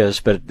thermocline is,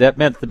 but that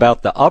meant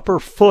about the upper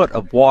foot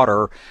of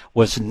water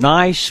was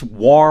nice,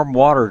 warm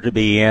water to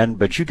be in,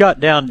 but you got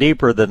down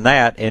deeper than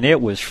that, and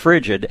it was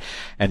frigid.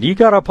 And you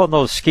got up on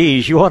those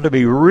skis, you wanted to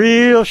be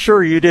real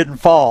sure you didn't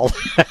fall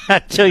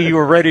until you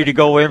were ready to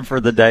go in for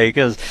the day,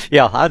 because,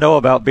 yeah, I know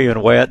about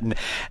being wet and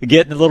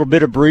getting a little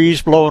bit of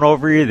breeze blowing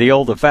over you, the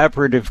old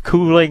evaporative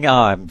cooling.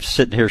 I'm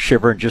sitting here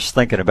shivering just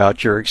thinking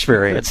about your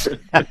experience.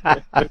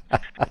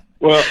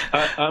 Well,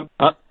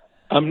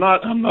 I'm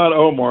not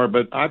Omar,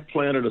 but I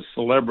planted a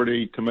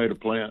celebrity tomato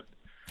plant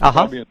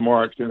probably in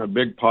March in a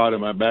big pot in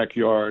my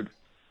backyard,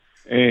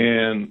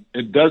 and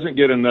it doesn't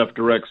get enough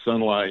direct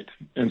sunlight.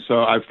 And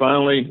so I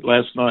finally,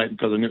 last night,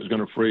 because I knew it was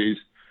going to freeze,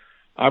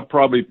 I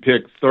probably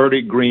picked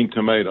 30 green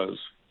tomatoes.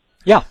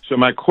 Yeah. So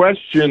my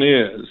question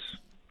is,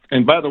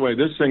 and by the way,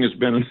 this thing has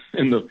been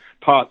in the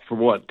pot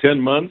for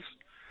 10 months?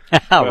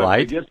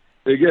 Right.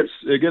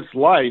 It gets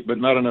light, but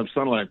not enough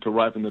sunlight to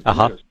ripen the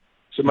tomatoes.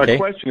 So my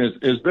question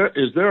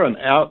is there an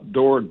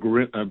outdoor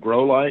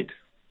grow light?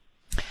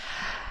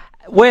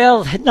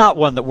 Well, not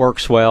one that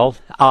works well.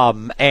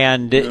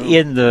 And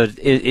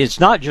it's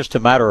not just a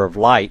matter of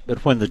light,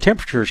 but when the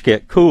temperatures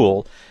get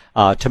cool,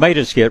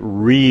 tomatoes get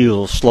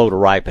real slow to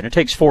ripen. It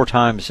takes 4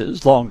 times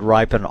as long to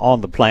ripen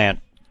on the plant,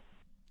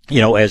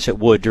 as it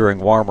would during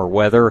warmer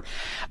weather.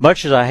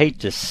 Much as I hate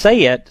to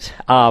say it,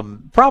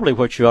 probably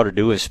what you ought to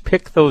do is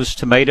pick those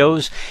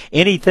tomatoes.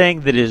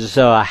 Anything that is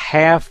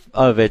half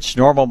of its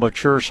normal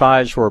mature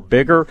size or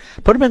bigger,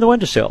 put them in the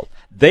windowsill.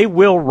 They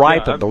will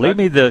ripen. Believe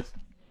me, the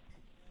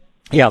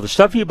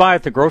stuff you buy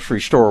at the grocery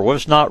store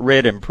was not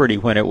red and pretty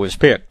when it was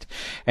picked.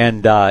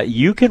 And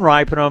you can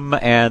ripen them,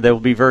 and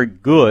they'll be very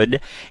good.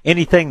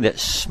 Anything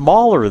that's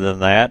smaller than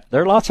that,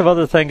 there are lots of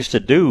other things to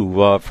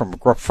do, from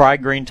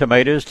fried green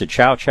tomatoes to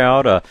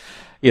chow-chow to,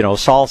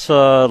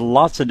 salsa,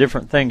 lots of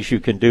different things you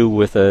can do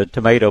with a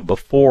tomato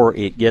before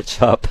it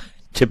gets up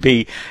to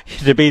be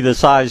the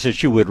size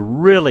that you would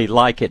really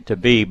like it to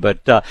be.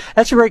 But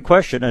that's a great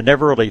question. I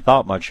never really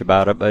thought much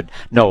about it. But,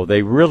 no,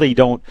 they really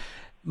don't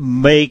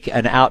make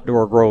an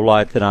outdoor grow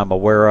light that I'm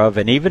aware of,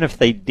 and even if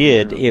they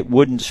did, it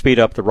wouldn't speed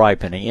up the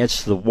ripening.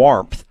 It's the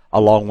warmth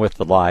along with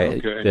the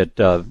light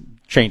that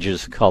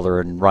changes the color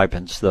and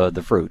ripens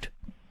the fruit.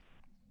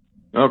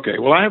 Okay,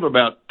 well, I have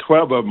about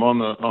 12 of them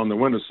on the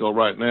windowsill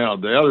right now.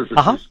 The others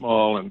are too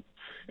small, and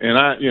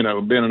I,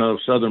 being another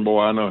Southern boy,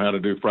 I know how to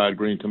do fried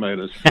green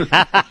tomatoes.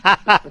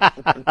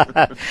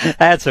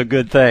 That's a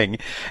good thing,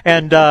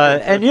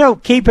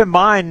 and keep in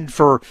mind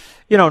for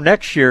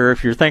next year,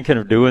 if you're thinking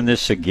of doing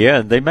this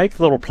again, they make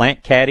little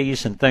plant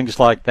caddies and things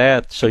like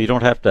that, so you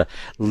don't have to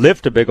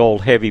lift a big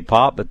old heavy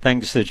pot, but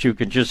things that you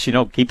can just,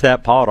 keep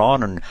that pot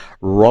on and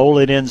roll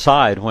it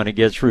inside when it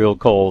gets real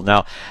cold.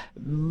 Now,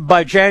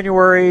 by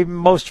January,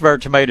 most of our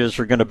tomatoes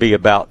are going to be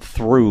about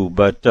through,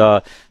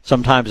 but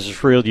sometimes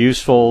it's real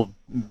useful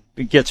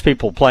gets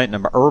people planting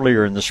them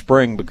earlier in the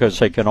spring because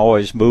they can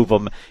always move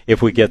them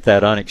if we get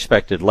that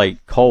unexpected late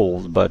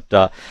cold. But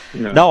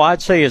no,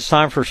 I'd say it's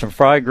time for some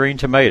fried green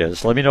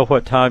tomatoes. Let me know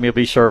what time you'll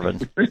be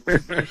serving.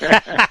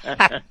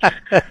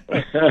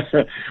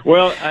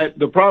 Well,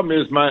 the problem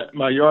is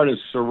my yard is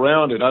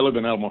surrounded. I live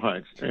in Alamo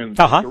Heights, and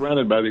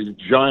surrounded by these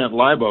giant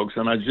live oaks,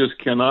 and I just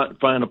cannot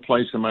find a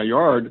place in my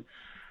yard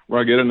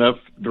where I get enough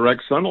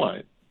direct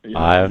sunlight. You know,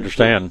 I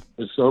understand.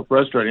 It's so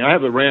frustrating. I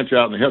have a ranch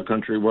out in the hill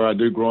country where I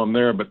do grow them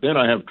there, but then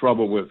I have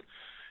trouble with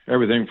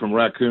everything from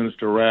raccoons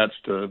to rats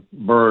to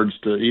birds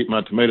to eat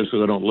my tomatoes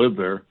because I don't live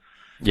there.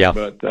 Yeah.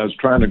 But I was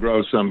trying to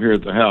grow some here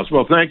at the house.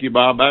 Well, thank you,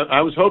 Bob.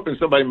 I was hoping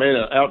somebody made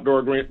an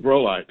outdoor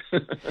grow light.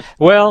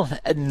 Well,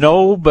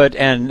 no, but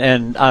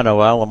and I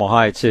know Alamo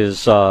Heights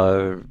is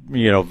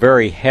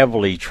very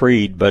heavily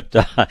treed, but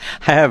I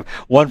have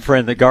one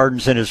friend that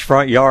gardens in his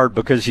front yard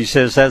because he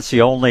says that's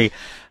the only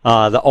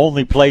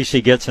place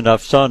he gets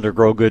enough sun to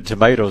grow good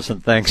tomatoes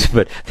and things,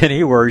 but then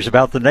he worries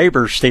about the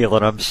neighbors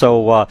stealing them.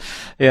 So,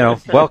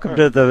 welcome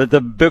to the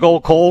big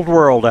old cold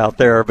world out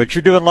there, but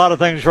you're doing a lot of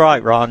things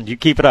right, Ron. You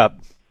keep it up.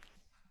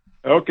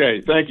 Okay.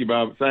 Thank you,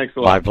 Bob. Thanks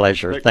a lot. My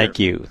pleasure. Thank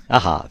you.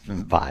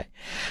 Bye.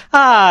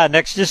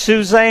 Next is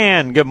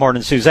Suzanne. Good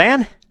morning,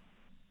 Suzanne.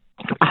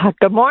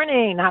 Good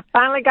morning. I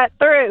finally got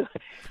through.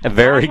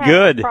 Very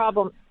good. I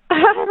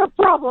have a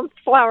problem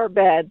flower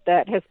bed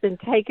that has been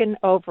taken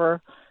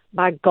over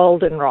by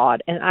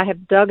goldenrod, and I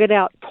have dug it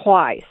out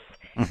twice.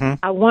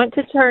 Mm-hmm. I want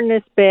to turn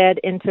this bed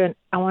into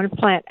I want to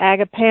plant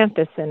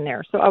agapanthus in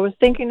there. So I was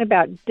thinking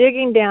about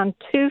digging down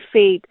 2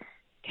 feet,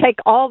 take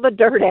all the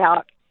dirt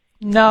out.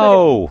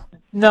 No,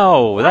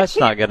 that's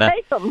not going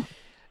to.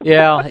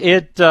 Yeah,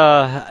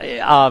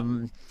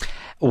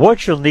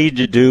 what you'll need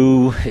to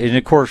do, and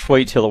of course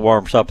wait till it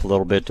warms up a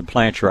little bit to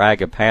plant your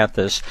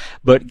agapanthus,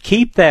 but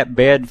keep that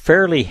bed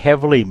fairly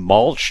heavily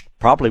mulched,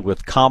 probably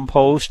with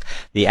compost.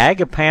 The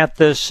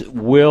agapanthus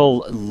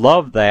will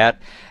love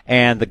that,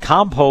 and the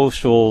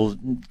compost will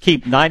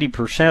keep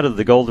 90% of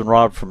the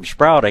goldenrod from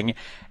sprouting,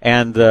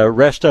 and the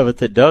rest of it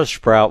that does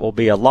sprout will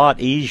be a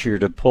lot easier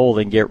to pull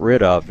and get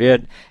rid of.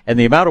 And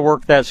the amount of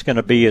work that's going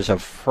to be is a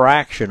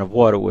fraction of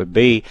what it would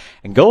be.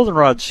 And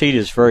goldenrod seed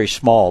is very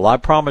small. I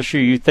promise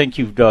you think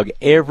you've dug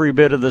every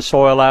bit of the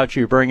soil out,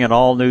 you bring in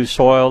all new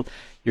soil,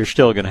 you're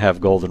still going to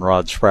have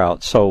goldenrod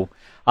sprouts. So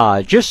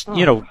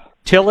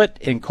till it,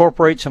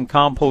 incorporate some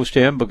compost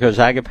in because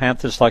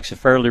agapanthus likes a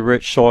fairly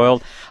rich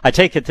soil. I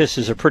take it this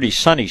is a pretty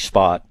sunny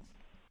spot.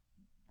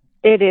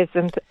 It is.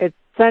 It's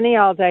sunny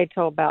all day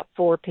till about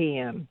 4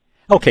 p.m.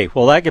 Okay,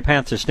 well,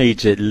 agapanthus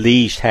needs at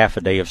least half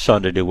a day of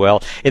sun to do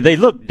well. And they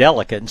look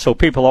delicate, and so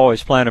people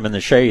always plant them in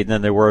the shade, and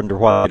then they wonder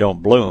why they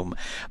don't bloom.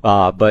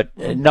 But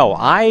no,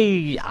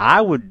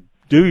 I would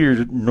do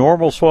your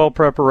normal soil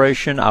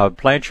preparation. I would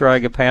plant your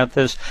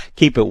agapanthus,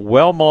 keep it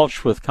well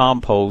mulched with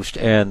compost,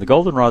 and the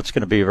goldenrod's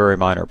going to be a very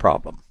minor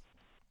problem.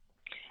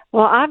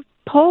 Well, I've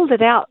pulled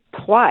it out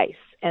twice,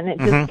 and it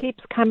just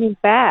keeps coming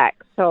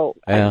back. So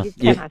can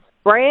I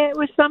spray it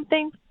with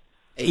something?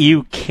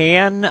 You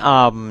can.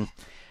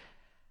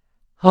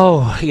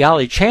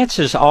 Golly,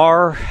 chances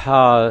are,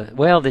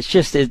 it's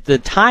just the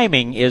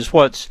timing is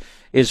what's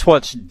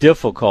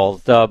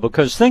difficult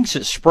because things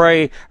that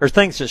spray or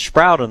things that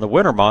sprout in the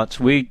winter months,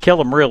 we kill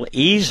them real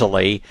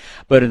easily.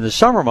 But in the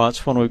summer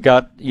months, when we've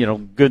got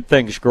good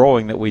things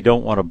growing that we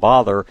don't want to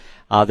bother,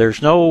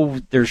 there's no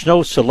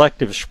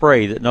selective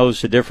spray that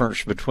knows the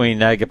difference between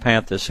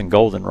agapanthus and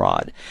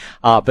goldenrod.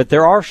 But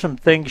there are some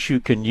things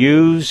you can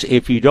use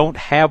if you don't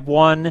have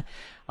one.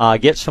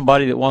 Get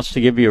somebody that wants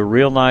to give you a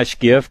real nice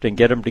gift and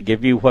get them to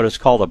give you what is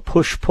called a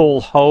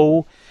push-pull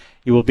hoe.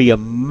 You will be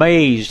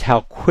amazed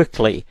how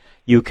quickly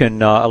you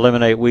can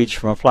eliminate weeds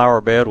from a flower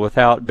bed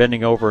without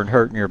bending over and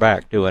hurting your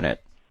back doing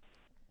it.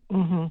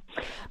 Mm-hmm.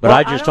 But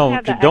I just don't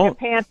have the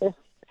agapanthus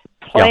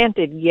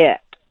planted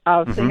yet.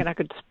 I was thinking I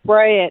could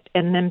spray it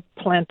and then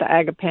plant the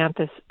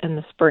agapanthus in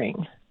the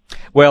spring.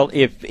 Well,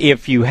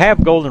 if you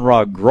have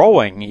goldenrod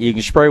growing, you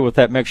can spray with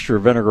that mixture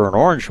of vinegar and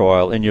orange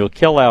oil, and you'll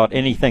kill out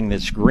anything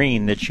that's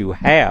green that you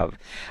have.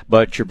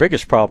 But your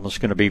biggest problem is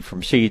going to be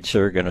from seeds that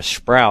are going to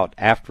sprout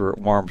after it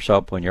warms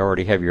up when you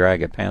already have your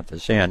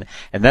agapanthus in,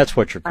 and that's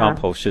what your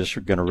compost is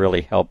going to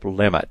really help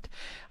limit.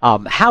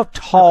 How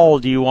tall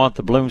do you want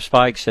the bloom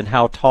spikes, and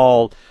how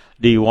tall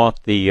do you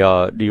want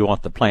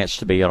the plants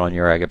to be on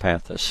your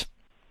agapanthus?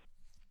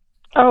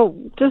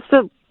 Oh, just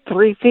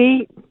 3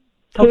 feet.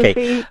 2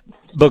 feet.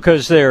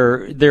 Because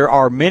there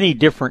are many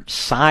different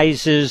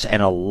sizes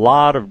and a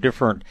lot of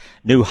different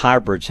new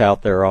hybrids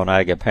out there on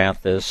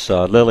agapanthus.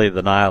 Lily of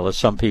the Nile, as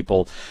some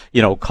people,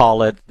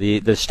 call it.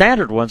 The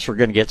standard ones are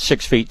going to get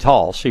 6 feet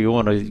tall, so you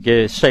want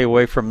to stay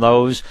away from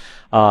those.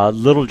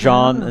 Little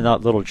John,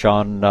 not Little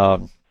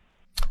John.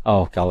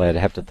 Golly, I'd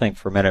have to think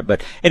for a minute.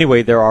 But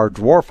anyway, there are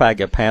dwarf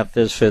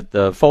agapanthus that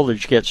the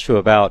foliage gets to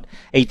about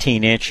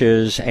 18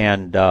 inches,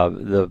 and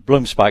the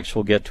bloom spikes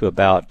will get to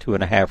about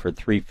 2.5 or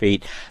 3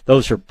 feet.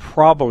 Those are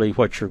probably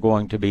what you're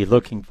going to be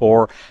looking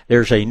for.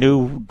 There's a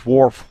new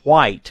dwarf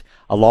white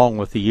along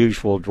with the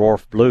usual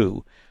dwarf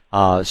blue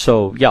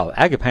So, yeah,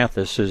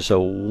 agapanthus is a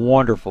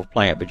wonderful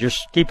plant, but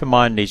just keep in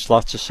mind it needs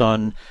lots of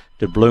sun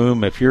to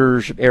bloom. If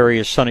your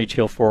area is sunny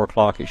till 4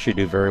 o'clock, it should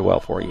do very well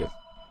for you.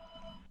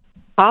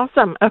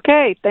 Awesome.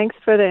 Okay, thanks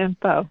for the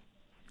info.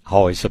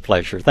 Always a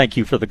pleasure. Thank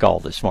you for the call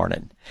this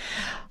morning.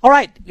 All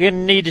right, we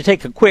need to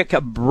take a quick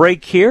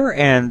break here,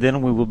 and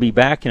then we will be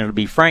back, and it'll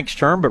be Frank's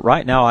turn. But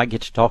right now, I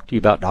get to talk to you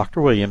about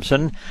Dr.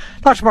 Williamson.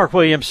 Dr. Mark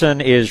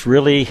Williamson is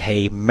really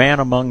a man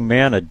among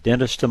men, a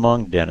dentist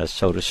among dentists,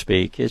 so to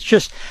speak. It's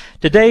just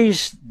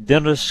today's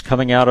dentists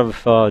coming out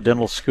of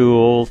dental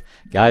school,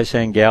 guys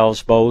and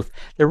gals both,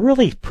 they're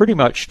really pretty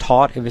much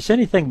taught if it's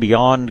anything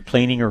beyond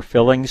cleaning or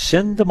filling,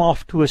 send them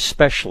off to a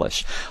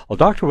specialist. Well,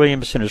 Dr.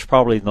 Williamson is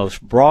probably the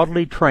most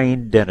broadly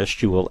trained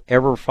dentist you will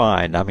ever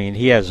find. I mean,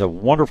 he has a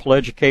wonderful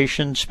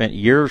education, spent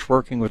years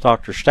working with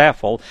Dr.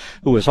 Staffel,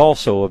 who is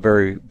also a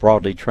very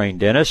broadly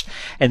trained dentist,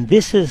 and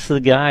this is the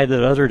guy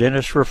that other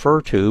dentists refer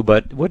to.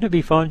 But wouldn't it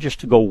be fun just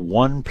to go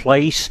one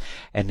place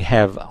and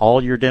have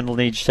all your dental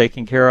needs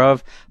taken care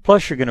of?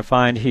 Plus, you're going to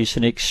find he's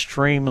an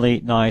extremely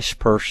nice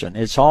person.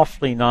 It's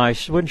awfully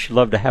nice. Wouldn't you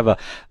love to have a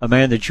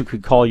man that you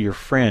could call your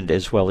friend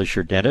as well as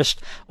your dentist?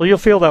 Well, you'll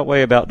feel that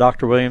way about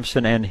Dr.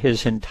 Williamson and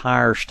his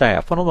entire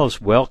staff. One of those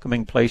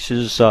welcoming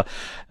places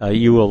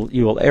you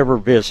will ever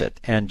visit.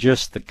 And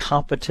just the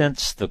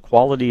competence, the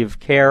quality of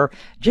care,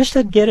 just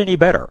doesn't get any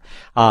better.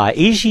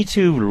 Easy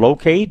to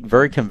locate,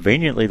 very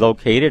conveniently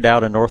located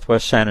out in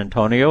northwest San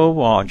Antonio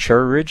on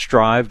Cherry Ridge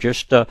Drive,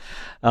 just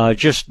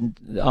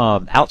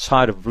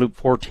outside of Loop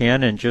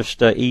 410 and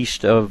just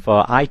east of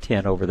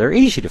I-10 over there.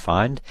 Easy to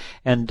find.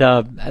 And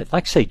like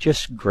I say,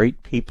 just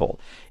great people.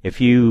 If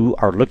you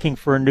are looking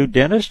for a new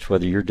dentist,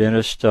 whether your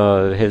dentist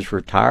has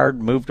retired,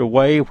 moved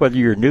away, whether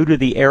you're new to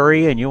the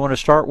area and you want to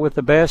start with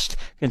the best,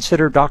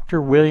 consider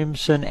Dr.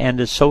 Williamson and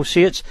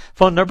Associates.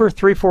 Phone number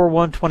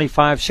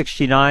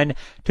 341-2569,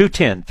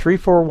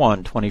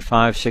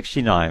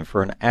 210-341-2569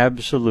 for an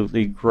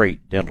absolutely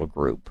great dental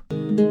group.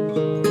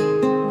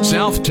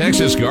 South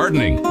Texas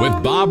Gardening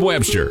with Bob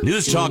Webster.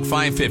 News Talk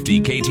 550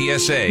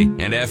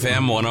 KTSA and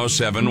FM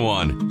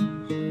 1071.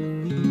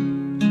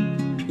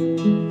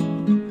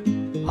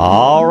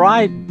 All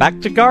right,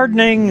 back to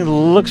gardening.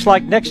 Looks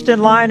like next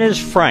in line is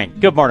Frank.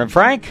 Good morning,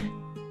 Frank.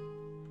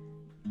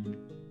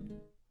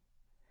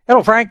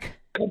 Hello, Frank.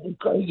 Couple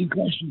crazy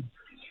questions.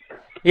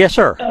 Yes,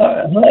 sir.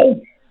 Hello?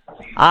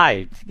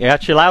 I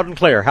got you loud and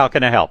clear. How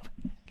can I help?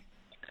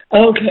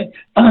 Okay.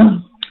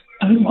 I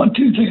want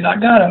two things. I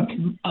got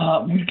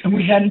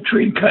we had a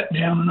tree cut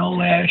down, an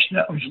old ash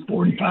that was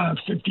 45,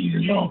 50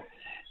 years old.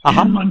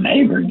 And my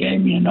neighbor gave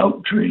me an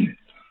oak tree.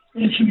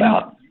 It's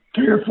about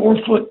 3 or 4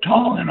 foot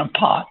tall in a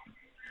pot.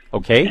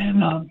 Okay.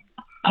 And I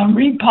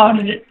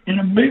repotted it in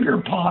a bigger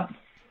pot.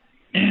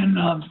 And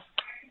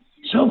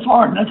so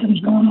far,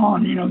 nothing's going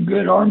on,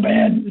 good or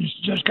bad. It's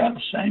just got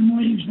the same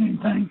leaves and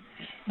everything.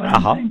 But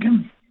I'm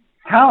thinking,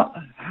 how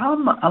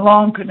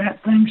long could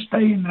that thing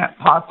stay in that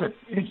pot that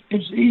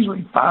it's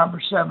easily 5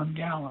 or 7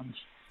 gallons?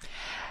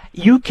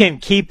 You can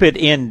keep it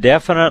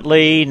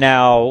indefinitely.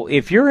 Now,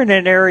 if you're in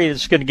an area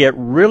that's going to get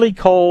really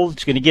cold,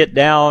 it's going to get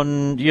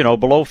down,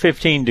 below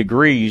 15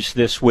 degrees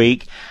this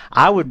week,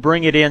 I would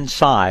bring it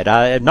inside.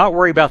 I'm not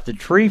worried about the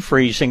tree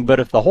freezing, but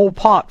if the whole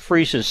pot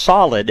freezes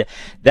solid,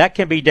 that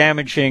can be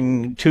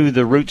damaging to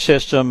the root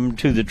system,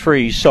 to the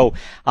trees. So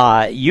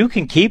you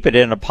can keep it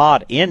in a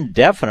pot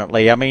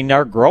indefinitely. I mean,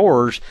 our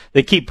growers,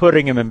 they keep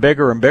putting them in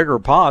bigger and bigger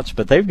pots,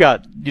 but they've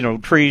got,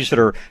 trees that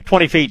are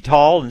 20 feet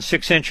tall and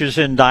 6 inches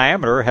in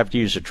diameter, have to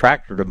use a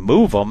tractor to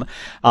move them.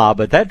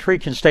 But that tree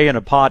can stay in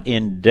a pot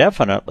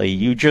indefinitely.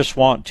 You just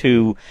want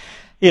to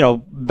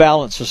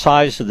balance the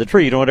size of the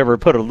tree. You don't ever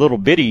put a little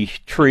bitty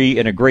tree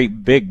in a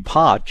great big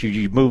pot.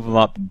 You move them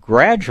up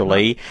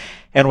gradually,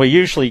 and we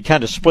usually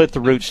kind of split the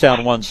roots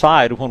down one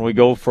side when we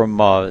go from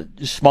a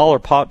smaller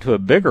pot to a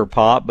bigger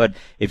pot. But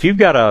if you've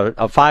got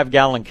a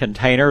 5-gallon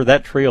container,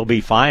 that tree will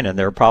be fine in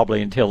there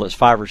probably until it's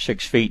 5 or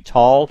 6 feet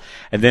tall.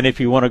 And then if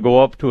you want to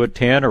go up to a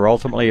 10 or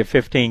ultimately a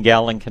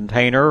 15-gallon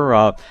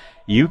container,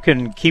 you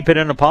can keep it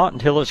in a pot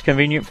until it's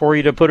convenient for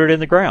you to put it in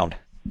the ground.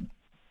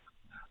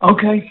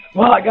 Okay.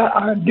 Well, I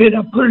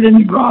put it in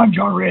the garage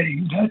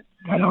already.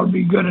 That ought to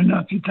be good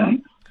enough, you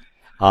think?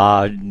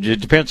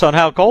 It depends on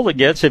how cold it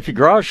gets. If your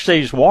garage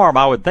stays warm,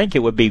 I would think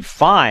it would be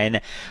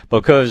fine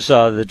because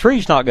the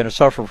tree's not going to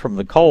suffer from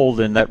the cold,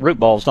 and that root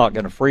ball's not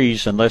going to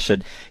freeze unless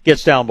it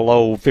gets down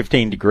below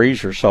 15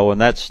 degrees or so, and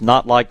that's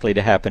not likely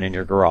to happen in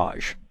your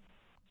garage.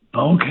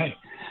 Okay.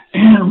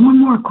 And one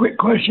more quick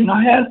question.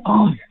 I had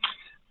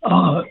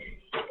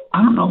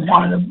I don't know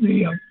why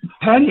the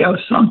patio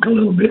sunk a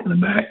little bit in the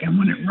back, and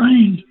when it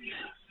rains,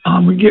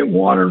 we get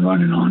water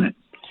running on it.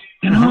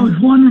 And I was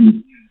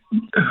wondering,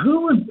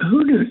 who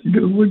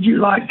would you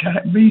like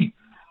to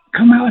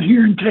come out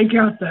here and take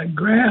out the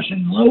grass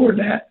and lower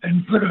that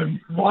and put a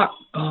rock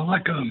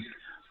like a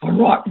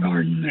rock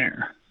garden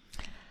there?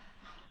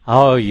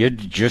 Oh, you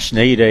just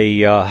need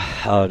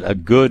a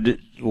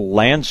good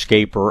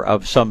landscaper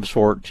of some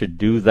sort to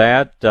do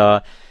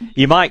that.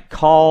 You might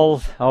call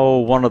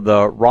one of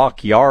the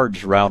rock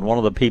yards around, one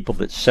of the people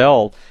that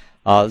sell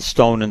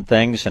stone and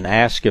things, and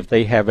ask if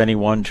they have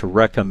anyone to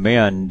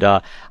recommend.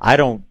 I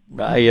don't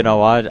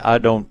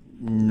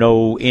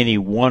know any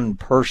one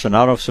person.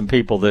 I know some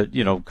people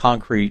that,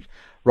 concrete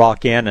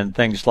rock in and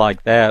things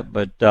like that,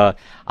 but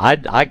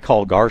I'd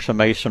call Garza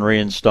Masonry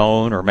and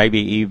Stone, or maybe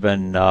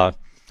even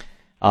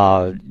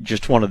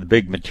just one of the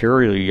big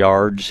material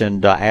yards,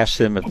 and ask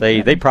them if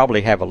they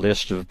probably have a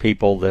list of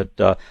people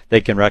that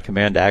they can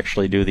recommend to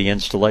actually do the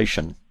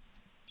installation.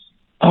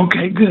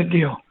 Okay, good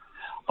deal.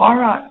 All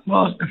right.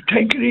 Well,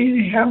 take it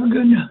easy. Have a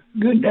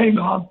good day,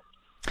 Bob.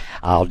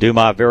 I'll do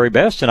my very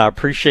best, and I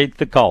appreciate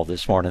the call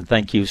this morning.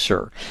 Thank you,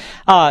 sir.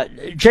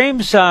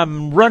 James,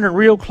 I'm running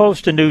real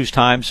close to news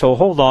time, so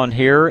hold on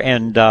here,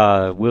 and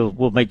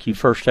we'll make you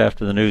first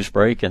after the news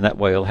break, and that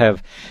way you'll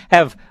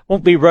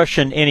won't be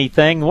rushing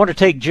anything. I want to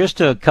take just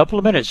a couple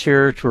of minutes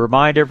here to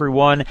remind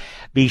everyone,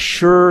 be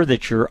sure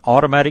that your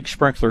automatic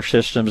sprinkler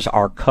systems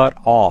are cut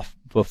off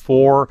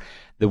before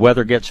the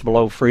weather gets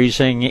below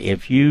freezing.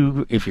 If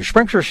your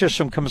sprinkler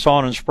system comes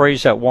on and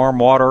sprays that warm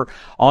water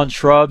on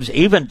shrubs,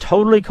 even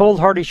totally cold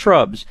hardy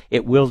shrubs,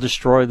 it will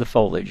destroy the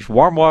foliage.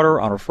 Warm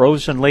water on a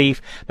frozen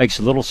leaf makes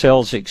the little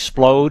cells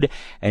explode,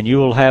 and you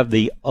will have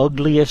the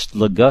ugliest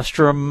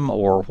ligustrum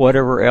or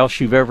whatever else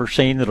you've ever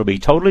seen that'll be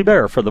totally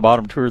bare for the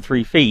bottom 2 or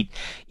 3 feet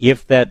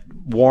if that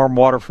warm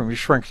water from your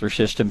sprinkler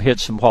system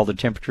hits them while the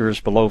temperature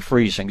is below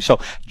freezing. So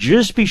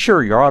just be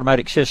sure your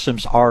automatic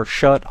systems are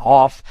shut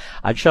off.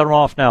 I'd shut them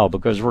off now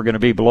because we're going to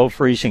be below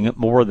freezing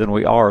more than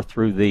we are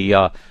through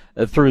the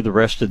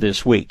rest of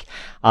this week.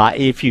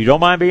 If you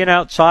don't mind being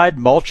outside,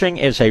 mulching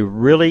is a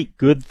really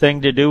good thing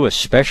to do,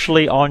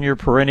 especially on your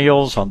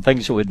perennials, on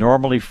things that would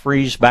normally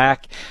freeze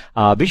back.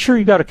 Be sure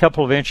you've got a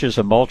couple of inches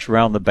of mulch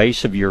around the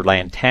base of your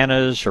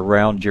lantanas,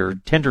 around your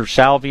tender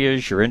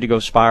salvias, your indigo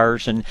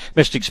spires and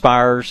mystic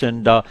spires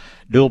and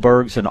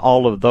Dulbergs and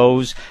all of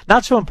those.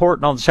 Not so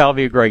important on the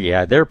Salvia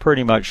greggii. They're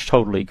pretty much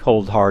totally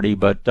cold hardy,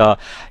 but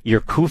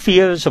your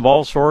Kufias of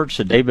all sorts,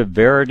 the David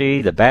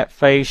Verity, the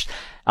bat-faced,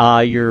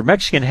 your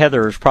Mexican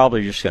heather is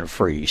probably just going to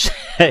freeze.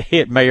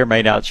 It may or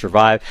may not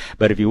survive,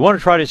 but if you want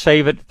to try to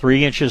save it,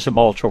 3 inches of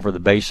mulch over the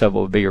base of it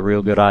would be a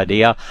real good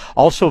idea.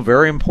 Also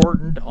very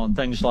important on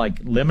things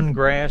like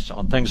lemongrass,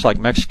 on things like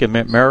Mexican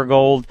mint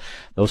marigold.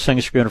 Those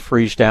things are going to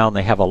freeze down.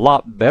 They have a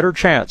lot better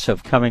chance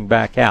of coming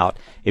back out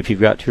if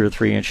you've got 2 or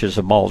 3 inches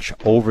of mulch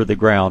over the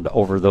ground,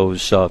 over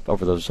those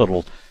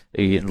little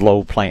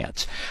low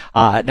plants.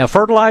 Now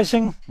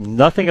fertilizing,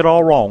 nothing at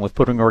all wrong with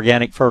putting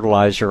organic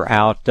fertilizer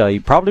out. You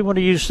probably want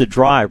to use the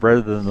dry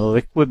rather than the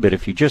liquid, but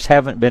if you just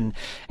haven't been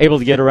able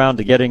to get around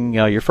to getting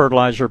your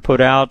fertilizer put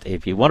out,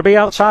 if you want to be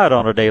outside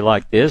on a day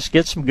like this,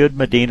 get some good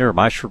Medina or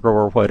Maestro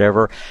or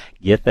whatever,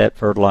 get that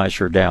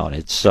fertilizer down.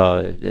 It's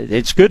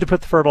good to put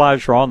the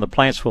fertilizer on. The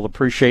plants will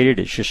appreciate it.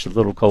 It's just a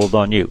little cold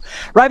on you.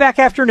 Right back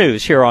after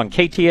news here on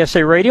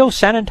KTSA Radio,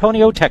 San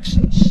Antonio,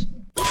 Texas.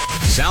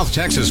 South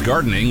Texas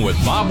Gardening with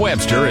Bob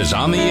Webster is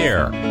on the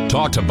air.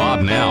 Talk to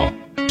Bob now.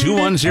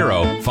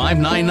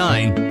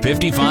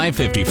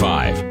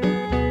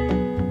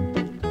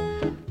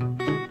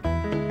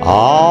 210-599-5555.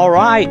 All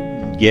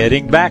right.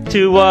 Getting back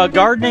to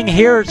gardening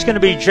here. It's going to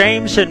be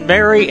James and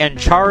Mary and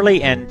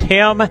Charlie and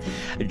Tim.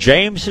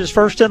 James is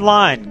first in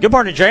line. Good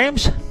morning,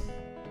 James.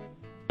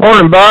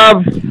 Morning,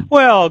 Bob.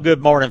 Well,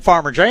 good morning,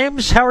 Farmer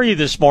James. How are you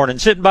this morning?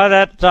 Sitting by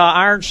that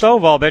iron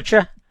stove, I'll bet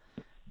you.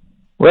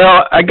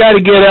 Well, I got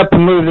to get up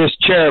and move this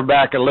chair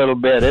back a little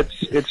bit.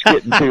 It's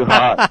getting too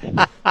hot.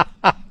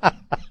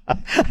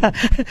 How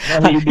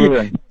are you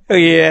doing?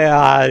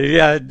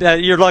 Yeah,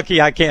 you're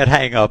lucky I can't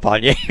hang up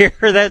on you here.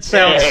 That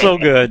sounds so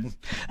good.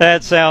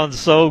 That sounds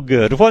so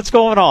good. What's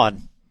going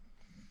on?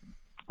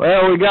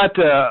 Well, we got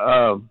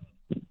about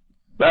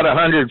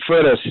 100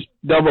 foot of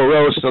double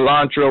row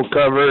cilantro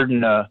covered,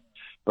 and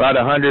about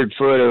 100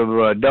 foot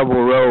of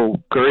double row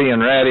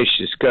Korean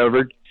radishes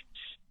covered,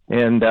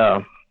 and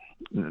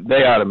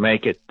they ought to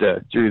make it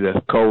through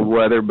the cold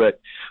weather. But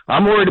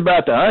I'm worried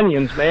about the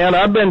onions, man.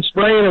 I've been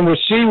spraying them with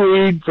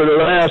seaweed for the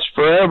last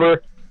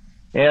forever,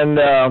 and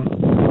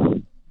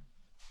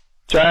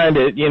trying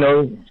to,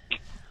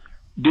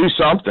 do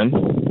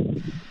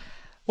something.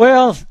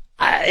 Well,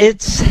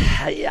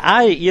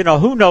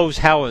 who knows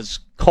how it's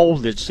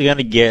cold it's going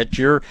to get.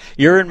 You're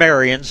in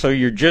Marion, so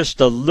you're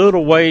just a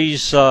little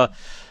ways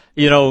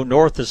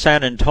north of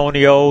San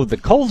Antonio. The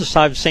coldest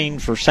I've seen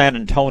for San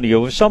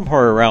Antonio is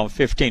somewhere around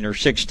 15 or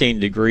 16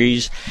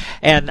 degrees.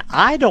 And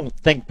I don't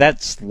think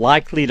that's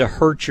likely to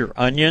hurt your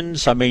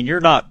onions. I mean,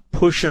 you're not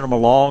pushing them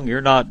along.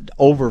 You're not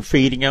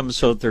overfeeding them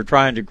so that they're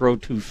trying to grow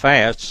too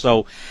fast.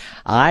 So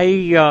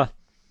what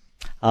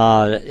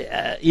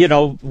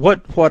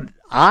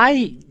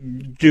I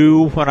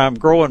do when I'm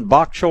growing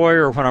bok choy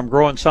or when I'm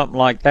growing something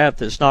like that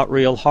that's not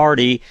real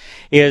hardy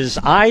is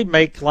I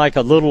make like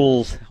a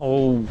little,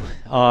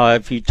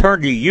 if you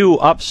turn the U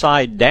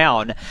upside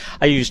down,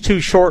 I use 2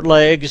 short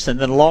legs and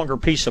then a longer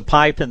piece of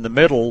pipe in the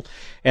middle,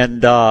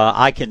 and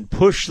I can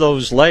push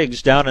those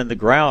legs down in the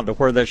ground to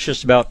where that's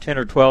just about 10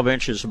 or 12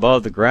 inches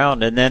above the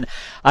ground, and then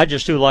I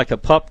just do like a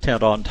pup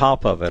tent on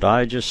top of it.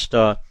 I just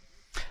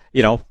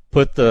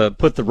put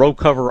the row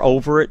cover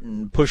over it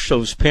and push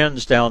those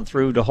pins down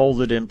through to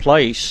hold it in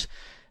place.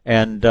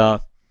 And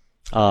that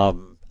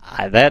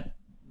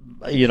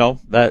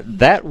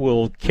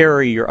will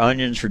carry your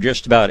onions or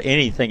just about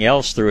anything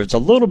else through. It's a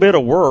little bit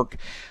of work,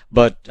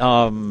 but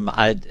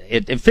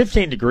at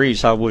 15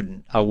 degrees, I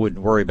wouldn't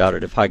worry about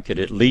it if I could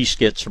at least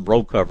get some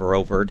row cover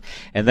over it.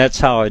 And that's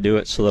how I do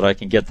it, so that I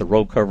can get the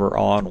row cover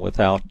on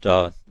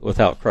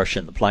without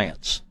crushing the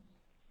plants.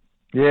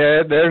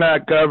 Yeah, they're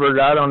not covered.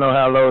 I don't know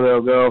how low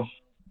they'll go.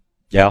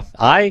 Yeah,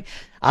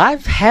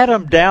 I've had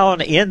them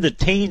down in the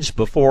teens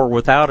before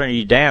without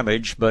any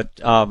damage, but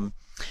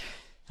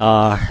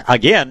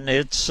again,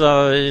 it's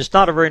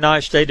not a very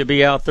nice day to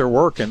be out there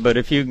working. But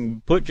if you can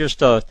put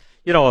just a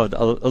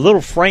little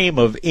frame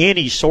of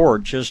any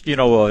sort, just a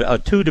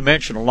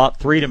 2-dimensional, not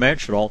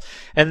 3-dimensional,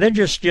 and then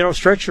just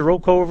stretch your row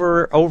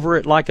cover over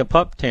it like a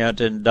pup tent,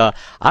 and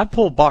I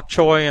pulled bok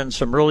choy and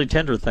some really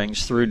tender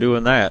things through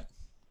doing that.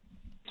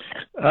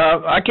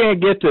 I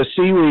can't get the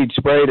seaweed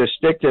spray to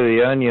stick to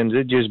the onions.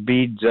 It just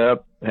beads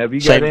up. Have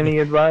you got any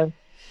advice?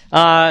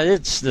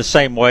 It's the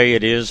same way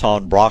it is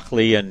on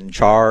broccoli and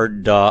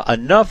chard.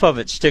 Enough of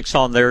it sticks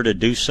on there to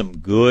do some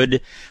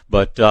good,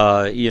 but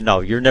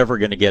you're never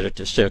going to get it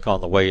to stick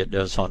on the way it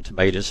does on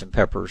tomatoes and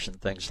peppers and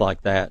things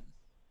like that.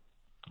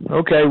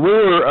 Okay, we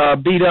were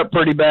beat up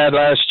pretty bad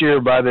last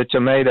year by the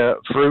tomato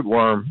fruit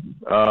worm.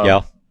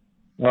 Yeah.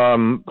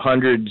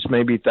 Hundreds,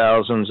 maybe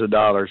thousands of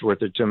dollars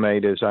worth of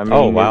tomatoes. I mean,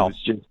 oh, wow.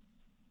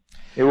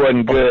 It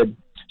wasn't good.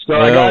 So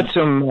I got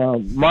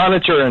some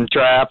monitoring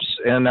traps,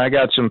 and I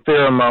got some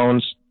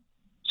pheromones.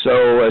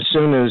 So as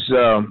soon as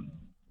the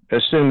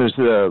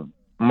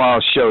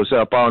moth shows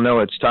up, I'll know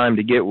it's time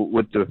to get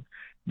with the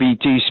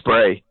BT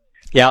spray.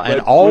 Yeah,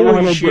 and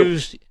always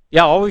use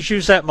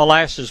that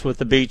molasses with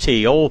the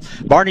BT. Old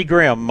Barney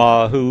Grimm,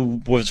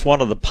 who was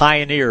one of the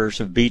pioneers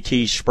of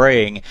BT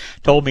spraying,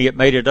 told me it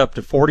made it up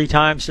to 40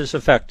 times as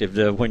effective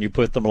when you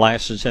put the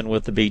molasses in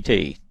with the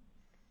BT.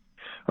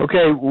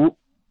 Okay,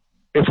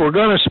 if we're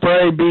going to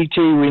spray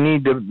BT, we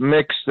need to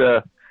mix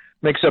up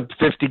a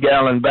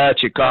 50-gallon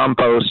batch of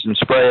compost and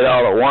spray it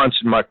all at once.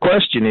 And my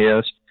question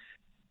is,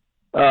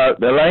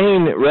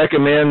 Elaine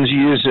recommends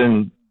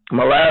using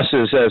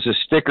molasses as a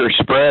sticker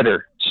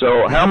spreader.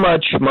 So how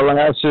much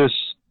molasses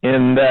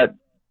in that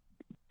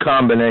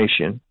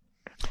combination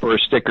for a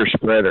sticker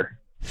spreader?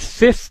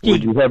 50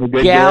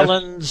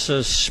 gallons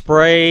of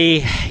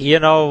spray.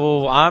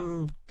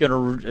 I'm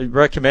going to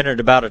recommend it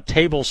about a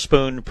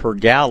tablespoon per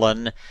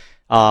gallon,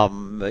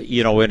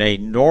 in a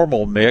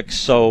normal mix.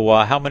 So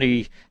how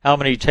many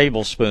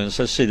tablespoons?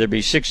 Let's see, there'd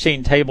be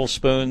 16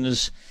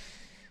 tablespoons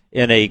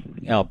in a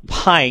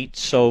pint.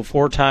 So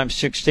 4 times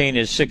 16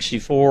 is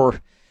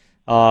 64.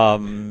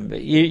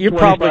 You're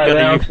probably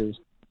going to,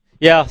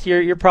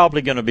 you're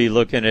probably going to be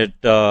looking at,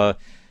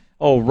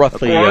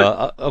 roughly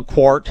a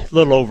quart, a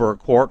little over a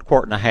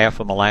quart and a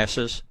half of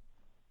molasses.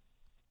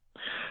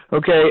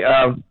 Okay.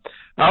 I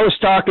was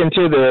talking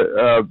to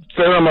the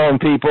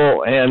pheromone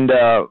people, and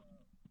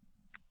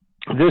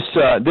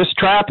this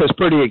trap is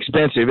pretty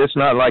expensive. It's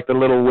not like the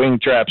little wing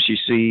traps you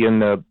see in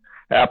the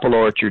apple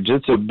orchards.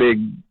 It's a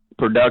big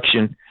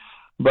production,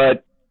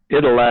 but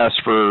it'll last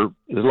for as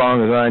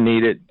long as I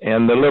need it.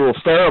 And the little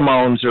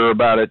pheromones are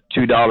about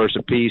 $2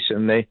 a piece,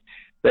 and they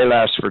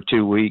last for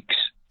 2 weeks.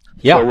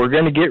 Yeah. So we're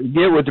going to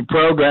get with the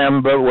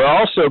program, but we're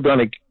also going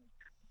to.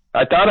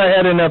 I thought I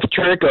had enough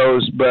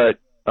trichos, but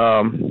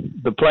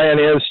the plan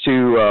is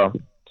to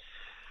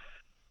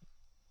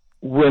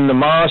when the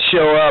moths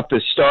show up,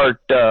 is start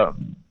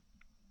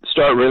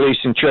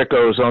releasing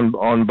trichos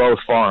on both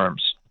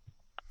farms.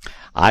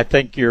 I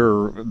think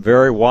you're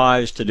very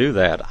wise to do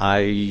that.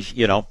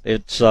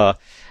 It's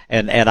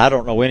and I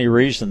don't know any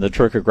reason the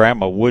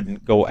trichogramma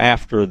wouldn't go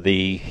after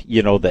the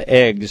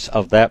eggs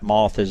of that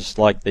moth as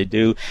like they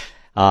do.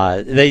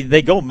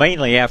 They go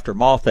mainly after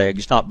moth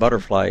eggs, not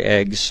butterfly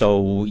eggs.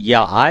 So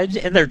yeah,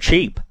 and they're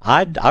cheap.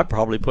 I'd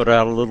probably put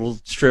out a little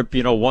strip,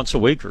 once a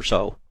week or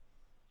so.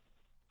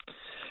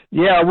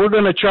 Yeah, we're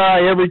going to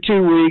try every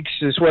 2 weeks,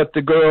 is what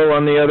the girl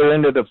on the other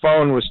end of the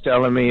phone was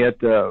telling me at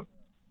the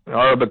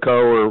Arbico,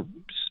 or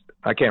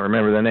I can't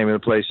remember the name of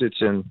the place.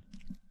 It's in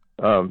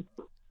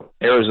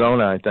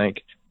Arizona, I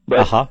think.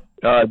 But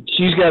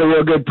she's got a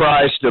real good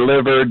price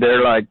delivered.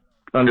 They're like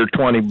under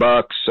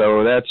 $20,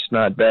 so that's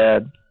not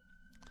bad.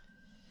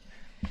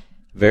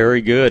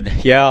 Very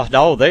good. Yeah,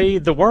 no,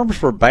 the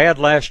worms were bad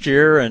last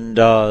year, and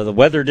the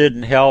weather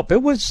didn't help.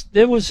 It was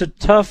a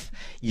tough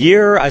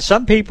year.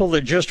 Some people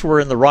that just were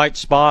in the right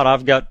spot.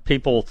 I've got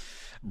people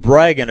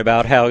bragging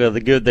about how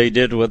good they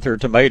did with their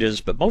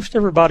tomatoes, but most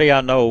everybody I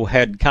know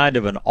had kind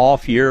of an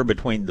off year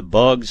between the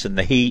bugs and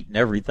the heat and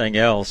everything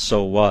else.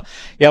 So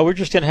we're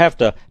just going to have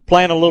to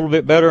plan a little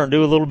bit better and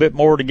do a little bit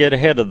more to get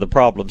ahead of the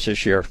problems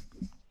this year.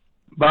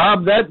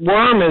 Bob, that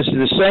worm is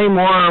the same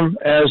worm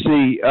as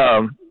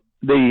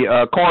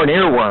the corn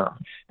earworm,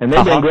 and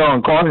they've been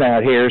growing corn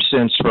out here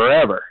since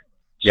forever.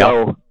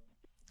 So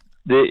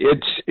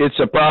it's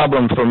a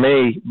problem for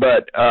me,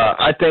 but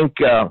I think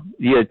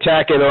you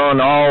attack it on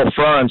all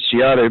fronts.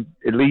 You ought to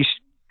at least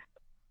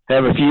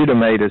have a few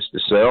tomatoes to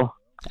sell.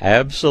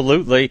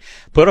 Absolutely.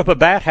 Put up a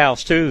bat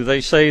house, too.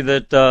 They say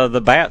that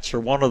the bats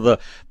are one of the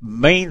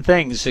main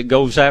things that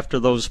goes after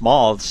those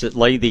moths that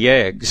lay the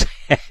eggs.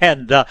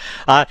 And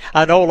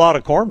I know a lot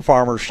of corn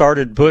farmers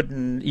started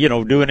putting,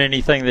 doing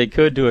anything they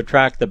could to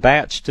attract the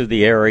bats to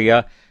the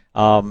area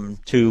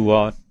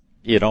to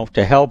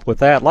help with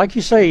that. Like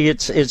you say,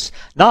 it's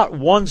not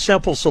one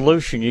simple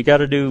solution. You got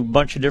to do a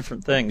bunch of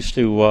different things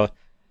to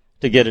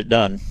get it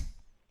done.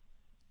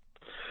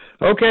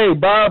 Okay,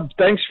 Bob,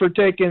 thanks for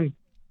taking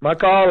my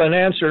call and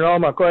answering all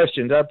my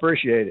questions. I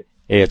appreciate it.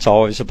 It's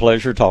always a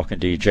pleasure talking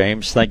to you,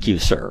 James. Thank you,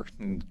 sir.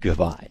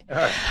 Goodbye. All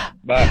right.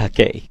 Bye.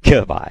 Okay,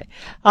 goodbye.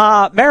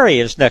 Mary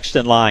is next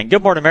in line.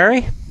 Good morning,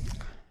 Mary.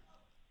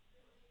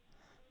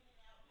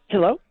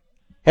 Hello?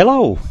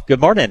 Hello. Good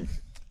morning.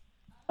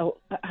 Oh,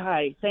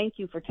 hi. Thank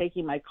you for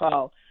taking my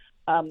call.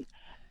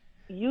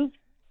 You've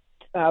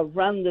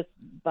run this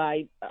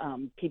by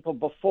people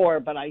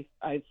before, but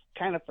I've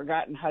kind of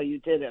forgotten how you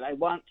did it. I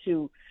want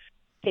to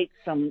take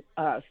some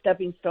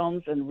stepping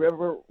stones and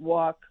river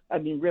rocks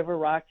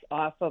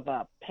off of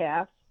a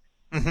path,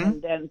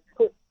 and then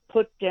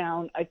put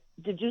down.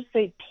 Did you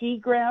say pea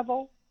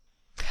gravel?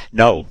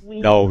 No,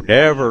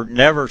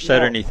 never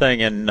said anything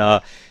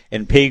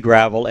in pea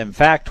gravel. In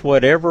fact,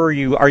 are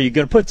you going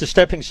to put the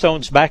stepping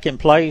stones back in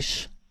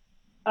place?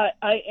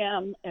 I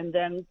am, and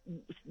then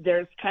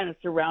there's kind of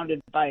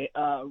surrounded by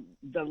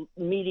the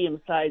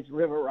medium-sized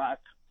river rock.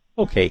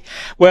 Okay.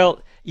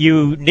 Well,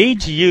 you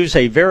need to use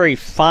a very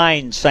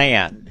fine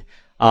sand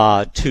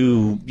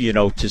to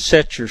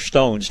set your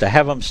stones, to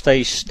have them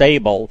stay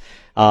stable.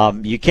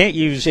 You can't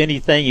use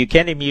anything. You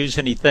can't even use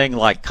anything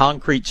like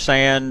concrete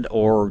sand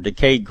or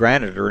decayed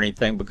granite or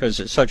anything because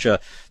it's such a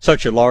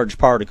large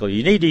particle.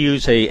 You need to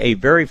use a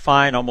very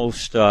fine,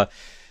 almost a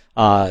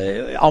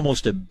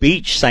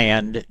beach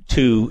sand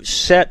to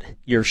set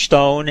your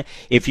stone.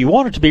 If you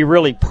want it to be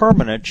really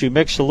permanent, you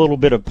mix a little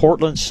bit of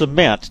Portland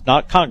cement,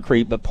 not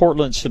concrete, but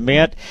Portland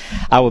cement.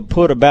 I would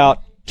put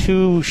about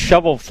 2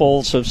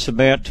 shovelfuls of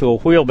cement to a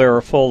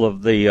wheelbarrow full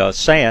of the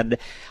sand.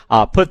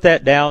 Put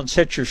that down,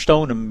 set your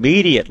stone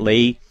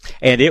immediately,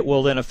 and it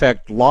will, in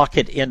effect, lock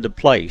it into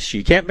place.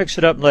 You can't mix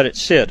it up and let it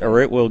sit,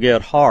 or it will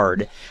get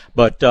hard.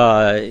 But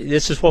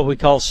this is what we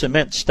call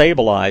cement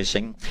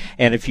stabilizing.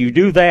 And if you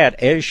do that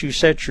as you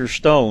set your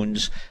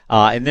stones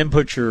and then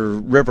put your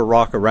river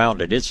rock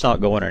around it, it's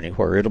not going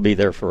anywhere. It'll be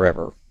there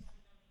forever.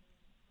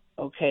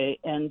 Okay,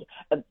 and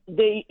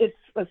it's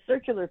a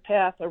circular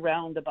path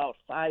around about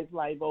 5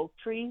 live oak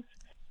trees.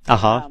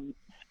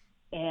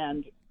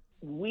 And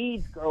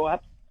weeds grow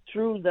up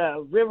through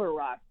the river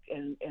rock,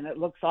 and it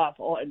looks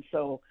awful. And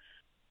so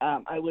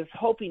I was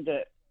hoping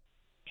to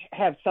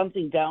have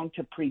something down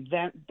to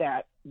prevent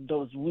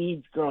those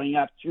weeds growing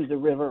up through the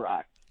river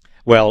rock.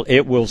 Well,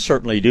 it will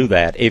certainly do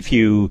that. If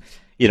you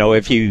do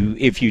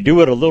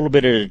it a little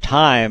bit at a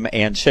time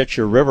and set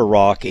your river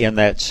rock in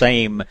that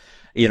same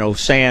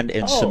sand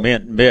and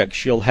cement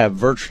mix, you'll have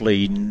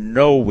virtually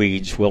no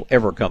weeds will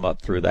ever come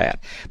up through that.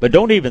 But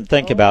don't even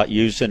think about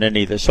using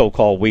any of the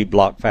so-called weed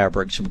block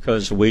fabrics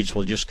because the weeds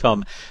will just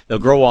they'll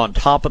grow on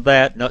top of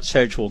that.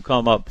 Nutsedge will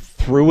come up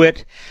through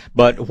it.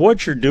 But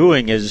what you're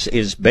doing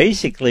is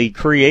basically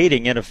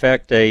creating, in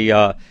effect,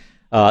 the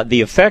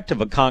effect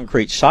of a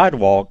concrete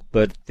sidewalk,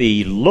 but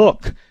the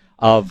look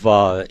of,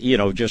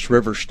 just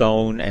river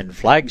stone and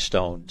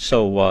flagstone.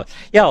 So,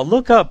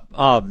 look up,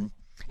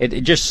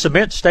 it just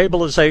cement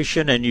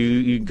stabilization, and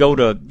you go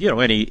to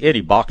any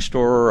box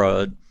store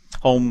or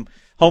home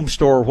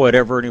store or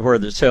whatever, anywhere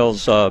that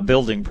sells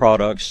building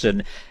products,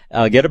 and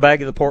get a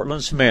bag of the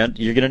Portland cement.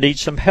 You're going to need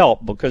some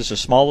help because the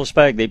smallest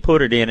bag they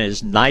put it in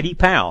is 90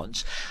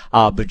 pounds.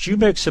 But you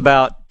mix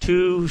about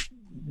 2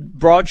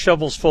 broad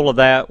shovels full of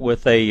that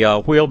with a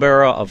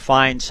wheelbarrow of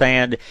fine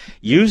sand.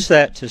 Use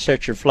that to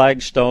set your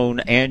flagstone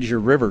and your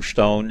river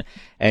stone,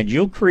 and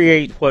you'll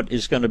create what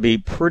is going to be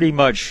pretty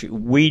much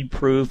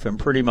weed-proof and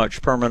pretty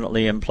much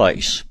permanently in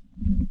place.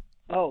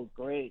 Oh,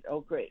 great.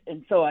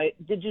 And so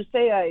did you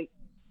say I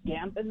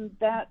dampened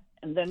that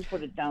and then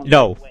put it down?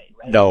 No, right?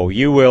 No,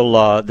 you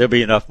will, there'll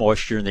be enough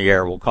moisture in the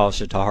air will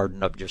cause it to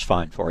harden up just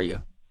fine for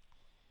you.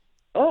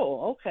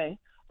 Oh, okay.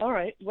 All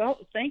right. Well,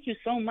 thank you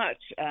so much.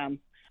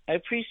 I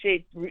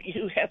appreciate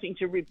you having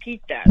to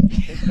repeat that.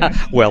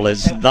 Well,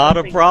 it's not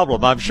a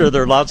problem. I'm sure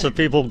there are lots of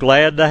people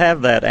glad to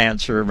have that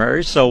answer,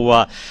 Mary.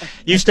 So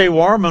you stay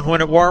warm, and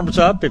when it warms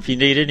up, if you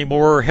need any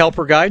more help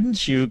or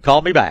guidance, you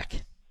call me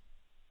back.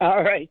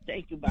 All right.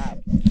 Thank you,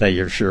 Bob.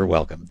 You're sure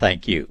welcome.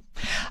 Thank you.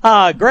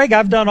 Greg,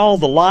 I've done all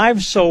the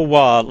live, so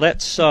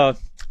let's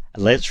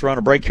run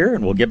a break here,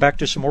 and we'll get back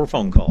to some more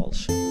phone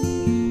calls.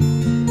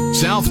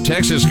 South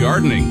Texas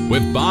Gardening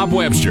with Bob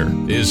Webster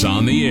is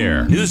on the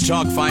air. News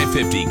Talk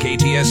 550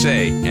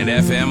 KTSA and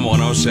FM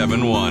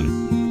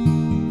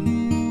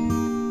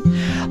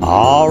 107.1.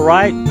 All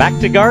right, back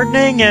to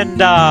gardening, and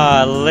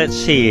let's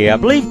see. I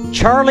believe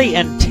Charlie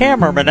and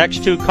Tim are my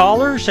next 2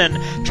 callers, and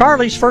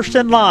Charlie's first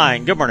in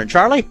line. Good morning,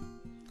 Charlie.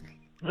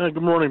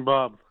 Good morning,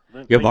 Bob.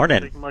 Good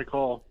morning. Thanks for taking my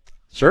call.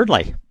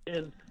 Certainly.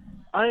 And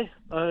I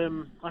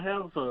have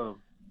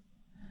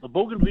a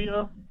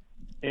bougainvillea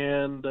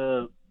and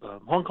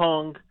Hong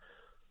Kong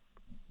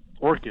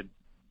orchid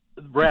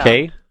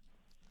wrapped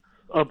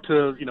up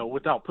to,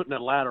 without putting a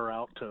ladder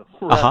out to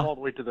wrap all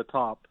the way to the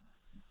top.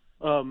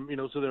 So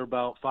they're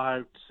about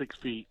 5 to 6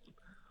 feet.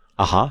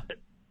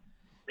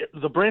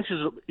 The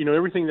branches,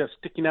 everything that's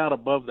sticking out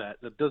above that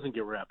doesn't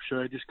get wrapped.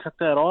 Should I just cut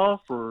that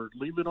off or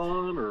leave it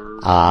on, or?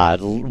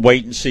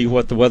 Wait and see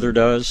what the weather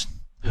does.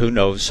 Who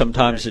knows?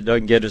 Sometimes it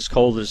doesn't get as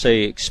cold as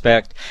they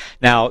expect.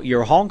 Now,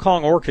 your Hong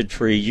Kong orchid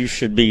tree, you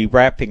should be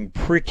wrapping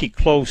pretty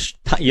close,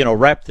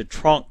 wrap the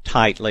trunk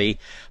tightly,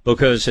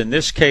 because in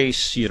this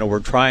case, we're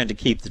trying to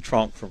keep the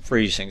trunk from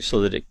freezing so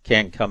that it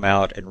can come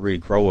out and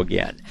regrow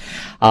again.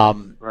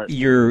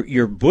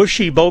 Your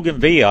bushy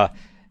bougainvillea,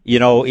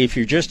 if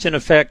you're just in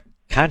effect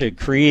kind of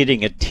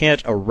creating a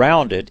tent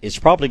around it, it's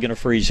probably going to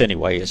freeze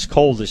anyway, as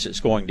cold as it's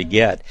going to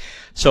get.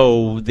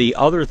 So the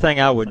other thing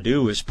I would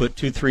do is put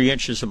 2-3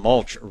 inches of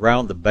mulch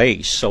around the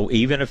base, so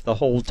even if the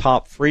whole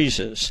top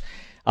freezes,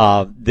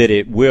 that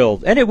it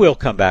will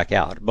come back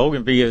out.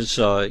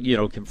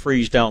 Bougainvilleas, can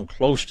freeze down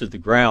close to the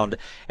ground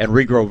and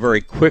regrow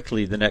very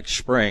quickly the next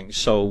spring.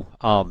 So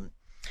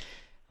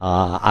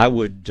I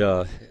would,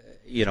 I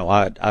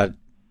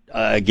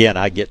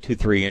get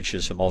 2-3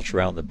 inches of mulch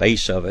around the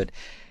base of it.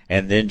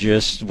 And then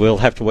we'll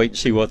have to wait and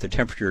see what the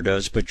temperature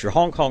does. But your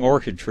Hong Kong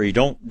orchid tree,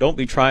 don't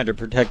be trying to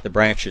protect the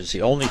branches.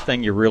 The only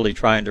thing you're really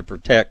trying to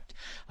protect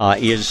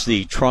is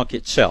the trunk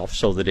itself,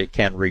 so that it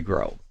can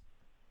regrow.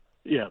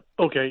 Yeah.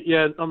 Okay.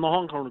 Yeah. On the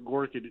Hong Kong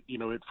orchid,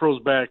 it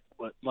froze back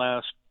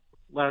last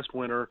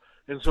winter,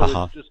 and so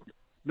it's just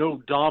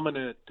no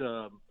dominant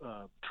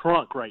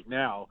trunk right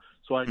now.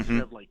 So I just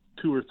have like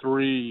 2 or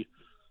 3,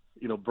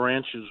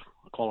 branches.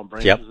 I call them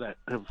branches that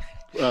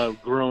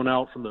have grown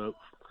out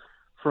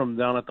from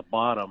down at the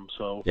bottom.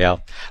 So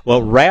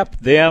well, wrap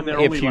them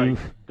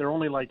they're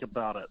only like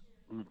about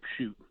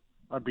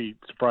I'd be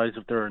surprised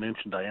if they're an inch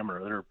in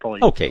diameter. They're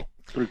probably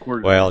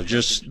 3/4. Well,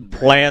 just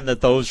plan that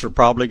those are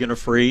probably going to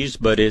freeze,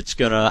 but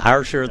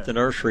our share at the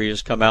nursery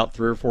has come out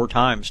 3 or 4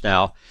 times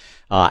now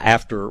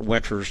after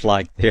winters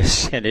like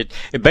this, and it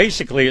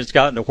basically has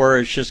gotten to where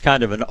it's just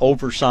kind of an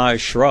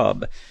oversized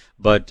shrub.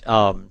 But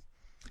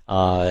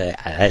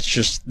that's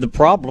just the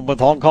problem with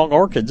Hong Kong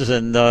orchids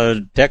and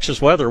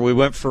Texas weather. We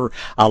went for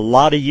a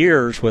lot of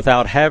years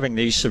without having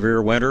these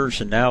severe winters,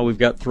 and now we've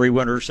got 3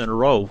 winters in a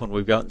row when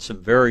we've gotten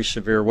some very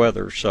severe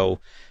weather. So,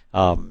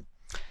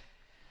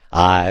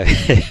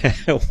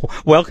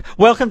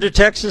 welcome to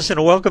Texas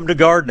and welcome to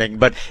gardening.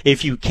 But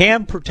if you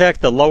can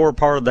protect the lower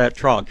part of that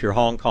trunk, your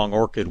Hong Kong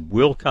orchid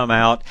will come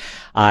out.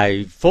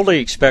 I fully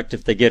expect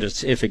if it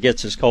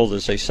gets as cold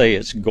as they say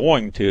it's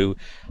going to,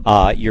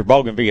 your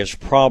bougainvillea is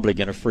probably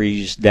going to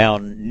freeze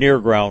down near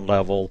ground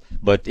level,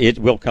 but it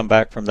will come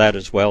back from that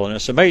as well. And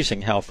it's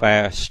amazing how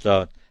fast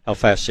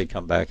they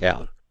come back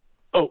out.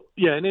 Oh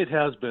yeah, and it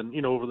has been,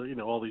 over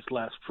the all these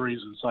last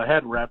freezes. I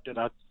had wrapped it.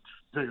 I'll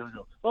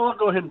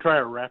go ahead and try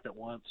to wrap it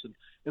once,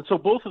 and so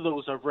both of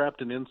those I've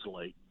wrapped in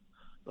insulate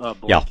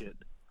blanket.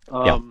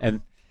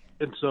 And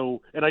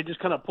I just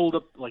kind of pulled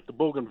up like the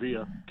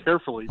bougainvillea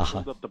carefully,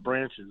 pulled up the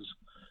branches,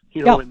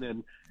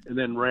 and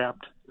then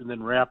wrapped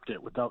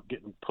it without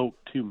getting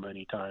poked too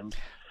many times.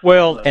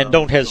 Well, and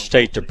don't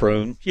hesitate to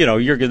prune.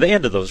 The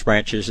end of those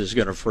branches is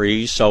going to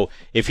freeze, so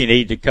if you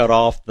need to cut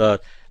off the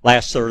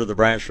last third of the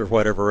branch or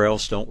whatever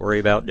else, don't worry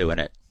about doing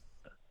it.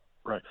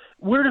 Right.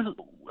 Where does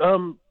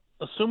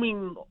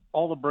assuming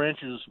all the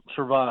branches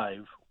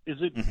survive,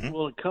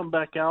 will it come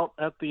back out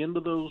at the end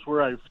of those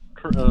where I've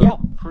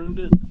pruned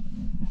it?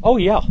 Oh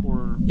yeah,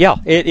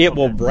 it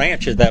will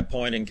branch at that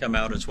point and come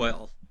out as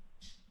well.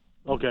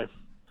 Okay,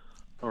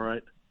 all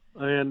right.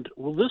 And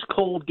will this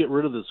cold get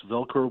rid of this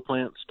Velcro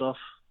plant stuff?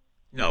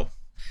 No.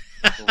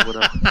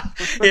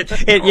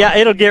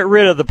 It'll get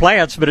rid of the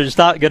plants, but it's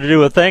not going to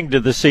do a thing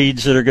to the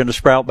seeds that are going to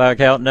sprout back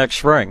out next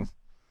spring.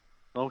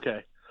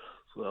 Okay,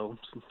 so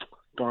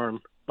darn.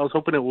 I was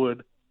hoping it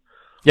would.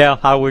 Yeah,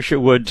 I wish it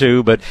would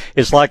too, but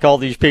it's like all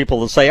these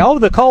people that say, "Oh,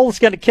 the cold's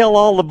going to kill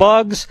all the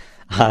bugs."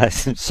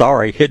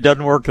 Sorry, it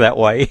doesn't work that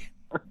way.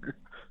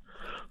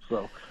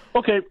 So,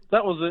 okay,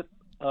 that was it.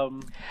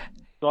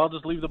 So I'll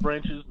just leave the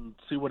branches and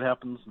see what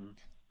happens and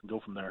go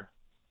from there.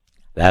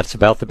 That's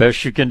about the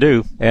best you can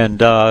do, and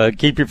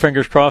keep your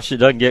fingers crossed it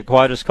doesn't get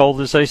quite as cold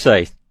as they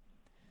say.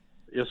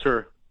 Yes,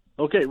 sir.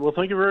 Okay, well,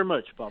 thank you very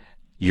much, Bob.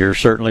 You're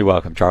certainly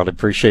welcome, Charlie.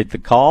 Appreciate the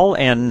call.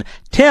 And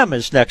Tim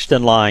is next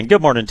in line.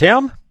 Good morning,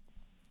 Tim.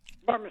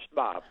 Good morning, Mr.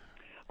 Bob.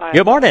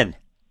 Good morning.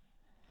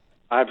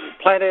 I've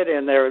planted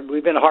in there.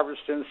 We've been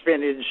harvesting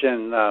spinach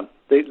and the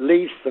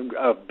leaves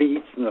of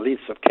beets and the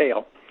leaves of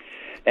kale.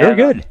 Very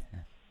good.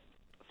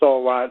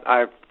 So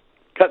I've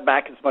cut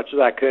back as much as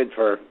I could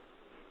sure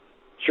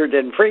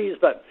didn't freeze,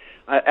 but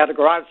at a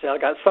garage sale I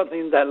got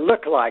something that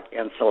looked like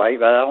insulate,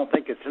 but I don't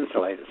think it's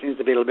insulate. It seems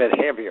to be a little bit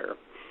heavier.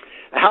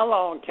 How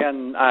long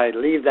can I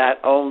leave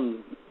that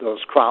on those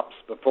crops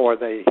before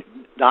they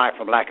die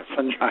from lack of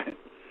sunshine?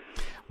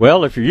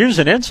 Well, if you're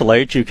using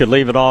insulate, you could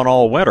leave it on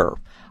all winter.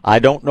 I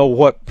don't know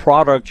what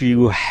product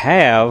you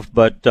have,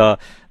 but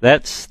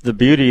that's the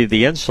beauty of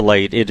the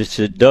Insulate.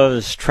 It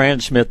does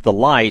transmit the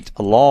light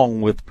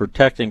along with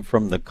protecting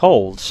from the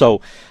cold.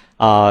 So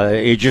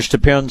it just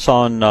depends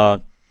on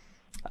what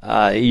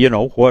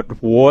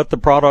the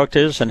product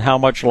is and how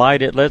much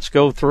light it lets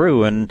go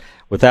through. And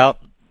without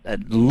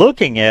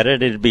looking at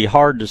it, it'd be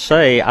hard to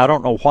say. I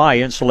don't know why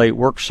Insulate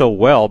works so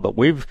well, but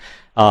we've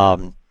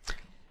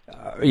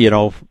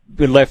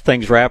we left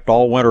things wrapped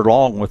all winter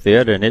long with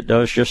it, and it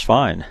does just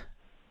fine.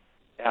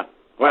 Yeah.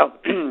 Well,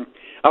 I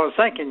was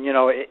thinking,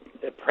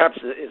 perhaps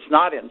it's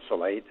not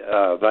Insulate,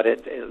 but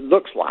it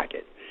looks like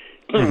it.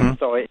 Mm-hmm.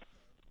 So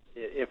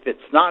if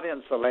it's not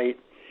Insulate,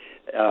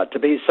 to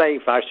be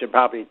safe, I should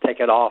probably take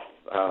it off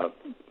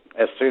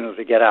as soon as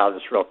we get out of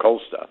this real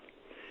cold stuff.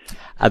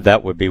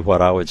 That would be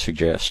what I would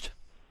suggest.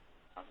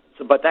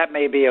 But that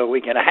may be a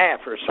week and a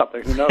half or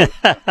something. Who knows?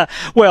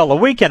 Well, a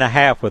week and a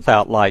half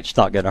without light's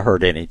not going to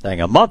hurt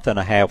anything. A month and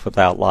a half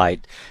without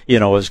light,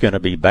 is going to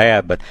be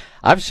bad. But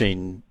I've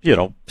seen,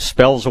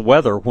 spells of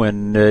weather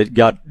when it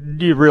got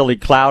really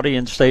cloudy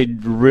and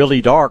stayed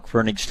really dark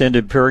for an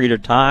extended period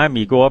of time.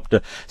 You go up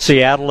to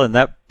Seattle and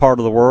that part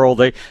of the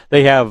world,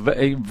 they have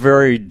a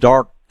very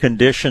dark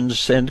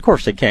conditions, and of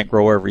course they can't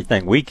grow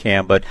everything we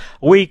can, but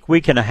a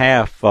week and a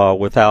half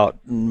without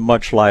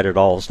much light at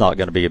all is not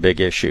going to be a big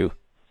issue.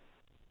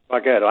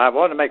 Well, good. I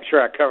wanted to make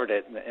sure I covered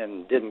it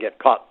and didn't get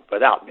caught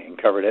without being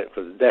covered. It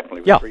was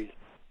definitely freezing.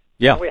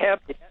 Yeah. We had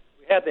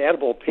the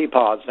edible pea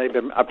pods. I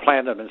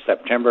planted them in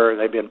September.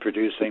 They've been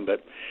producing,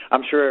 but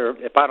I'm sure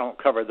if I don't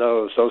cover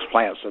those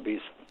plants will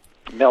be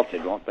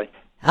melted, won't they?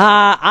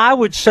 I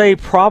would say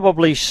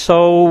probably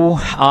so.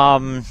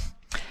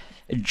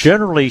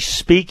 Generally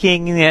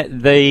speaking,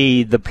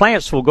 the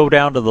plants will go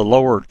down to the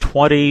lower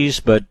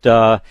 20s, but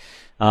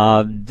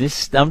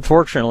this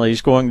unfortunately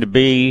is going to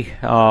be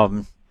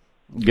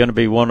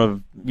one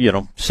of,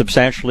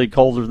 substantially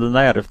colder than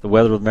that if the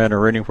weathermen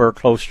are anywhere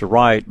close to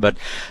right. But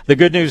the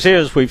good news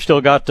is we've still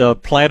got to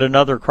plant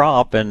another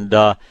crop, and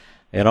I'll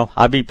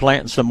be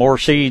planting some more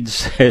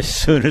seeds as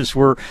soon as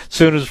we're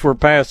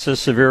past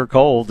this severe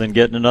cold and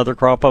getting another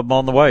crop of them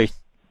on the way.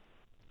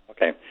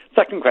 Okay.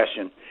 Second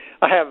question.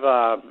 I have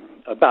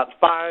about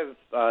 5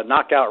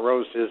 knockout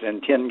roses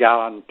in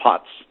 10-gallon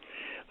pots.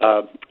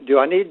 Do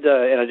I need,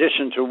 in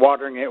addition to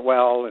watering it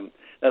well and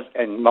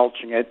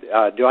mulching it,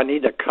 do I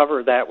need to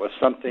cover that with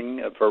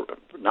something for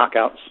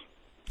knockouts?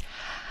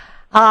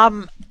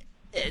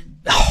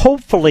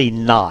 Hopefully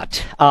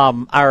not.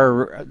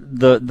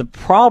 The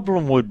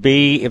problem would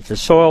be if the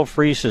soil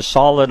freezes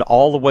solid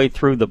all the way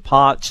through the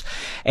pots,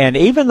 and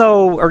even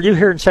though, are you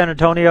here in San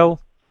Antonio?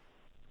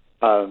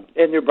 In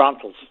New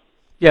Braunfels.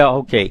 Yeah,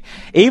 okay.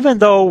 Even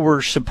though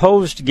we're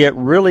supposed to get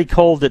really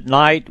cold at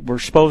night, we're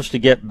supposed to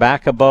get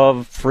back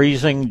above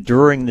freezing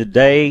during the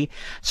day.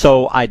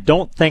 So I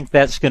don't think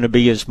that's going to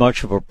be as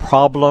much of a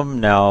problem.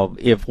 Now,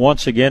 if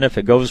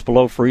it goes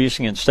below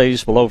freezing and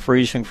stays below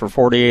freezing for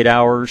 48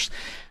 hours,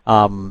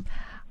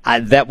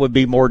 that would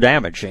be more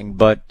damaging.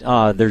 But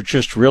there's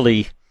just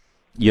really,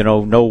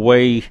 no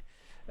way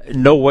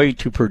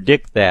to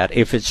predict that.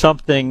 If it's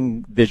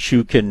something that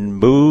you can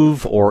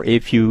move, or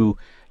if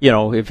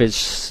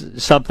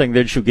it's something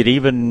that you could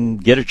even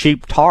get a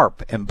cheap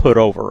tarp and put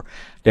over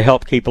to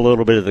help keep a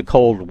little bit of the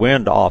cold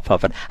wind off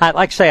of it. Like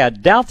I say, I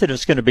doubt that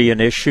it's going to be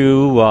an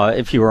issue.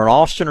 If you were in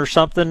Austin or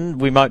something,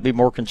 we might be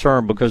more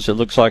concerned because it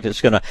looks like it's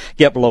going to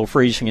get below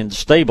freezing and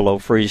stay below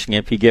freezing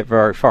if you get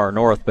very far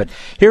north. But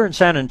here in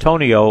San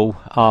Antonio,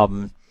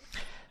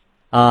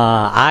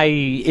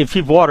 if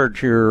you've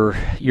watered your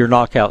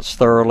knockouts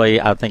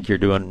thoroughly, I think you're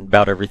doing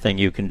about everything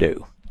you can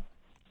do.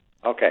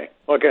 Okay.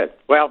 Well, good.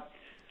 Well,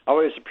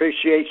 always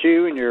appreciate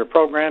you and your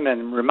program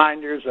and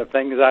reminders of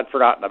things I'd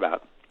forgotten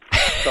about.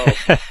 So.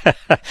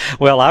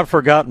 Well, I've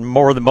forgotten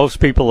more than most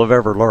people have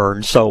ever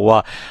learned.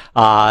 So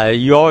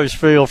you always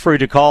feel free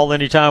to call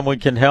anytime we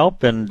can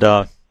help, and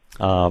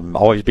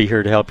always be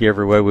here to help you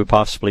every way we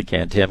possibly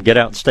can, Tim. Get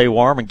out and stay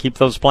warm and keep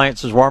those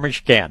plants as warm as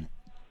you can.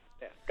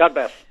 Yeah. God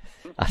bless.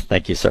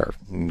 Thank you, sir.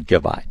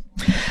 Goodbye.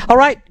 All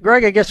right,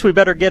 Greg, I guess we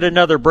better get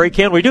another break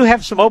in. We do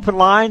have some open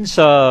lines.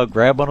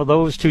 Grab one of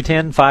those,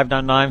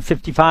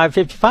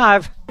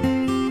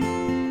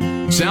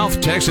 210-599-5555.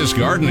 South Texas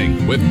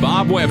Gardening with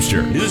Bob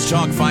Webster. News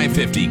Talk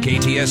 550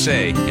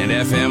 KTSA and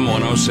FM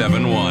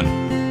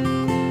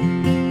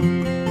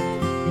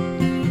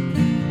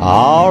 107.1.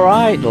 All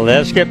right,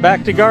 let's get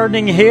back to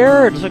gardening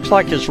here. It looks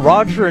like it's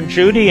Roger and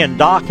Judy and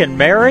Doc and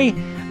Mary.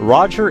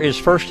 Roger is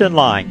first in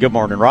line. Good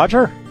morning,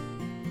 Roger.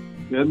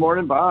 Good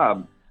morning,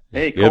 Bob.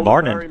 Hey, good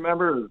morning.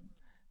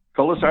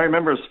 Coldest I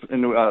remember is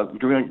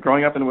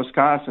growing up in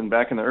Wisconsin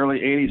back in the early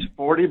 80s,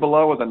 40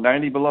 below with a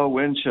 90 below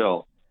wind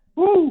chill.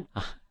 Woo!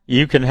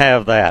 You can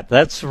have that.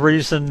 That's the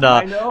reason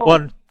I know.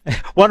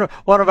 one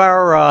of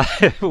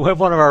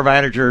our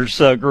managers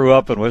grew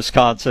up in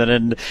Wisconsin,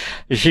 and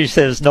she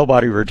says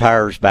nobody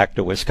retires back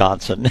to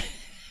Wisconsin.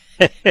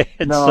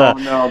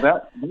 No,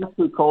 that's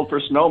too cold for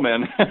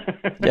snowmen.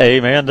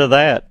 Amen to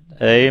that.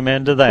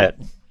 Amen to that.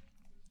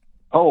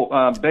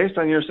 Oh, based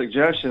on your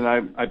suggestion,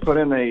 I put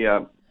in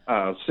a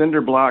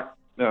cinder block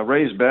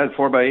raised bed,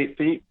 4 by 8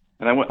 feet,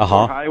 and I went so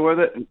high with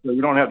it, and so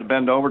you don't have to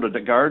bend over to the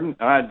garden.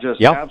 And I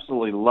just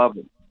absolutely love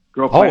it.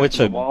 Grow plants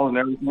on the wall and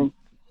everything.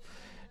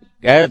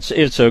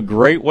 It's a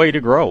great way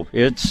to grow.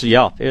 It's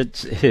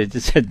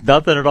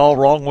nothing at all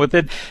wrong with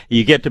it.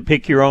 You get to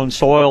pick your own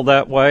soil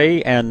that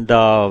way, and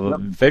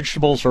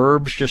vegetables,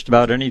 herbs, just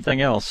about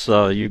anything else.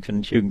 You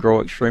can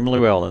grow extremely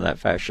well in that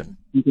fashion.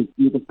 You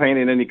can paint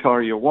it any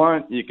color you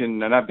want. You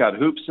can, and I've got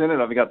hoops in it.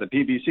 I've got the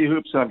PVC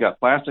hoops, and I've got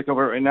plastic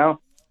over it right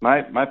now.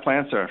 My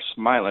plants are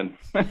smiling.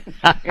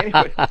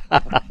 Anyway,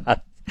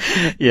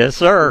 yes,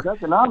 sir. It's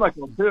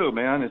economical too,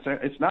 man.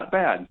 It's not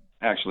bad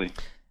actually.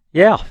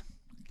 Yeah.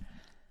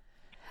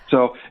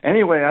 So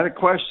anyway, I had a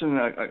question,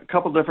 a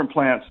couple different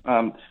plants.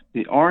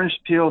 The orange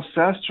peel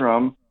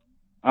cestrum,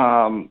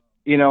 I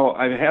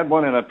had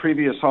one in a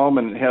previous home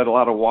and had a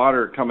lot of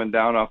water coming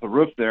down off the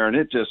roof there, and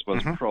it just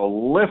was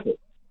prolific.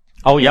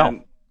 Oh, yeah.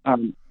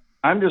 And,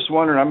 I'm just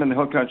wondering, I'm in the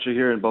hill country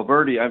here in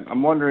Bulverde.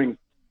 I'm wondering,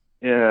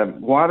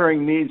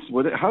 watering needs,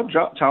 how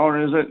drought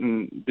tolerant is it?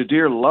 And do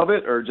deer love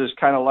it or just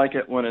kind of like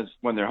it when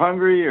they're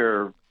hungry,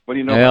 or what do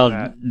you know about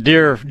that?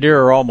 Deer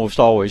are almost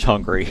always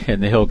hungry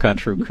in the hill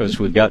country because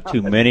we've got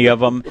too many of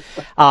them.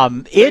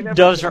 It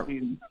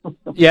doesn't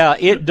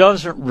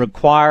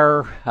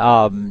require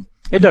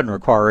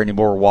any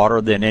more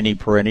water than any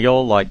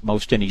perennial, like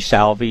most any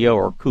salvia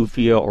or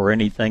cufia or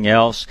anything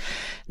else.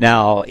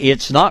 Now,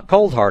 it's not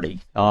cold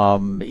hardy.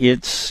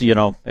 It's,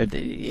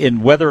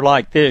 in weather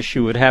like this,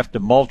 you would have to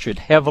mulch it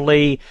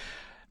heavily,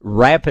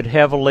 wrap it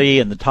heavily,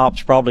 and the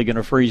top's probably going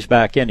to freeze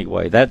back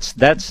anyway. That's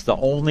the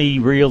only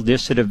real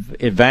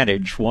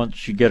disadvantage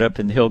once you get up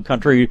in the hill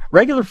country.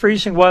 Regular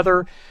freezing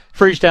weather,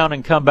 freeze down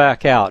and come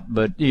back out.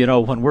 But,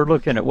 when we're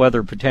looking at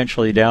weather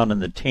potentially down in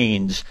the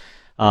teens,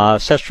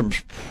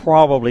 cestrum's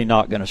probably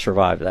not going to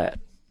survive that.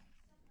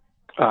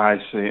 I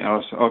see.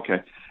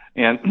 Okay.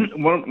 And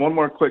one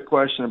more quick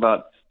question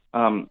about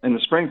in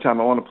the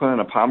springtime, I want to put in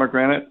a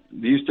pomegranate.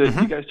 Do you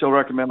guys still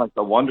recommend like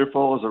the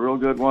Wonderful is a real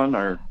good one?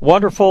 Or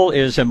Wonderful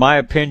is, in my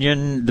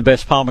opinion, the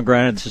best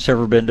pomegranate that's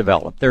ever been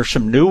developed. There's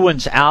some new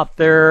ones out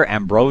there,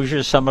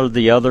 Ambrosia, some of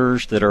the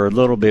others that are a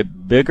little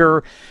bit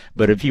bigger,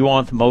 but if you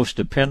want the most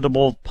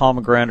dependable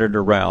pomegranate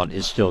around,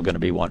 it's still going to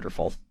be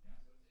Wonderful.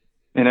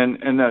 And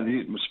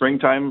then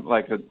springtime,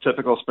 like a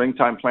typical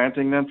springtime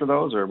planting then for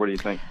those, or what do you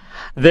think?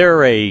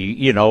 They're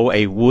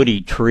a woody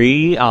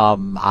tree.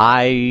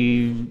 By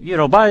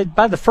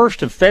the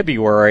 1st of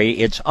February,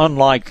 it's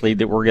unlikely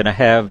that we're going to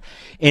have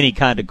any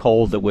kind of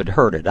cold that would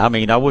hurt it. I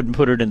mean, I wouldn't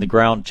put it in the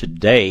ground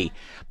today,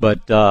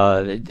 but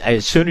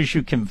as soon as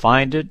you can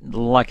find it,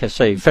 like I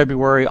say,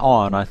 February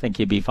on, I think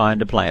you'd be fine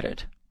to plant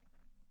it.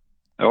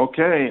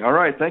 Okay. All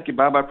right. Thank you,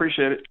 Bob. I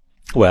appreciate it.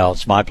 Well,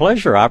 it's my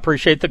pleasure. I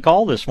appreciate the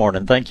call this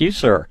morning. Thank you,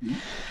 sir.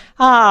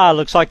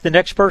 Looks like the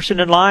next person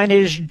in line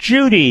is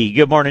Judy.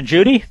 Good morning,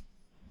 Judy.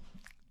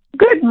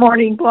 Good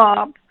morning,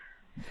 Bob.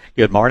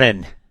 Good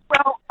morning.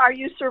 Well, are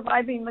you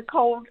surviving the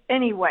cold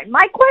anyway?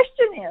 My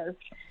question is,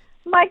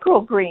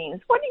 microgreens.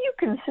 What do you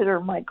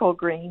consider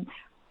microgreens?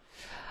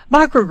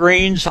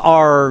 Microgreens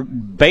are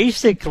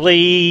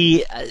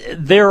basically,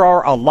 there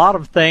are a lot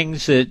of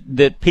things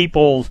that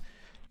people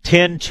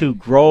tend to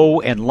grow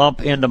and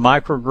lump into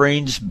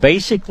microgreens.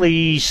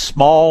 Basically,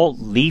 small,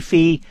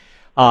 leafy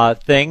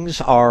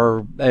things are,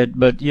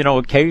 but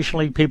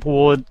occasionally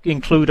people would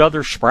include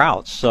other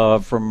sprouts,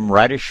 from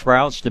radish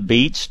sprouts to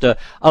beets to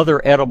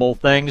other edible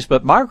things.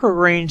 But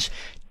microgreens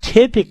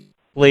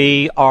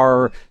typically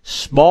are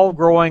small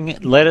growing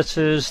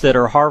lettuces that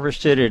are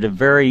harvested at a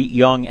very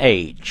young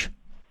age.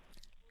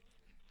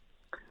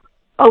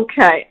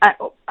 Okay.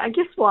 I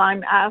guess why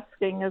I'm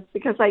asking is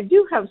because I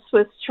do have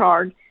Swiss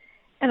chard,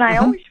 and I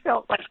always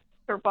felt like it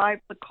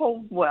survived the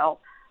cold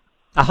well.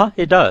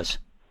 It does.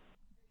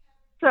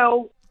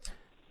 So,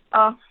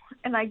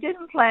 and I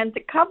didn't plan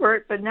to cover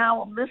it, but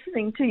now I'm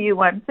listening to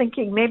you. I'm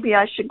thinking maybe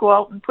I should go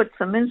out and put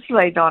some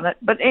insulate on it.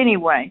 But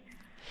anyway.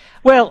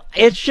 Well,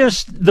 it's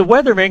just the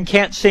weathermen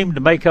can't seem to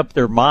make up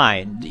their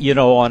mind,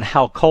 on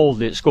how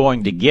cold it's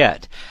going to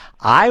get.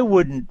 I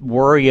wouldn't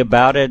worry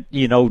about it,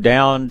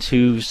 down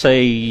to,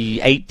 say,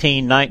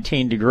 18,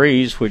 19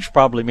 degrees, which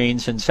probably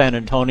means in San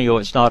Antonio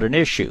it's not an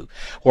issue.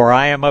 Where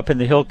I am up in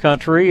the hill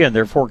country and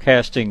they're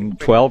forecasting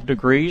 12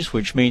 degrees,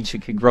 which means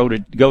it could go to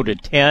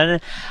 10,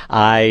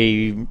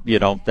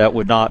 that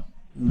would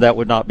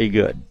not be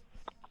good.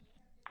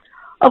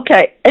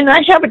 Okay, and I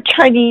have a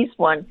Chinese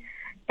one,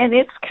 and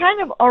it's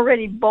kind of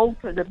already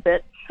bolted a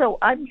bit, so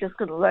I'm just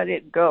going to let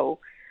it go.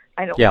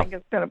 I don't think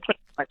it's going to put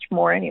much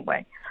more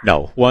anywy.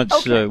 No, once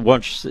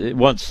Machili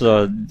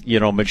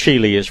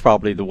is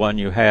probably the one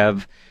you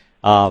have.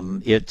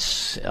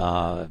 It's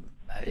not,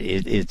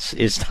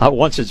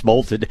 once it's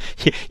bolted,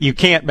 you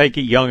can't make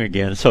it young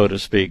again, so to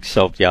speak.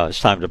 So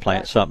it's time to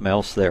plant something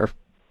else there.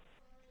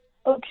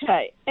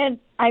 Okay, and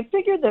I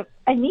figure that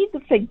I need the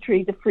fig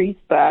tree to freeze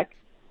back.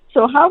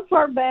 So how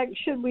far back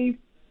should we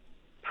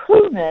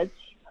prune it?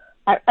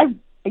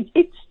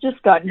 It's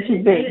just gotten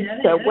too big.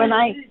 So when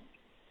I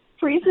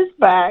freezes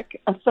back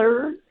a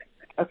third,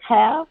 a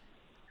half.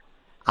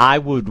 I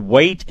would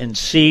wait and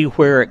see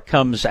where it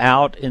comes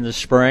out in the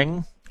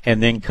spring,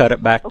 and then cut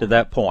it back to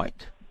that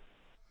point.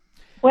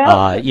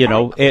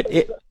 Well,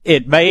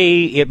 it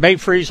may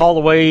freeze all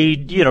the way,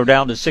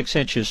 down to 6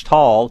 inches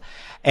tall,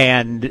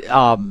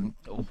 and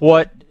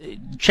what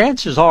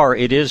chances are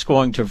it is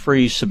going to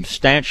freeze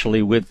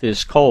substantially with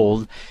this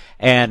cold,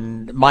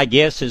 and my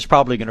guess is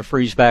probably going to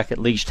freeze back at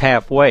least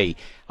halfway.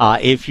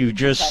 If you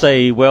just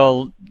say,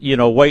 well,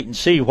 wait and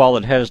see while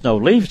it has no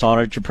leaves on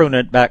it, you prune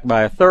it back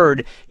by a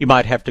third, you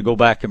might have to go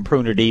back and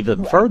prune it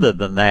even further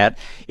than that.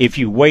 If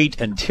you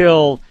wait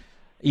until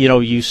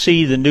you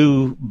see the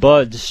new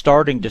buds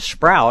starting to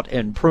sprout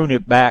and prune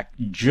it back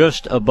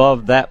just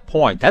above that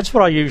point. That's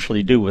what I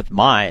usually do with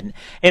mine,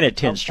 and it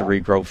tends to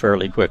regrow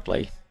fairly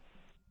quickly.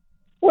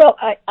 Well,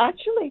 I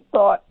actually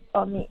thought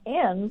on the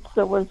ends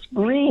there was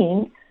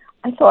green.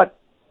 I thought,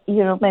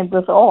 maybe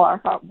with all our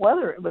hot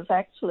weather, it was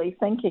actually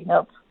thinking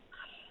of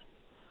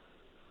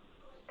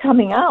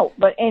coming out.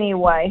 But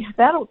anyway,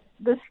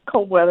 this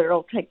cold weather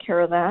will take care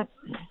of that.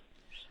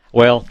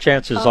 Well,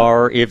 chances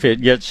are, if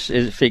it gets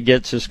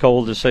as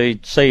cold as say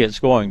it's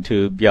going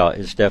to,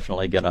 it's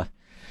definitely gonna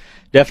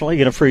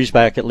freeze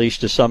back at least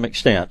to some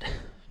extent.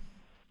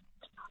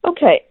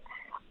 Okay,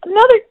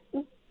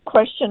 another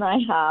question I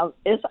have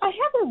is I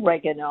have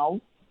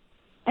oregano,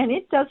 and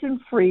it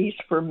doesn't freeze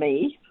for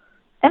me,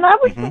 and I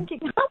was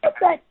thinking, how would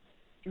that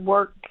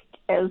work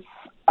as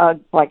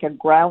like a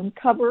ground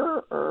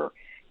cover, or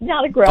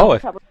not a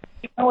ground cover?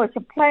 It's a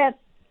plant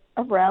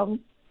around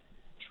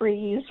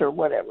trees or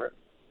whatever.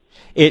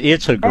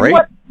 It's a great,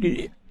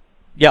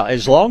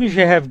 as long as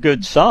you have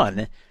good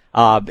sun,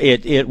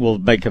 it will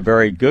make a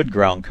very good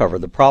ground cover.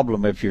 The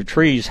problem, if your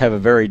trees have a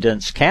very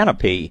dense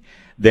canopy,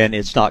 then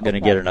it's not going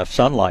to get enough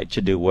sunlight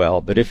to do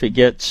well. But if it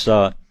gets,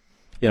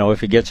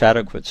 if it gets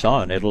adequate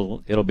sun,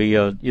 it'll be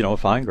a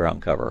fine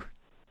ground cover.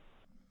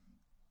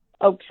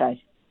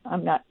 Okay,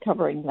 I'm not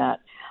covering that.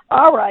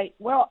 All right.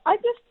 Well, I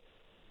just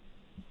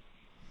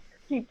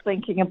keep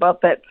thinking about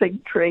that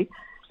fig tree,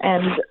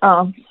 and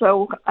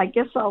so I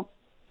guess I'll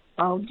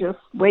just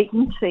wait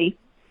and see.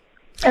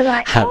 And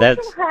I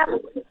also have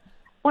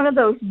one of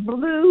those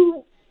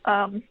blue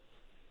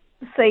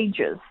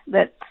sages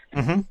that's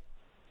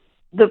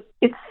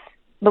it's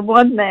the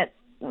one that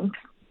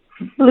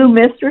blue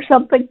mist or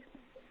something,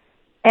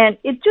 and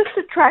it just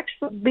attracts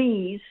the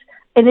bees,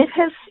 and it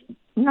has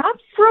not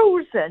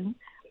frozen.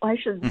 Well, I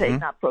shouldn't say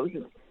not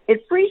frozen.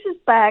 It freezes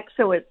back,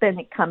 so then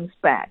it comes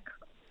back.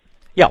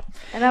 Yeah,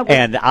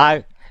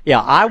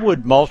 I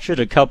would mulch it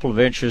a couple of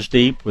inches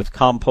deep with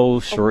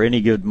compost or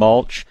any good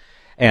mulch,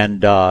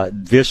 and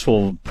this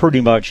will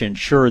pretty much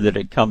ensure that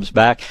it comes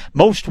back.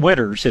 Most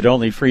winters, it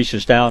only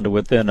freezes down to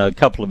within a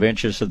couple of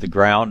inches of the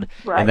ground,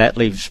 and that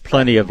leaves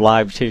plenty of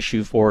live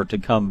tissue for it to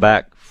come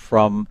back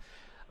from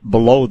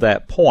below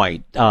that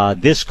point.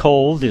 This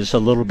cold is a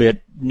little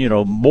bit,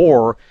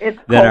 more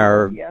than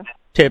our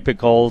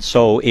typical,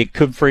 so it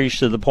could freeze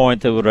to the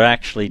point that it would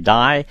actually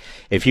die.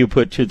 If you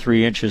put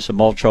 2-3 inches of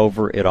mulch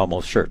over, it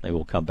almost certainly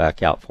will come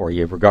back out for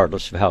you,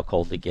 regardless of how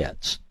cold it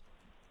gets.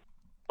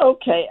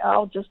 Okay,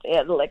 I'll just add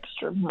a little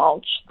extra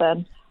mulch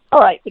then.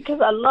 All right,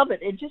 because I love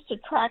it. It just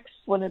attracts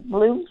when it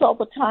blooms all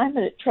the time,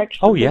 and it attracts.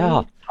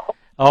 That's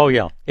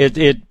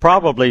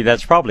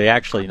probably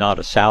actually not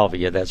a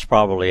salvia. That's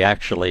probably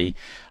actually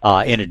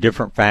in a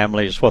different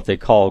family. It's what they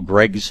call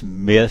Greg's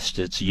Mist.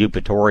 It's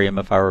Eupatorium,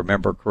 if I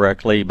remember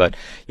correctly. But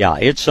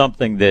it's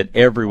something that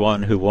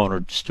everyone who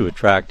wants to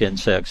attract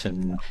insects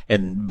and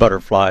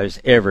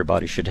butterflies,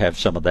 everybody should have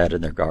some of that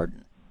in their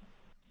garden.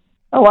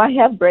 Oh, I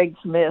have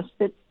Greg's Mist.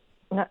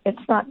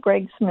 It's not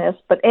Greg's Mist,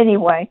 but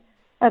anyway,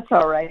 that's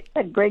all right.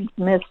 That Greg's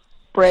Mist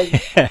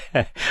spreads.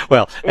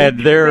 Well, and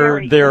they're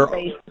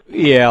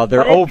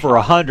over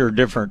 100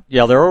 different.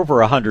 Yeah, there are over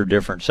 100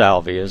 different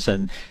salvias,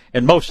 and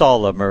most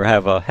all of them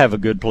have a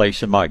good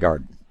place in my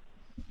garden.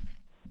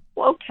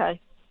 Okay.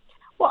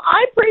 Well,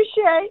 I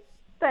appreciate.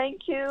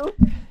 Thank you.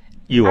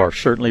 You are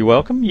certainly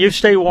welcome. You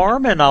stay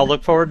warm, and I'll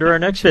look forward to our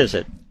next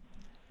visit.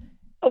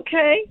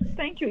 Okay.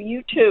 Thank you.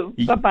 You too.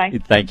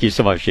 Bye-bye. Thank you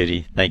so much,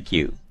 Judy. Thank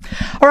you.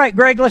 All right,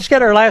 Greg, let's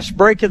get our last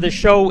break of the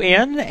show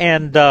in,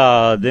 and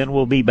then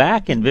we'll be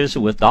back and visit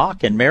with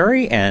Doc and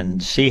Mary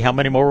and see how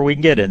many more we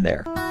can get in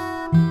there.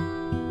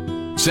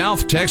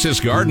 South Texas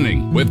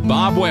Gardening with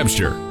Bob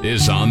Webster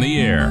is on the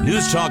air.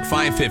 News Talk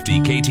 550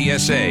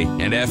 KTSA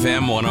and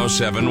FM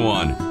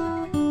 1071.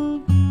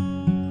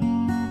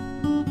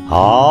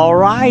 All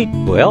right.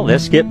 Well,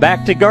 let's get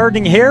back to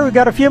gardening here. We've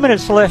got a few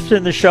minutes left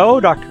in the show.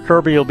 Dr.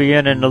 Kirby will be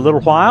in a little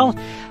while.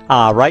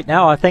 Right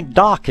now, I think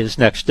Doc is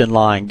next in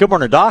line. Good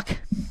morning, Doc.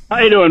 How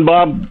you doing,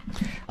 Bob?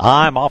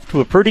 I'm off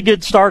to a pretty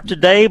good start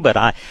today, but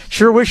I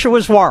sure wish it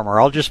was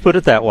warmer. I'll just put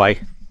it that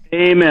way.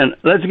 Amen.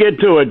 Let's get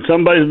to it.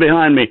 Somebody's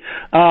behind me.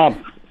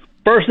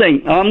 First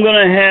thing, I'm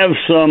going to have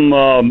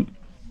some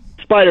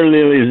spider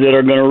lilies that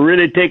are going to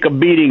really take a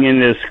beating in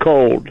this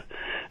cold.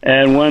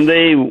 And when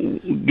they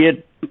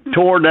get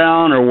tore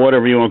down or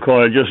whatever you want to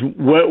call it, just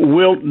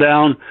wilt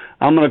down.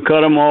 I'm going to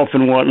cut them off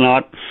and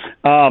whatnot.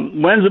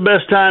 When's the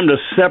best time to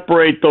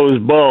separate those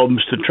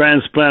bulbs to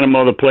transplant them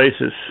other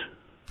places?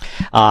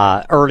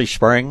 Early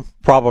spring,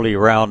 probably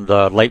around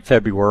late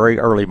February,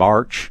 early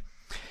March.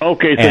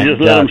 Okay, so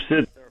just let them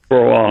sit there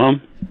for a while, huh?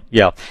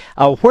 Yeah.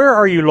 Where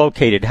are you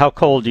located? How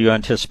cold do you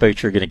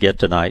anticipate you're going to get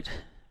tonight?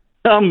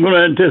 I'm going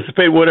to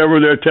anticipate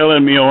whatever they're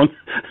telling me on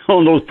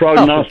those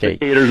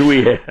prognosticators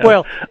we have.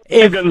 Well,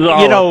 if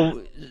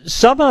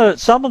some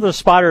of the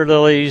spider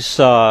lilies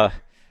can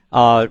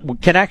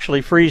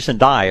actually freeze and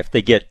die if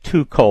they get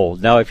too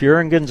cold. Now, if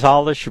you're in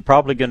Gonzales, you're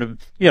probably going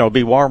to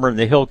be warmer in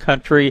the hill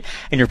country,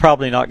 and you're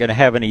probably not going to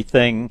have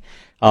anything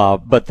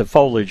but the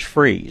foliage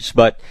freeze.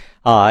 But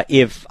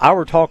if I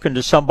were talking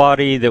to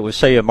somebody that was,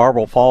 say, in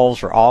Marble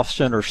Falls or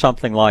Austin or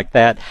something like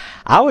that,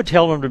 I would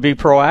tell them to be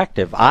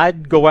proactive.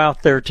 I'd go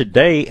out there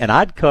today and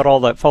I'd cut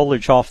all that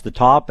foliage off the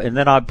top, and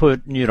then I'd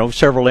put,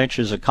 several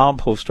inches of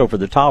compost over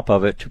the top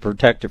of it to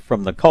protect it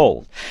from the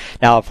cold.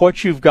 Now, if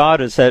what you've got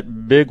is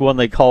that big one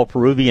they call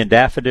Peruvian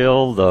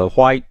daffodil, the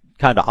white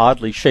kind of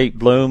oddly shaped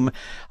bloom,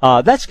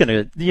 that's going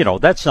to,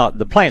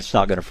 the plant's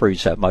not going to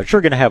freeze that much.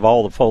 You're going to have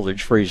all the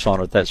foliage freeze on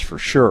it, that's for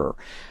sure.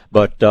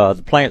 But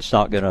the plant's is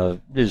not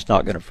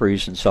going to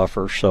freeze and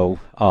suffer. So,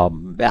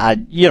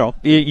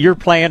 your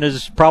plan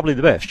is probably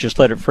the best. Just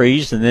let it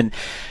freeze, and then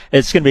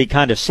it's going to be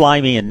kind of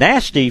slimy and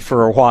nasty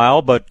for a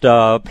while. But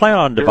plan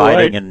on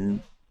dividing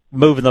and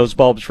moving those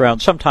bulbs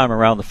around sometime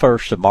around the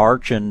 1st of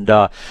March, and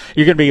you're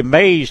going to be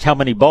amazed how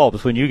many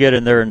bulbs when you get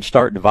in there and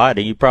start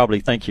dividing. You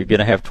probably think you're going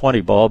to have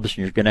 20 bulbs, and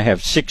you're going to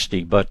have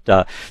 60.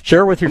 But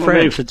share with your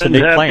friends. It's a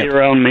neat plant.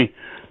 Around me.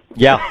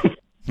 Yeah.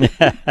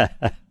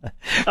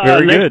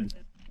 Very good.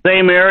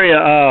 Same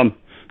area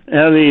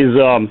have these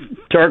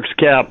Turk's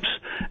caps,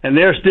 and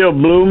they're still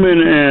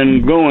blooming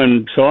and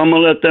going. So I'm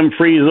gonna let them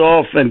freeze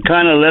off and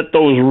kind of let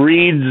those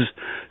reeds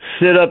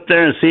sit up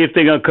there and see if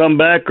they're gonna come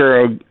back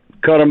or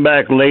cut them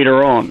back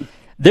later on.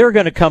 They're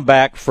going to come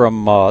back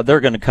from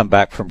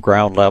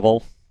ground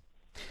level.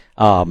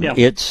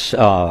 It's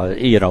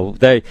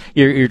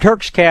your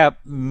Turk's cap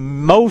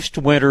most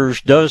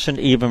winters doesn't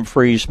even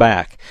freeze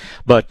back,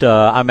 but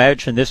I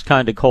imagine this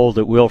kind of cold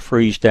it will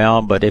freeze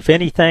down. But if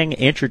anything,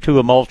 inch or two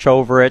of mulch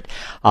over it,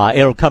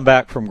 it'll come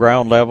back from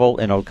ground level,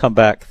 and it'll come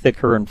back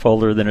thicker and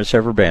fuller than it's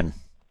ever been.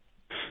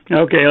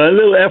 Okay, a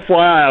little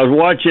FYI, I was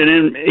watching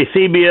in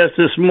CBS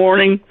this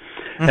morning,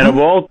 and of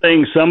all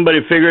things,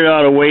 somebody figured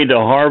out a way to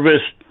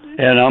harvest,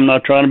 and I'm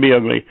not trying to be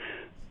ugly,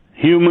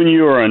 human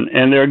urine,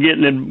 and they're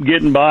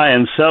getting by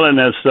and selling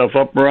that stuff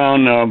up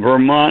around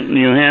Vermont,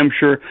 New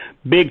Hampshire,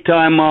 big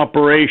time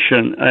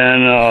operation,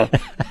 and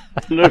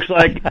looks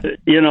like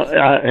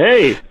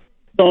hey,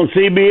 on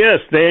CBS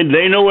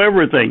they know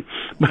everything.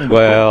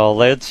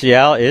 Well,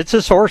 it's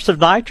a source of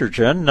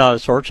nitrogen, a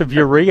source of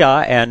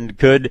urea,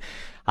 and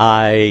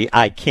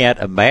I can't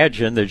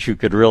imagine that you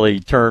could really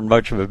turn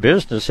much of a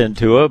business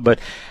into it, but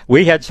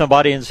we had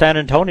somebody in San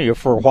Antonio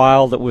for a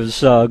while that was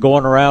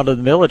going around to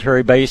the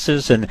military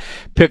bases and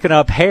picking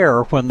up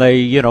hair when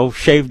they,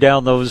 shaved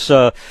down those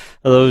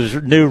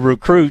new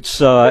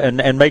recruits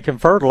and making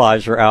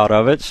fertilizer out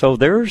of it. So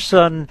there's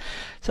an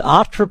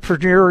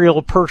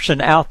entrepreneurial person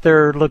out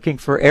there looking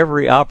for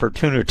every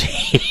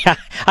opportunity.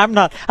 I'm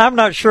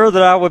not sure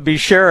that I would be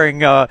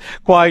sharing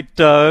quite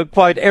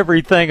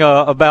everything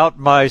about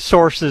my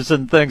sources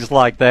and things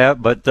like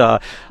that.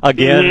 But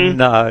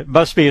again, it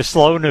must be a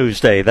slow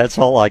news day. That's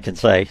all I can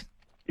say.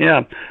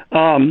 Yeah.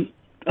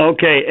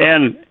 Okay.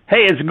 And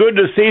hey, it's good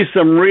to see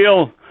some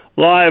real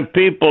live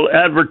people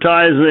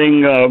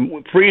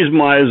advertising Freeze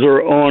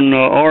Miser on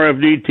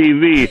RFD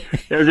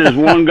TV. There's this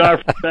one guy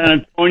from San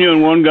Antonio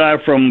and one guy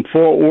from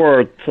Fort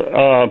Worth.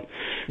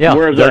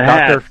 Wears a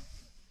hat. Doctor.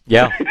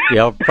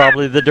 Yeah,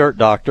 probably the Dirt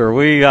Doctor.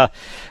 We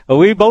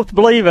both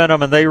believe in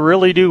them, and they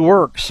really do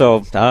work.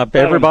 So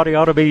everybody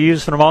ought to be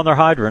using them on their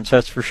hydrants.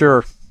 That's for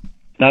sure.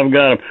 I've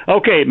got them.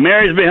 Okay,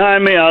 Mary's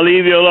behind me. I'll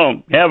leave you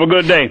alone. Have a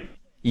good day.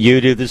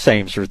 You do the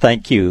same, sir.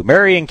 Thank you.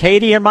 Mary and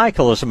Katie and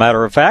Michael, as a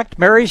matter of fact.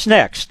 Mary's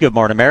next. Good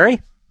morning,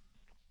 Mary.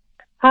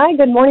 Hi,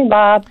 good morning,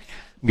 Bob.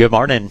 Good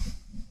morning.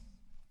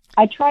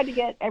 I tried to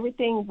get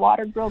everything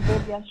watered real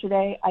good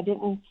yesterday. I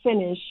didn't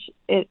finish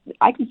it.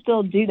 I can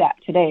still do that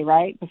today,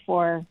 right?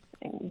 Before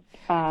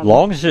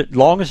long as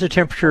the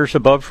temperature is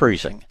above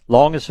freezing,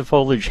 long as the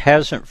foliage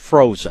hasn't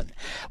frozen.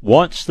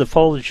 Once the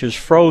foliage is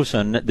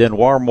frozen, then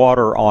warm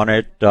water on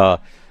it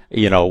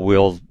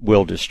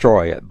will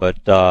destroy it.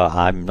 But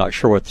I'm not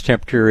sure what the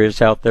temperature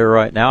is out there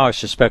right now. I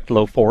suspect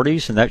low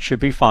 40s, and that should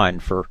be fine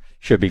for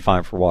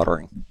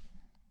watering.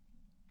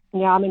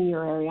 Yeah, I'm in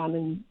your area. I'm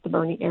in the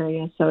Bernie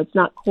area, so it's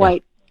not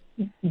quite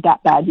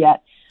that bad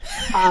yet.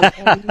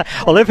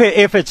 Well,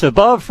 if it's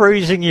above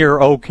freezing,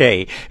 you're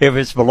okay. If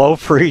it's below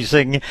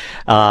freezing,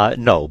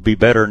 no, be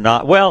better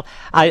not. Well,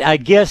 I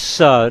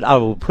guess I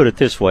will put it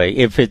this way.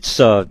 If it's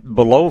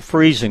below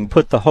freezing,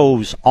 put the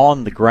hose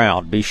on the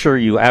ground. Be sure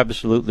you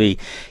absolutely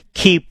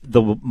keep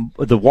the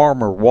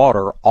warmer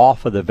water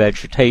off of the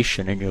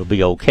vegetation, and you'll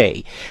be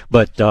okay.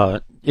 But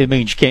it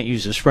means you can't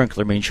use a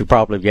sprinkler. It means you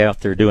probably be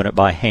out there doing it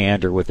by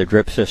hand or with a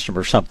drip system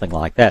or something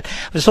like that.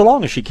 But so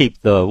long as you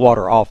keep the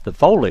water off the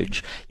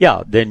foliage,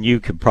 yeah, then you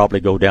could probably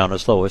go down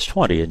as low as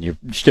 20, and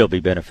you'd still be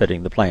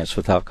benefiting the plants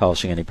without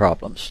causing any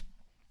problems.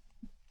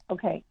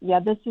 Okay. Yeah,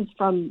 this is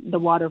from the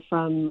water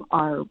from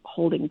our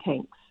holding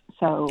tanks,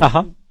 so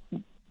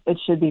it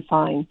should be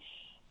fine.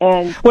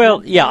 And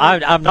well, yeah,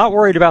 I'm not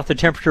worried about the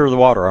temperature of the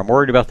water. I'm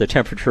worried about the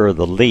temperature of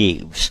the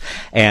leaves.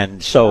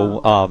 And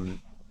so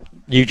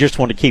you just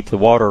want to keep the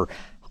water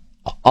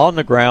on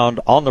the ground,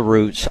 on the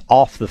roots,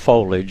 off the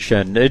foliage,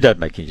 and it doesn't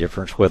make any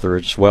difference whether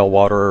it's well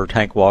water or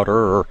tank water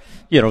or,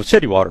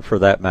 city water for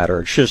that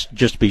matter. It's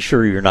just be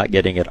sure you're not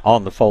getting it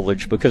on the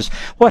foliage, because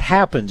what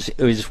happens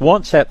is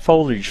once that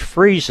foliage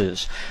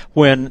freezes,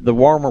 when the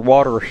warmer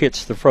water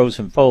hits the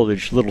frozen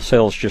foliage, little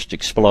cells just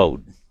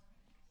explode.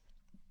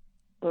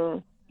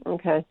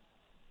 Okay.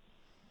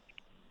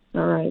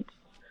 All right.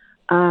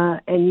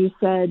 And you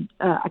said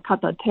I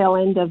caught the tail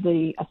end of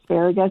the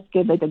asparagus,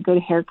 give it a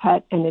good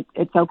haircut, and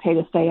it's okay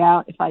to stay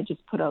out if I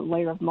just put a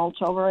layer of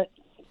mulch over it?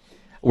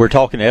 We're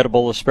talking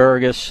edible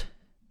asparagus?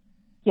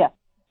 Yeah.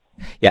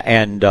 Yeah,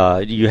 and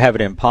you have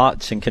it in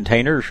pots and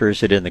containers, or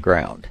is it in the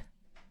ground?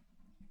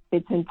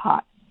 It's in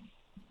pots.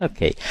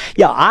 Okay.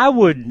 Yeah, I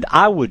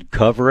would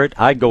cover it.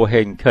 I'd go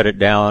ahead and cut it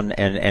down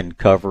and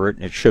cover it,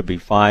 and it should be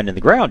fine. In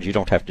the ground, you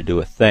don't have to do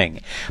a thing.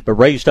 But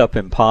raised up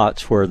in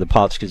pots where the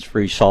pots get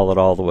freeze solid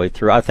all the way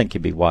through, I think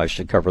it'd be wise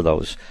to cover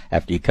those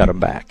after you cut them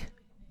back.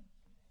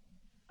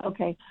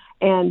 Okay.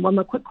 And one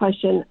more quick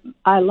question.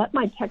 I let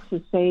my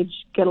Texas sage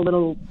get a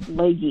little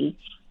leggy,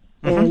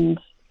 and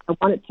I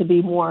want it to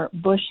be more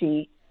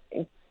bushy.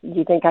 Do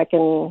you think I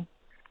can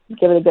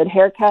give it a good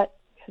haircut?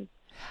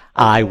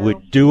 I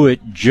wouldn't do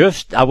it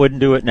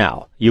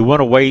now. You want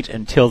to wait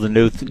until the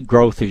new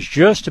growth is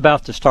just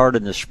about to start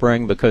in the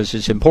spring, because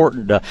it's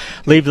important to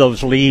leave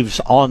those leaves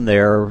on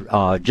there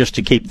just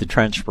to keep the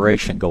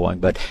transpiration going.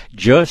 But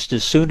just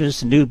as soon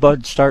as the new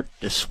buds start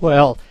to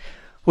swell,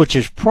 which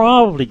is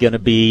probably going to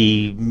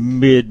be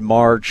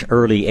mid-March,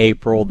 early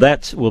April,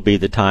 that will be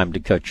the time to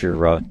cut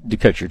your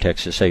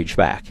Texas sage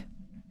back.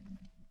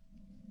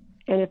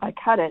 And if I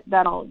cut it,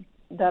 that'll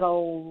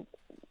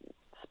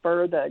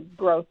spur the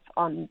growth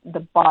on the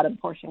bottom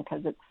portion,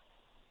 because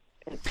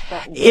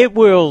it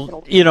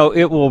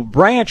will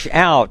branch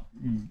out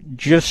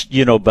just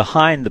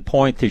behind the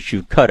point that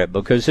you cut it,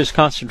 because this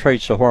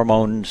concentrates the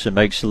hormones and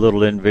makes the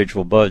little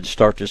individual buds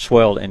start to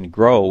swell and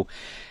grow,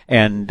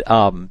 and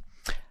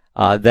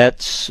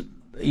that's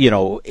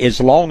as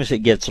long as it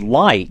gets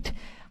light,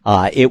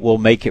 it will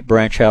make it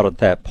branch out at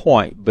that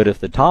point. But if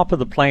the top of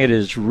the plant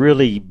is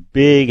really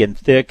big and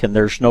thick and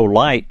there's no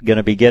light going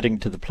to be getting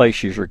to the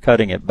places you're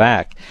cutting it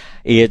back,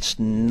 it's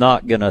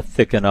not going to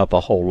thicken up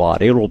a whole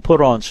lot. It will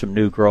put on some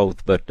new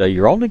growth, but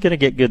you're only going to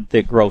get good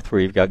thick growth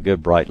where you've got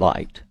good bright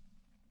light.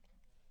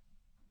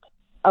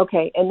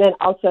 Okay. And then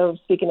also,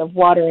 speaking of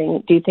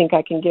watering, do you think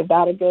I can give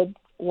that a good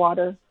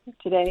water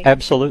today?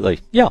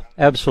 Absolutely. Yeah,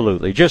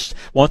 absolutely. Just,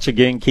 once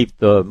again, keep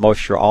the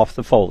moisture off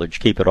the foliage.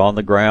 Keep it on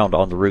the ground,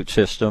 on the root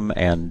system,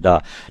 and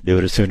do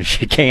it as soon as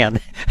you can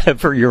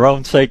for your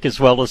own sake as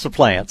well as the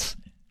plants.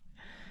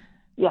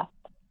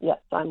 Yes,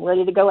 I'm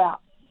ready to go out.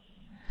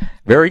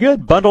 Very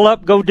good. Bundle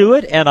up, go do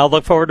it, and I'll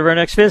look forward to our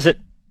next visit.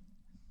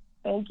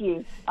 Thank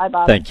you. Bye,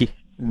 Bob. Thank you.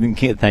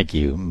 Thank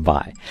you.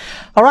 Bye.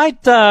 All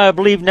right, I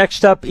believe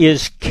next up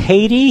is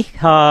Katie.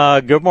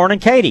 Good morning,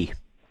 Katie.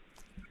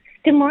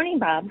 Good morning,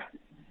 Bob.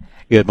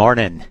 Good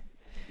morning.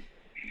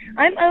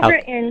 I'm over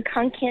in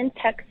Concan,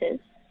 Texas.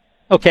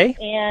 Okay.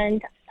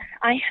 And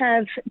I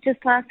have,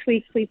 just last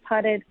week, we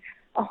potted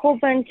a whole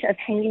bunch of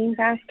hanging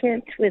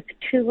baskets with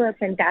tulip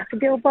and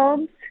daffodil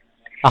bulbs.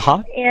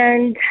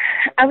 And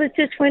I was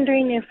just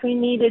wondering if we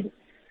needed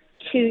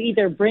to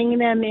either bring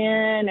them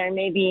in or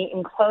maybe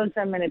enclose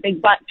them in a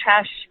big black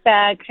trash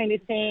bag kind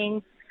of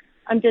thing.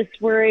 I'm just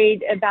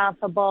worried about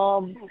the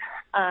bulbs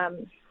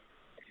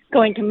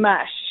going to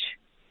mush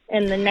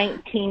in the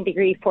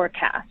 19-degree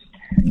forecast.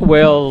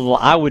 Well,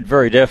 I would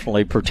very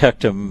definitely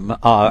protect them.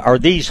 Are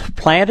these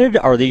planted?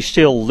 Are these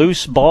still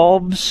loose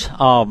bulbs?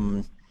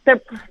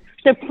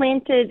 They're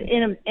planted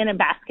in a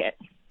basket.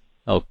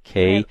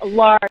 Okay. A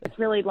large,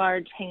 really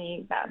large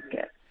hanging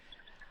basket.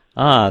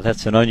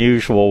 That's an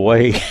unusual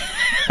way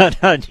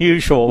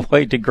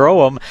to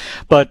grow them.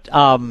 But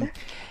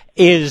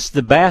is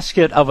the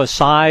basket of a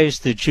size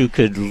that you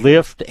could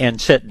lift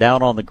and set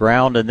down on the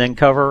ground and then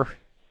cover?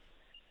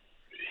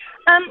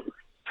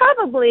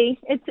 Probably.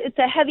 It's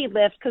a heavy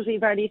lift because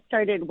we've already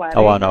started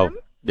watering. Oh, I know. Them.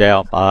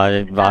 Yeah,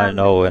 I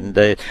know. And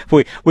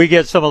we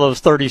get some of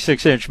those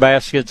 36-inch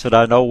baskets that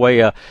I know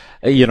weigh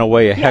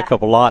weigh a heck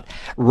of a lot.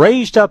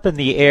 Raised up in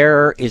the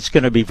air, it's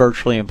going to be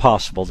virtually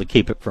impossible to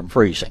keep it from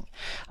freezing.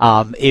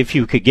 If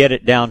you could get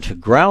it down to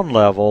ground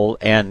level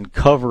and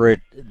cover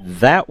it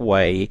that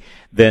way,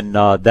 then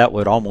that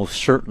would almost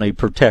certainly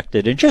protect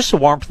it. And just the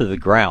warmth of the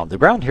ground. The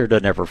ground here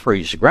doesn't ever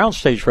freeze. The ground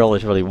stays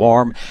relatively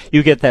warm.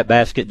 You get that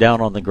basket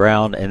down on the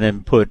ground and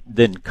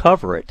then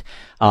cover it.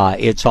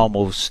 It's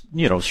almost,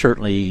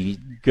 certainly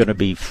going to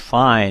be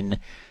fine.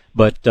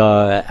 But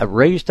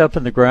raised up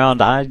in the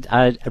ground,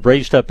 I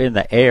raised up in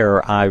the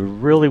air, I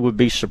really would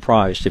be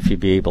surprised if you'd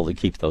be able to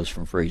keep those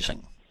from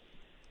freezing.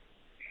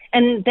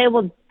 And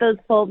those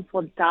bulbs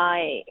will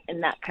die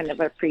in that kind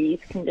of a freeze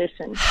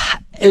condition.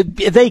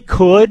 They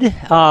could.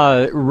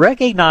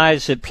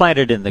 Recognize that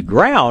planted in the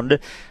ground,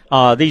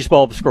 these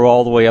bulbs grow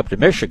all the way up to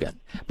Michigan.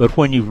 But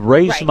when you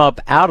raise them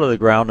up out of the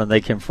ground and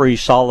they can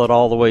freeze solid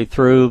all the way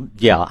through,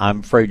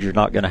 I'm afraid you're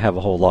not going to have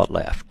a whole lot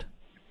left.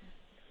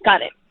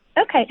 Got it.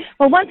 Okay.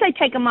 Well, once I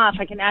take them off,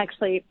 I can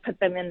actually put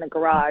them in the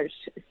garage.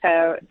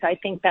 So I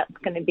think that's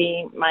going to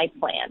be my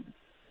plan.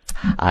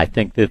 I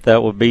think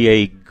that would be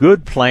a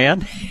good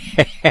plan,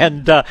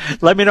 and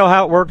let me know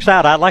how it works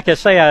out. Like I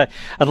say,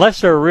 unless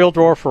they're a real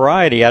dwarf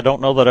variety, I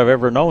don't know that I've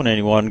ever known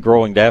anyone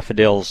growing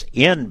daffodils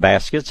in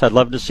baskets. I'd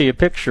love to see a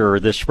picture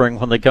this spring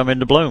when they come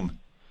into bloom.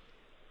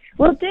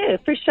 Will do,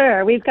 for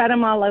sure. We've got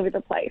them all over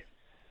the place.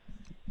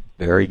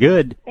 Very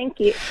good. Thank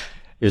you.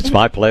 It's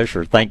my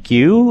pleasure. Thank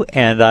you,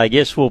 and I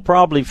guess we'll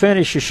probably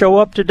finish the show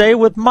up today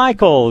with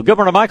Michael. Good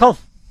morning, Michael.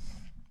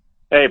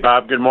 Hey,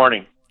 Bob. Good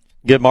morning.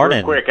 Good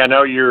morning. Real quick, I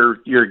know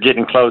you're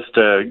getting close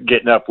to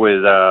getting up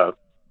with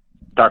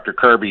Dr.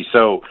 Kirby.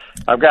 So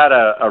I've got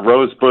a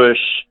rose bush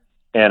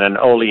and an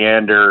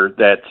oleander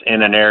that's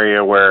in an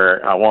area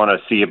where I want to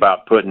see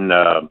about putting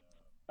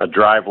a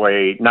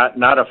driveway,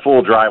 not a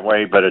full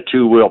driveway, but a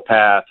two-wheel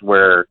path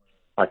where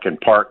I can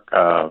park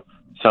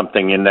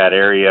something in that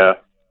area.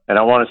 And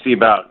I want to see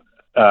about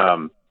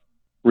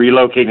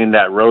relocating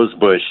that rose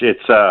bush.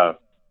 It's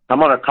I'm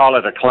going to call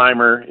it a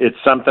climber. It's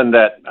something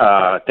that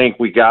I think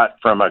we got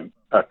from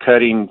a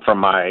cutting from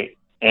my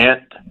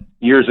aunt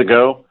years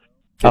ago.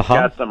 It's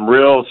got some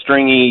real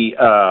stringy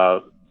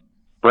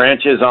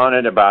branches on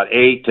it, about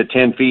 8 to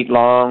 10 feet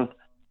long.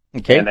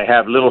 Okay. And they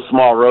have little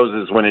small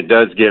roses when it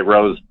does get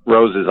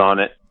roses on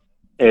it.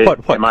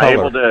 What am I color?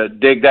 able to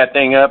dig that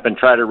thing up and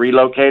try to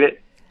relocate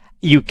it?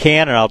 You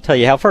can, and I'll tell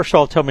you how. First of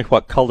all, tell me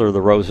what color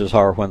the roses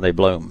are when they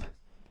bloom.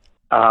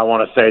 I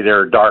want to say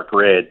they're dark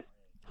red.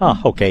 Oh,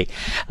 okay.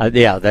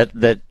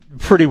 That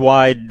pretty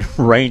wide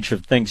range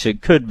of things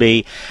it could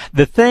be.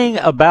 The thing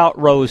about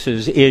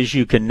roses is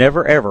you can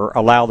never, ever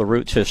allow the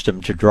root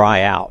system to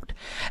dry out.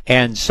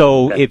 And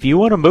so if you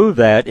want to move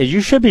that,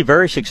 you should be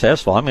very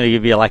successful. I'm going to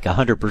give you like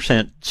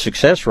 100%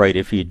 success rate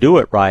if you do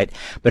it right.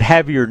 But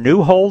have your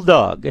new hole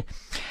dug,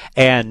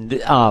 and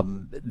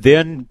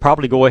then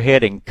probably go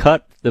ahead and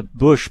cut the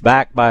bush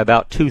back by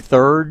about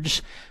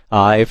 2/3.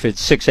 If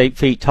it's 6-8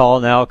 feet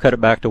tall now, cut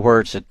it back to where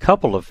it's a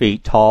couple of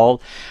feet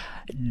tall.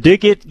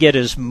 Dig it, get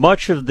as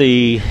much of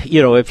the,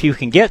 if you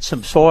can get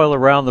some soil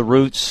around the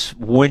roots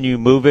when you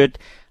move it,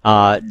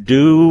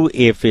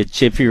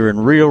 if you're in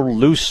real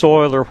loose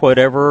soil or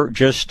whatever,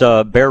 just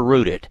bare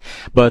root it.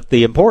 But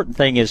the important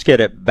thing is get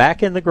it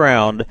back in the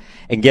ground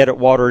and get it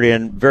watered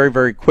in very,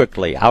 very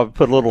quickly. I would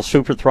put a little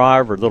Super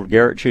Thrive or a little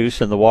Garrett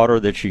juice in the water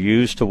that you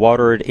use to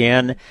water it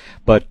in.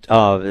 But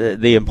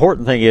the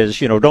important thing is,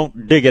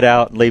 don't dig it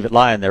out and leave it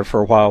lying there for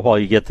a while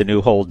you get the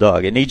new hole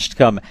dug. It needs to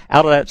come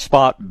out of that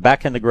spot,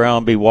 back in the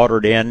ground, be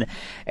watered in,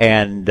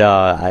 and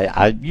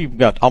you've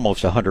got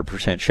almost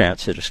 100%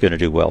 chance that it's going to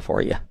do well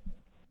for you.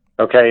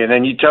 Okay, and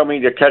then you tell me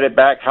to cut it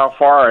back how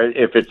far?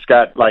 If it's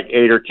got like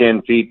 8 or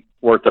 10 feet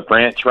worth of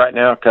branch right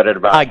now, cut it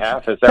about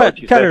half? Is that what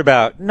you said? Cut it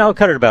about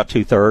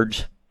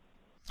 2/3.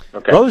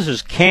 Okay.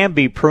 Roses can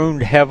be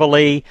pruned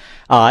heavily.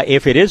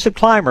 If it is a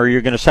climber,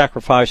 you're going to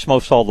sacrifice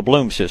most all the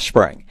blooms this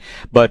spring.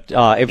 But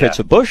if it's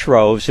a bush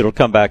rose, it'll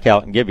come back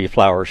out and give you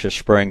flowers this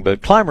spring.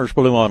 But climbers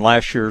bloom on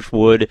last year's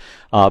wood.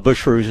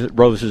 Bush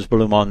roses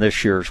bloom on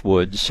this year's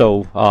wood.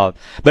 So,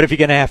 but if you're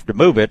going to have to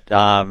move it,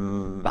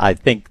 I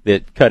think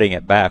that cutting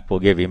it back will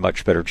give you a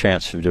much better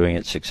chance of doing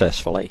it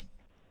successfully.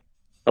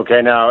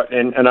 Okay, now,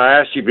 and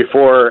I asked you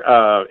before,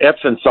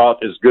 Epsom salt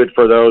is good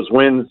for those.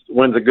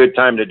 When's a good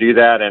time to do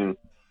that? And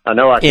I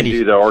know I can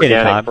do the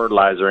organic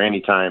fertilizer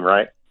anytime,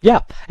 right? Yeah,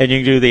 and you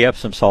can do the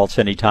Epsom salts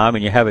anytime,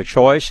 and you have a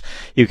choice.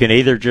 You can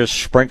either just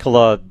sprinkle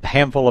a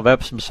handful of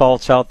Epsom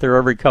salts out there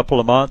every couple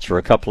of months or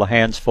a couple of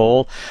hands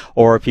full,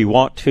 or if you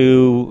want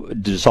to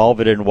dissolve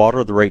it in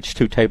water, the rate's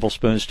 2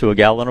 tablespoons to a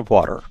gallon of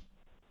water.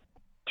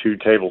 2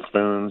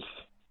 tablespoons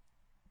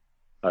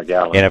a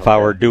gallon. And if I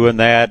were doing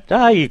that,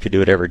 you could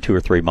do it every 2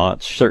 or 3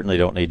 months. Certainly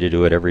don't need to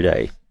do it every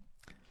day.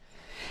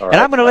 And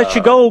I'm going to let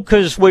you go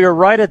because we are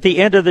right at the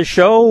end of the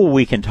show.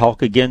 We can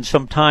talk again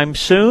sometime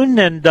soon.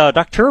 And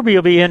Dr. Kirby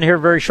will be in here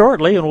very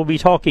shortly, and we'll be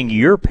talking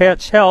your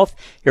pet's health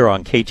here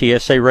on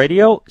KTSA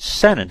Radio,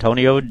 San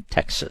Antonio,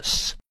 Texas.